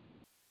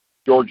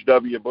 George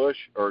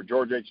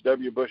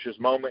H.W. Bush's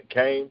moment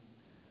came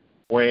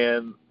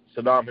when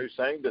Saddam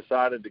Hussein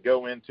decided to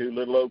go into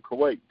little old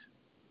Kuwait.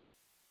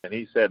 And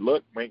he said,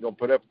 look, we ain't going to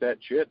put up with that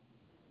shit.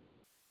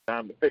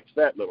 Time to fix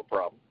that little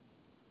problem.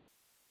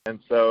 And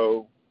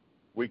so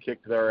we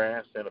kicked their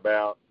ass in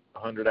about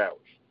 100 hours.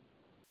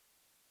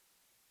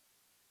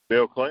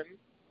 Bill Clinton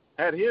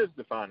had his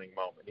defining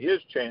moment, his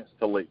chance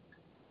to lead.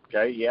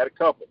 Okay, he had a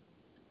couple.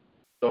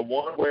 The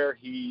one where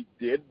he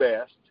did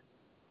best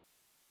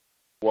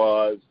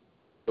was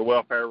the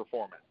Welfare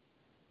Reform Act.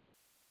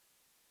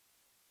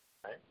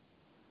 Okay.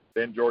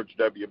 Then George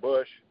W.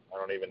 Bush, I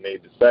don't even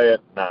need to say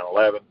it,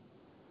 9/11.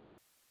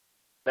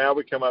 Now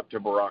we come up to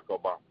Barack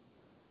Obama.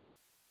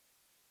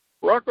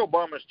 Barack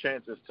Obama's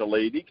chances to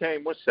lead, he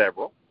came with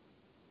several.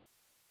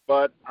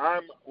 But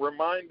I'm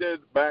reminded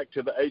back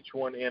to the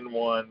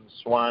H1N1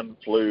 swine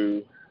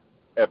flu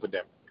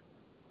epidemic.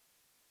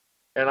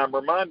 And I'm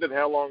reminded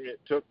how long it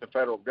took the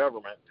federal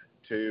government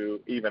to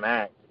even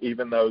act,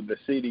 even though the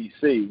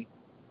CDC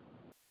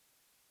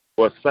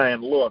was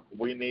saying, look,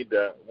 we need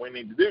to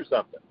do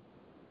something.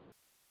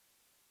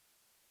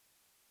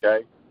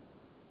 Okay?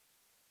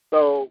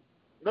 So,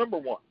 number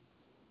one.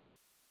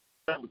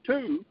 Number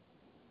two,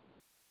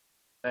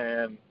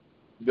 and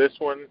this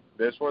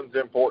one's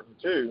important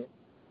too,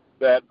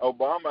 that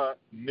Obama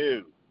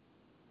knew.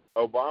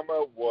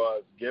 Obama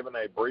was given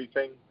a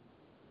briefing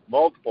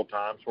multiple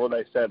times where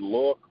they said,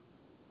 look,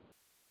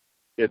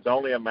 it's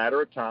only a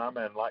matter of time,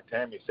 and like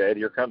Tammy said,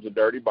 here comes a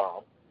dirty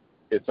bomb.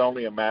 It's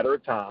only a matter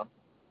of time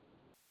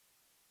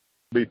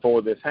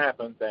before this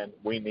happens, and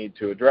we need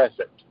to address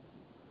it.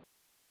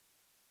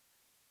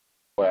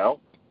 Well,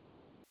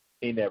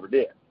 he never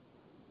did.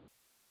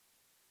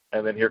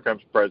 And then here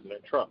comes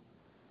President Trump.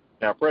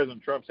 Now,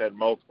 President Trump's had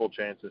multiple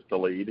chances to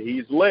lead.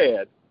 He's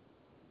led,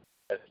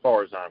 as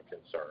far as I'm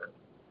concerned,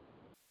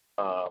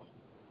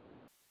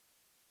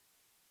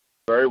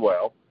 very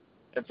well.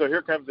 And so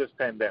here comes this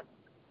pandemic.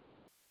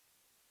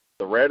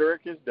 The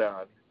rhetoric is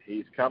done.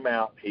 He's come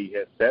out. He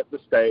has set the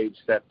stage,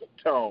 set the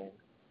tone,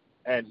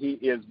 and he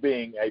is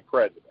being a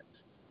president.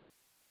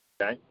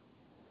 Okay?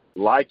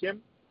 Like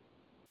him,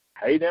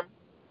 hate him,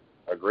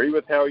 agree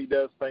with how he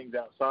does things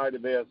outside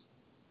of this,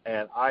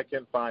 and I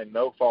can find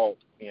no fault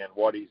in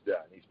what he's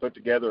done. He's put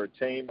together a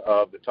team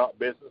of the top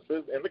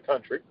businesses in the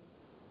country.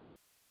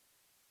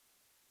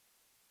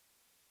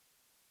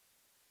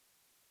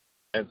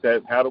 And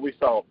says, how do we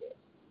solve this?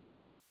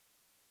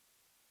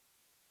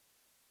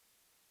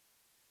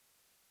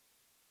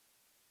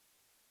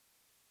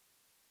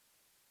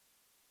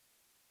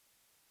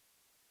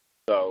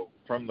 So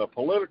from the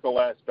political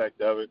aspect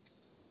of it,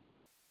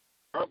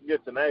 Trump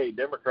gets an A,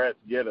 Democrats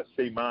get a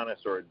C-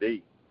 or a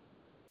D.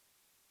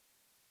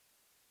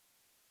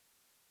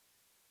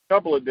 A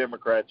couple of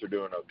Democrats are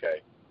doing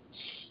okay.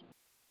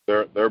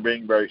 They're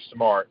being very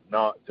smart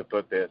not to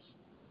put this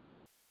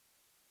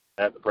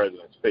at the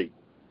president's feet.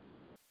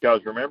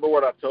 Because remember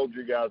what I told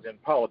you guys in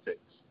politics.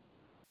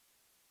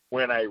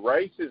 When a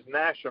race is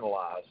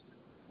nationalized,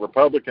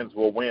 Republicans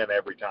will win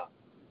every time.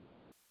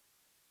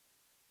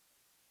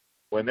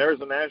 When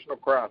there's a national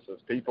crisis,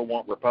 people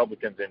want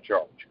Republicans in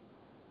charge.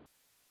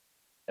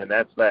 And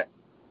that's that.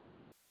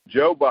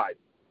 Joe Biden,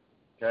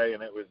 okay,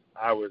 and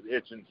I was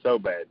itching so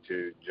bad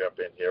to jump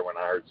in here when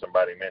I heard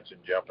somebody mention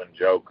Jumpin'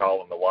 Joe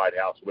calling the White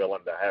House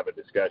willing to have a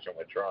discussion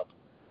with Trump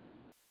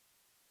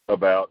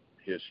about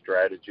his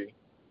strategy.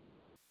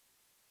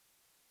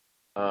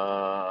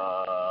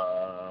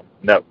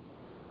 No.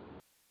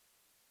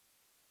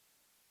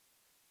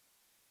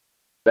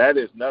 That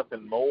is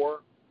nothing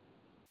more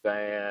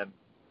than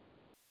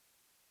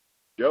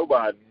Joe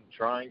Biden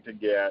trying to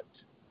get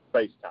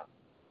FaceTime.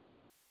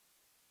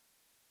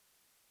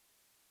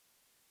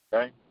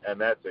 Okay? And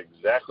that's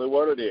exactly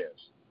what it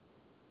is.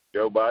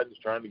 Joe Biden's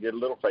trying to get a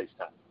little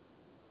FaceTime.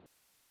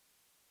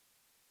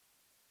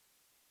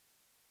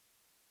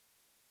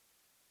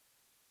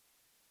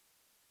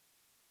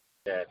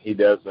 And he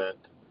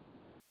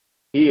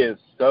is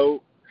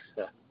so,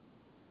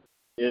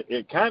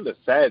 it kind of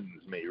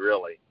saddens me,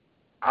 really.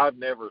 I've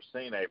never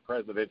seen a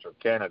presidential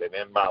candidate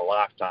in my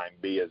lifetime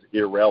be as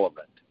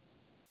irrelevant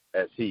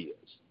as he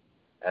is.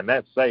 And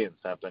that's saying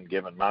something,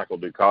 given Michael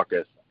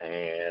Dukakis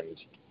and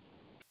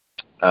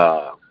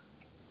Oh,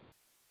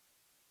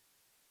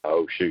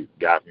 shoot,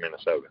 guy from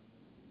Minnesota.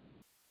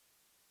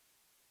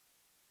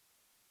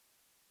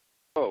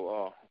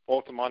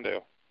 Walter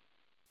Mondale.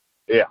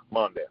 Yeah,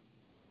 Mondale.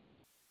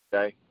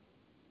 Okay.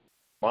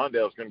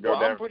 Mondale's going to go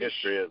down in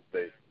history as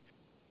the...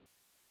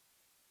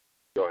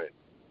 Go ahead.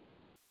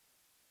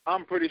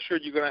 I'm pretty sure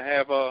you're going to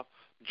have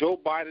Joe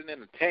Biden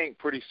in the tank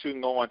pretty soon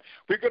going,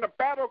 we're going to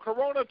battle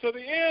Corona to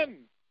the end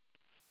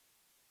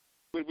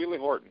with Willie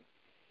Horton.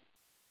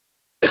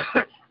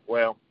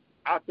 Well,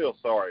 I feel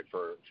sorry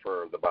for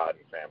the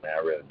Biden family. I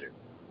really do.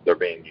 They're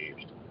being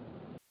used.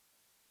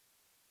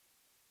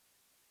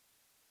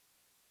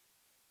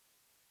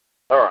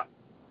 All right.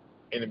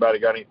 Anybody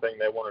got anything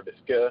they want to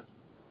discuss?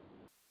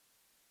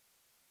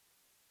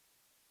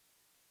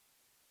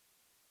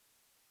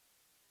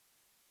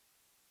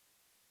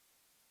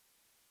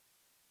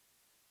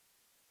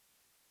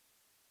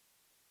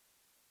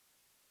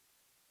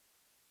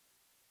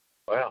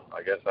 Well,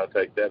 I guess I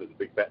take that as a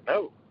big fat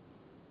no.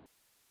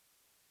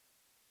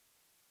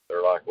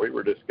 They're like, we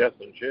were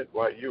discussing shit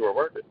while you were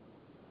working.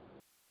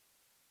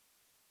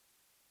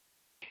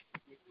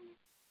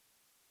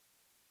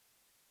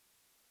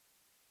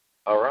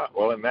 All right.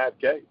 Well, in that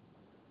case,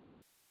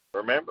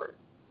 remember,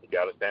 you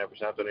got to stand for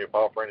something. If you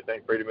fall for anything,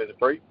 freedom isn't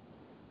free.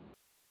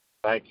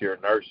 Thank your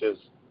nurses,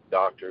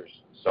 doctors,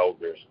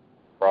 soldiers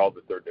for all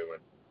that they're doing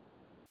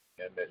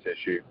in this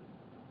issue.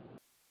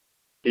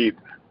 Keep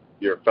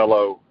your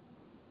fellow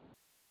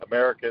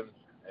Americans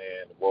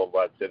and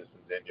worldwide citizens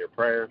in your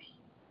prayers,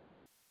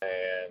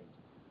 and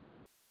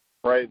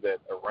pray that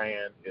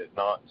Iran is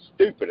not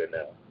stupid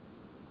enough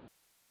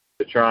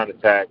to try and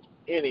attack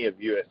any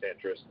of U.S.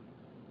 interests,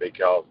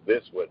 because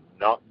this would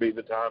not be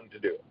the time to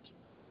do it.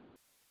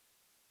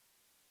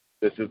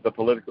 This is the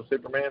Political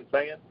Superman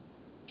saying,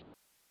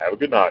 have a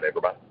good night,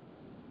 everybody.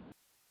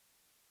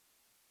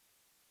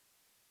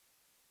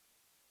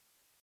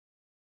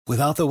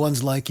 Without the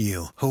ones like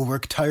you, who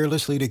work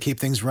tirelessly to keep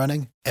things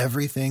running,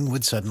 everything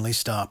would suddenly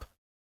stop.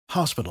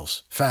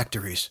 Hospitals,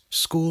 factories,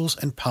 schools,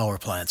 and power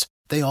plants,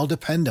 they all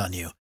depend on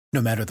you. No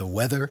matter the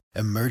weather,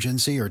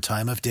 emergency, or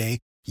time of day,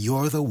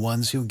 you're the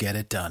ones who get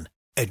it done.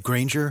 At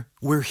Grainger,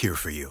 we're here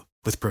for you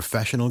with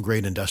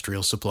professional-grade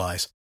industrial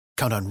supplies.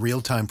 Count on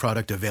real-time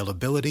product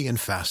availability and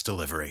fast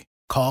delivery.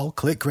 Call,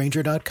 click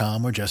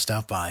Grainger.com, or just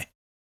stop by.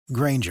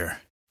 Grainger,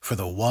 for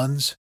the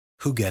ones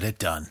who get it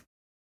done.